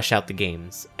that flesh out the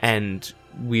games, and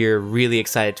we're really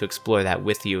excited to explore that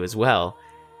with you as well.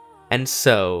 And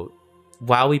so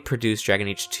while we produce Dragon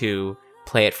Age 2,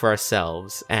 play it for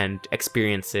ourselves, and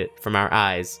experience it from our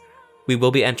eyes, we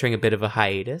will be entering a bit of a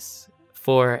hiatus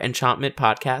for Enchantment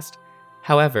Podcast.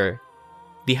 However,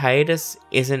 the hiatus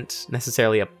isn't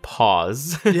necessarily a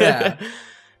pause. Yeah.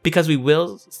 Because we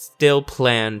will still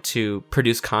plan to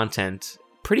produce content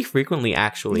pretty frequently,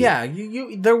 actually. Yeah,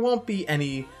 there won't be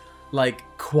any like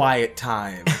quiet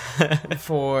time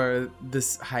for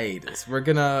this hiatus. We're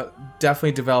gonna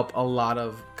definitely develop a lot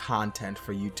of content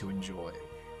for you to enjoy.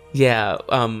 Yeah,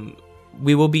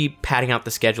 we will be padding out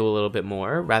the schedule a little bit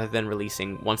more. Rather than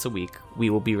releasing once a week, we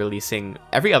will be releasing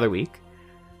every other week,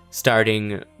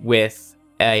 starting with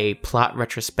a plot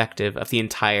retrospective of the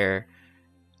entire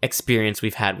experience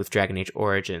we've had with Dragon Age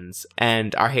Origins.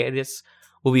 And our hiatus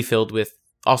will be filled with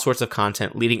all sorts of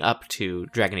content leading up to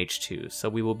Dragon Age 2. So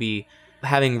we will be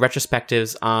having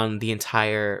retrospectives on the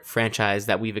entire franchise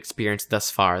that we've experienced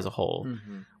thus far as a whole.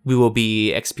 Mm-hmm. We will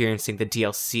be experiencing the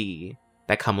DLC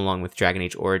that come along with Dragon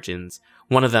Age Origins.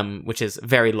 One of them, which is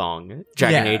very long,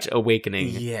 Dragon Age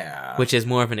Awakening, which is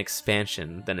more of an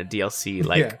expansion than a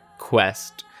DLC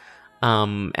quest.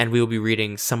 And we will be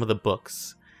reading some of the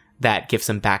books that give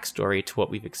some backstory to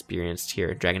what we've experienced here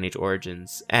in Dragon Age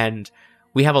Origins. And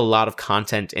we have a lot of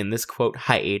content in this, quote,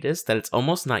 hiatus, that it's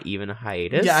almost not even a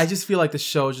hiatus. Yeah, I just feel like the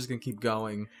show is just going to keep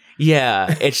going.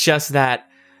 Yeah, it's just that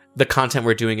the content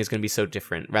we're doing is going to be so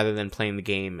different. Rather than playing the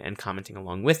game and commenting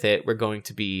along with it, we're going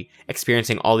to be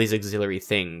experiencing all these auxiliary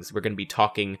things. We're going to be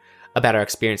talking about our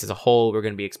experience as a whole. We're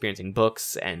going to be experiencing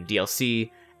books and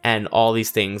DLC and all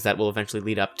these things that will eventually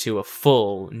lead up to a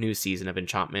full new season of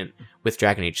Enchantment with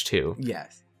Dragon Age 2.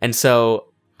 Yes. And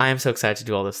so I am so excited to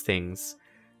do all those things.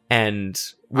 And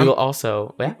we will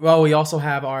also... Yeah? Well, we also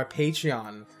have our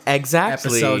Patreon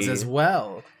episodes as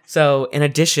well. So in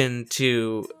addition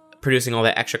to producing all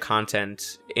that extra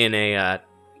content in a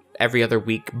every other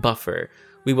week buffer,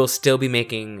 we will still be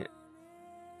making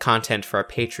content for our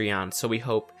Patreon. So we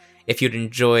hope if you'd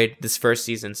enjoyed this first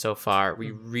season so far,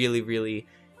 we really, really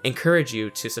encourage you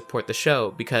to support the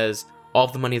show, because all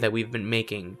of the money that we've been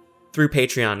making through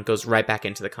Patreon goes right back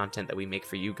into the content that we make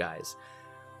for you guys.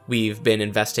 We've been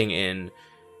investing in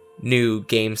new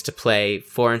games to play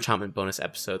for Enchantment bonus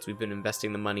episodes. We've been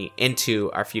investing the money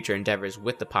into our future endeavors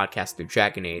with the podcast through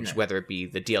Dragon Age, whether it be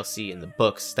the DLC and the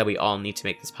books that we all need to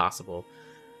make this possible.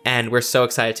 And we're so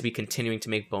excited to be continuing to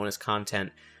make bonus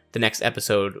content. The next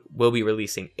episode will be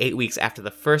releasing 8 weeks after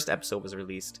the first episode was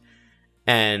released.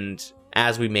 And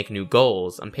as we make new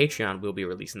goals on Patreon, we'll be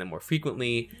releasing them more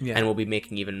frequently, and we'll be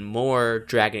making even more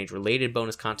Dragon Age related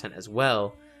bonus content as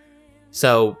well.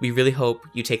 So we really hope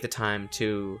you take the time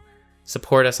to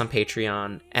support us on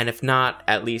Patreon, and if not,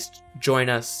 at least join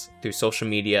us through social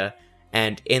media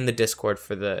and in the Discord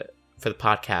for the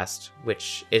podcast,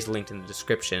 which is linked in the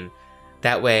description.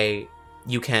 That way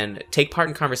you can take part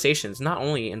in conversations not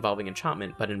only involving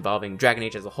Enchantment, but involving Dragon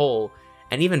Age as a whole,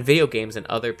 and even video games and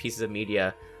other pieces of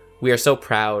media. We are so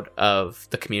proud of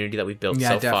the community that we've built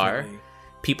so far.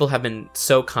 People have been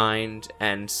so kind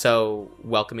and so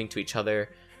welcoming to each other.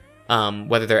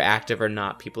 Whether they're active or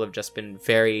not, people have just been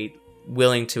very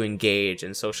willing to engage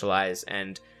and socialize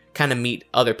and kind of meet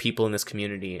other people in this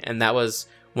community. And that was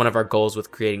one of our goals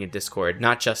with creating a Discord,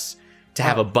 not just to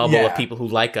have a bubble of people who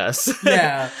like us,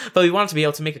 but we wanted to be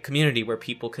able to make a community where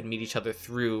people could meet each other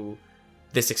through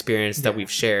this experience that we've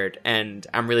shared. And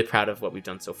I'm really proud of what we've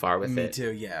done so far with it. Me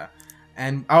too, yeah.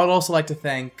 And I would also like to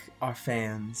thank our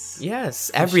fans.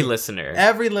 Yes, every listener.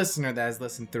 Every listener that has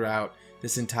listened throughout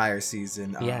this entire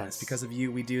season. It's because of you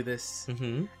we do this.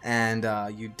 Mm-hmm.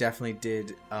 And you definitely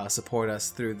did support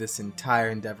us through this entire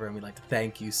endeavor, and we'd like to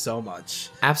thank you so much.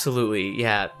 Absolutely,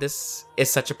 yeah. This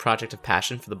is such a project of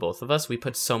passion for the both of us. We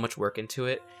put so much work into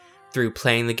it, through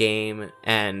playing the game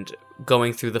and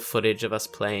going through the footage of us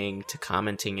playing to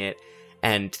commenting it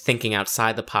and thinking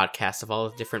outside the podcast of all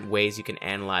the different ways you can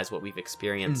analyze what we've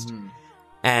experienced. Mm-hmm.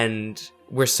 And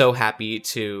we're so happy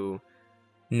to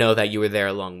know that you were there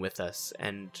along with us.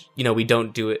 And, you know, we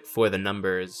don't do it for the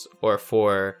numbers or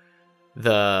for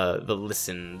the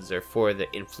listens or for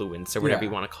the influence or whatever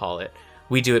you want to call it.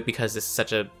 We do it because this is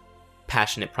such a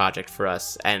passionate project for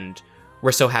us, and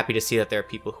we're so happy to see that there are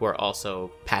people who are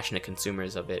also passionate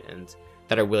consumers of it and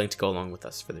that are willing to go along with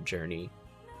us for the journey.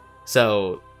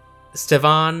 So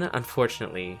Stefan,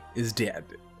 unfortunately, is dead.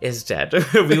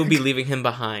 We will be leaving him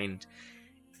behind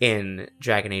in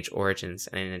Dragon Age Origins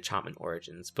and in Enchantment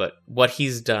Origins. But what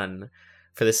he's done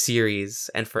for the series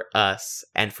and for us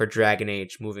and for Dragon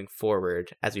Age moving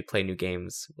forward as we play new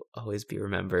games will always be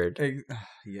remembered.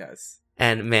 Yes.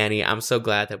 And Manny, I'm so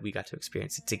glad that we got to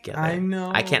experience it together. I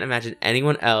know. I can't imagine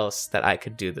anyone else that I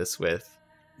could do this with.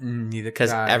 Neither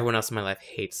because everyone else in my life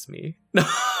hates me.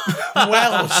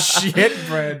 Well, shit,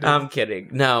 Brandon. I'm kidding.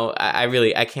 No,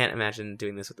 I can't imagine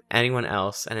doing this with anyone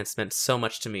else, and it's meant so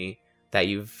much to me that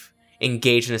you've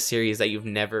engaged in a series that you've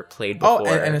never played before.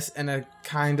 Oh, and a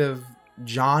kind of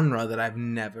genre that I've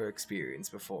never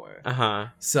experienced before. Uh-huh.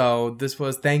 So this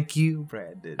was, thank you,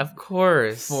 Brandon. Of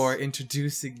course. For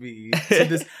introducing me to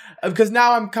this. Because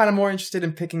now I'm kind of more interested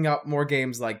in picking up more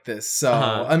games like this. So,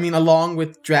 I mean, along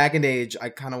with Dragon Age, I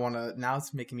kind of want to, now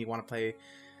it's making me want to play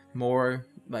more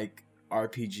like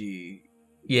RPG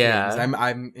games.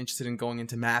 I'm interested in going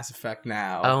into Mass Effect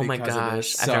now. Oh my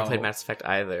gosh. I've never played Mass Effect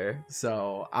either.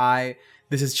 So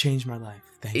this has changed my life.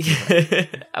 Thank you.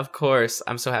 Of course.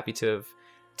 I'm so happy to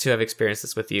have experienced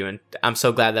this with you, and I'm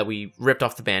so glad that we ripped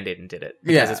off the Band-Aid and did it,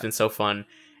 because it's been so fun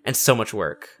and so much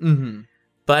work. Mm-hmm.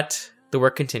 But the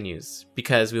work continues,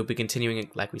 because we'll be continuing,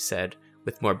 like we said,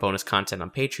 with more bonus content on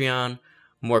Patreon,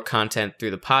 more content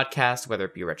through the podcast, whether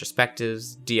it be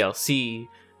retrospectives, DLC,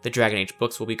 the Dragon Age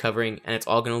books we'll be covering, and it's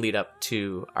all going to lead up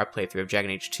to our playthrough of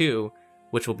Dragon Age 2,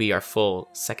 which will be our full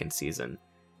second season.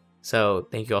 So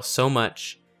thank you all so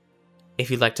much. If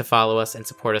you'd like to follow us and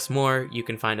support us more, you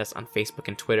can find us on Facebook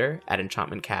and Twitter at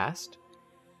EnchantmentCast.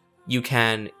 You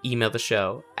can email the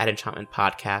show at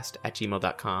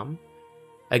enchantmentpodcast@gmail.com.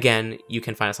 Again, you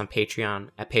can find us on Patreon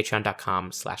at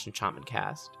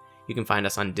patreon.com/enchantmentcast. You can find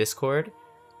us on Discord,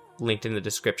 linked in the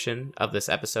description of this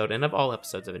episode and of all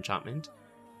episodes of Enchantment.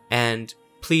 And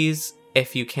please,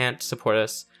 if you can't support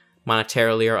us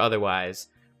monetarily or otherwise,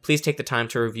 please take the time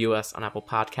to review us on Apple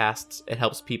Podcasts. It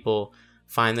helps people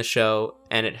find the show,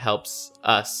 and it helps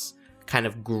us kind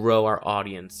of grow our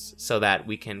audience so that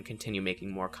we can continue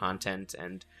making more content.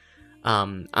 And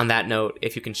on that note,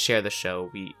 if you can share the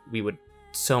show, we would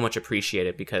so much appreciate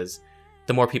it, because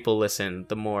the more people listen,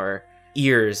 the more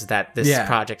ears that this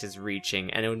project is reaching,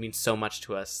 and it would mean so much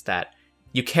to us that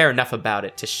you care enough about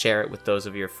it to share it with those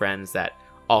of your friends that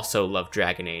also love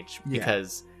Dragon Age,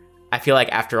 because I feel like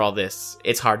after all this,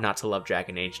 it's hard not to love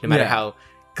Dragon Age, no matter how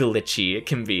glitchy it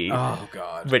can be. Oh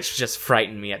god, which just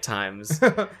frightened me at times.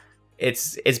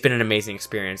 It's been an amazing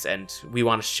experience, and we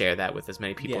want to share that with as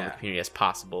many people in the community as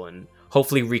possible, and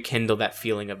hopefully rekindle that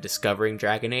feeling of discovering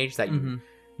Dragon Age that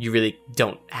you really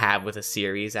don't have with a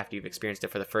series after you've experienced it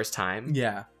for the first time.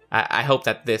 Yeah, I hope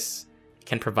that this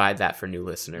can provide that for new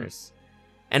listeners.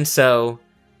 And so,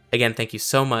 again, thank you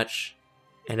so much,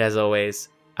 and as always,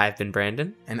 I've been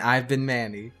Brandon, and I've been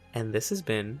Manny, and this has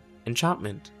been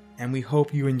Enchantment. And we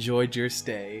hope you enjoyed your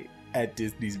stay at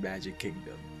Disney's Magic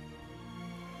Kingdom.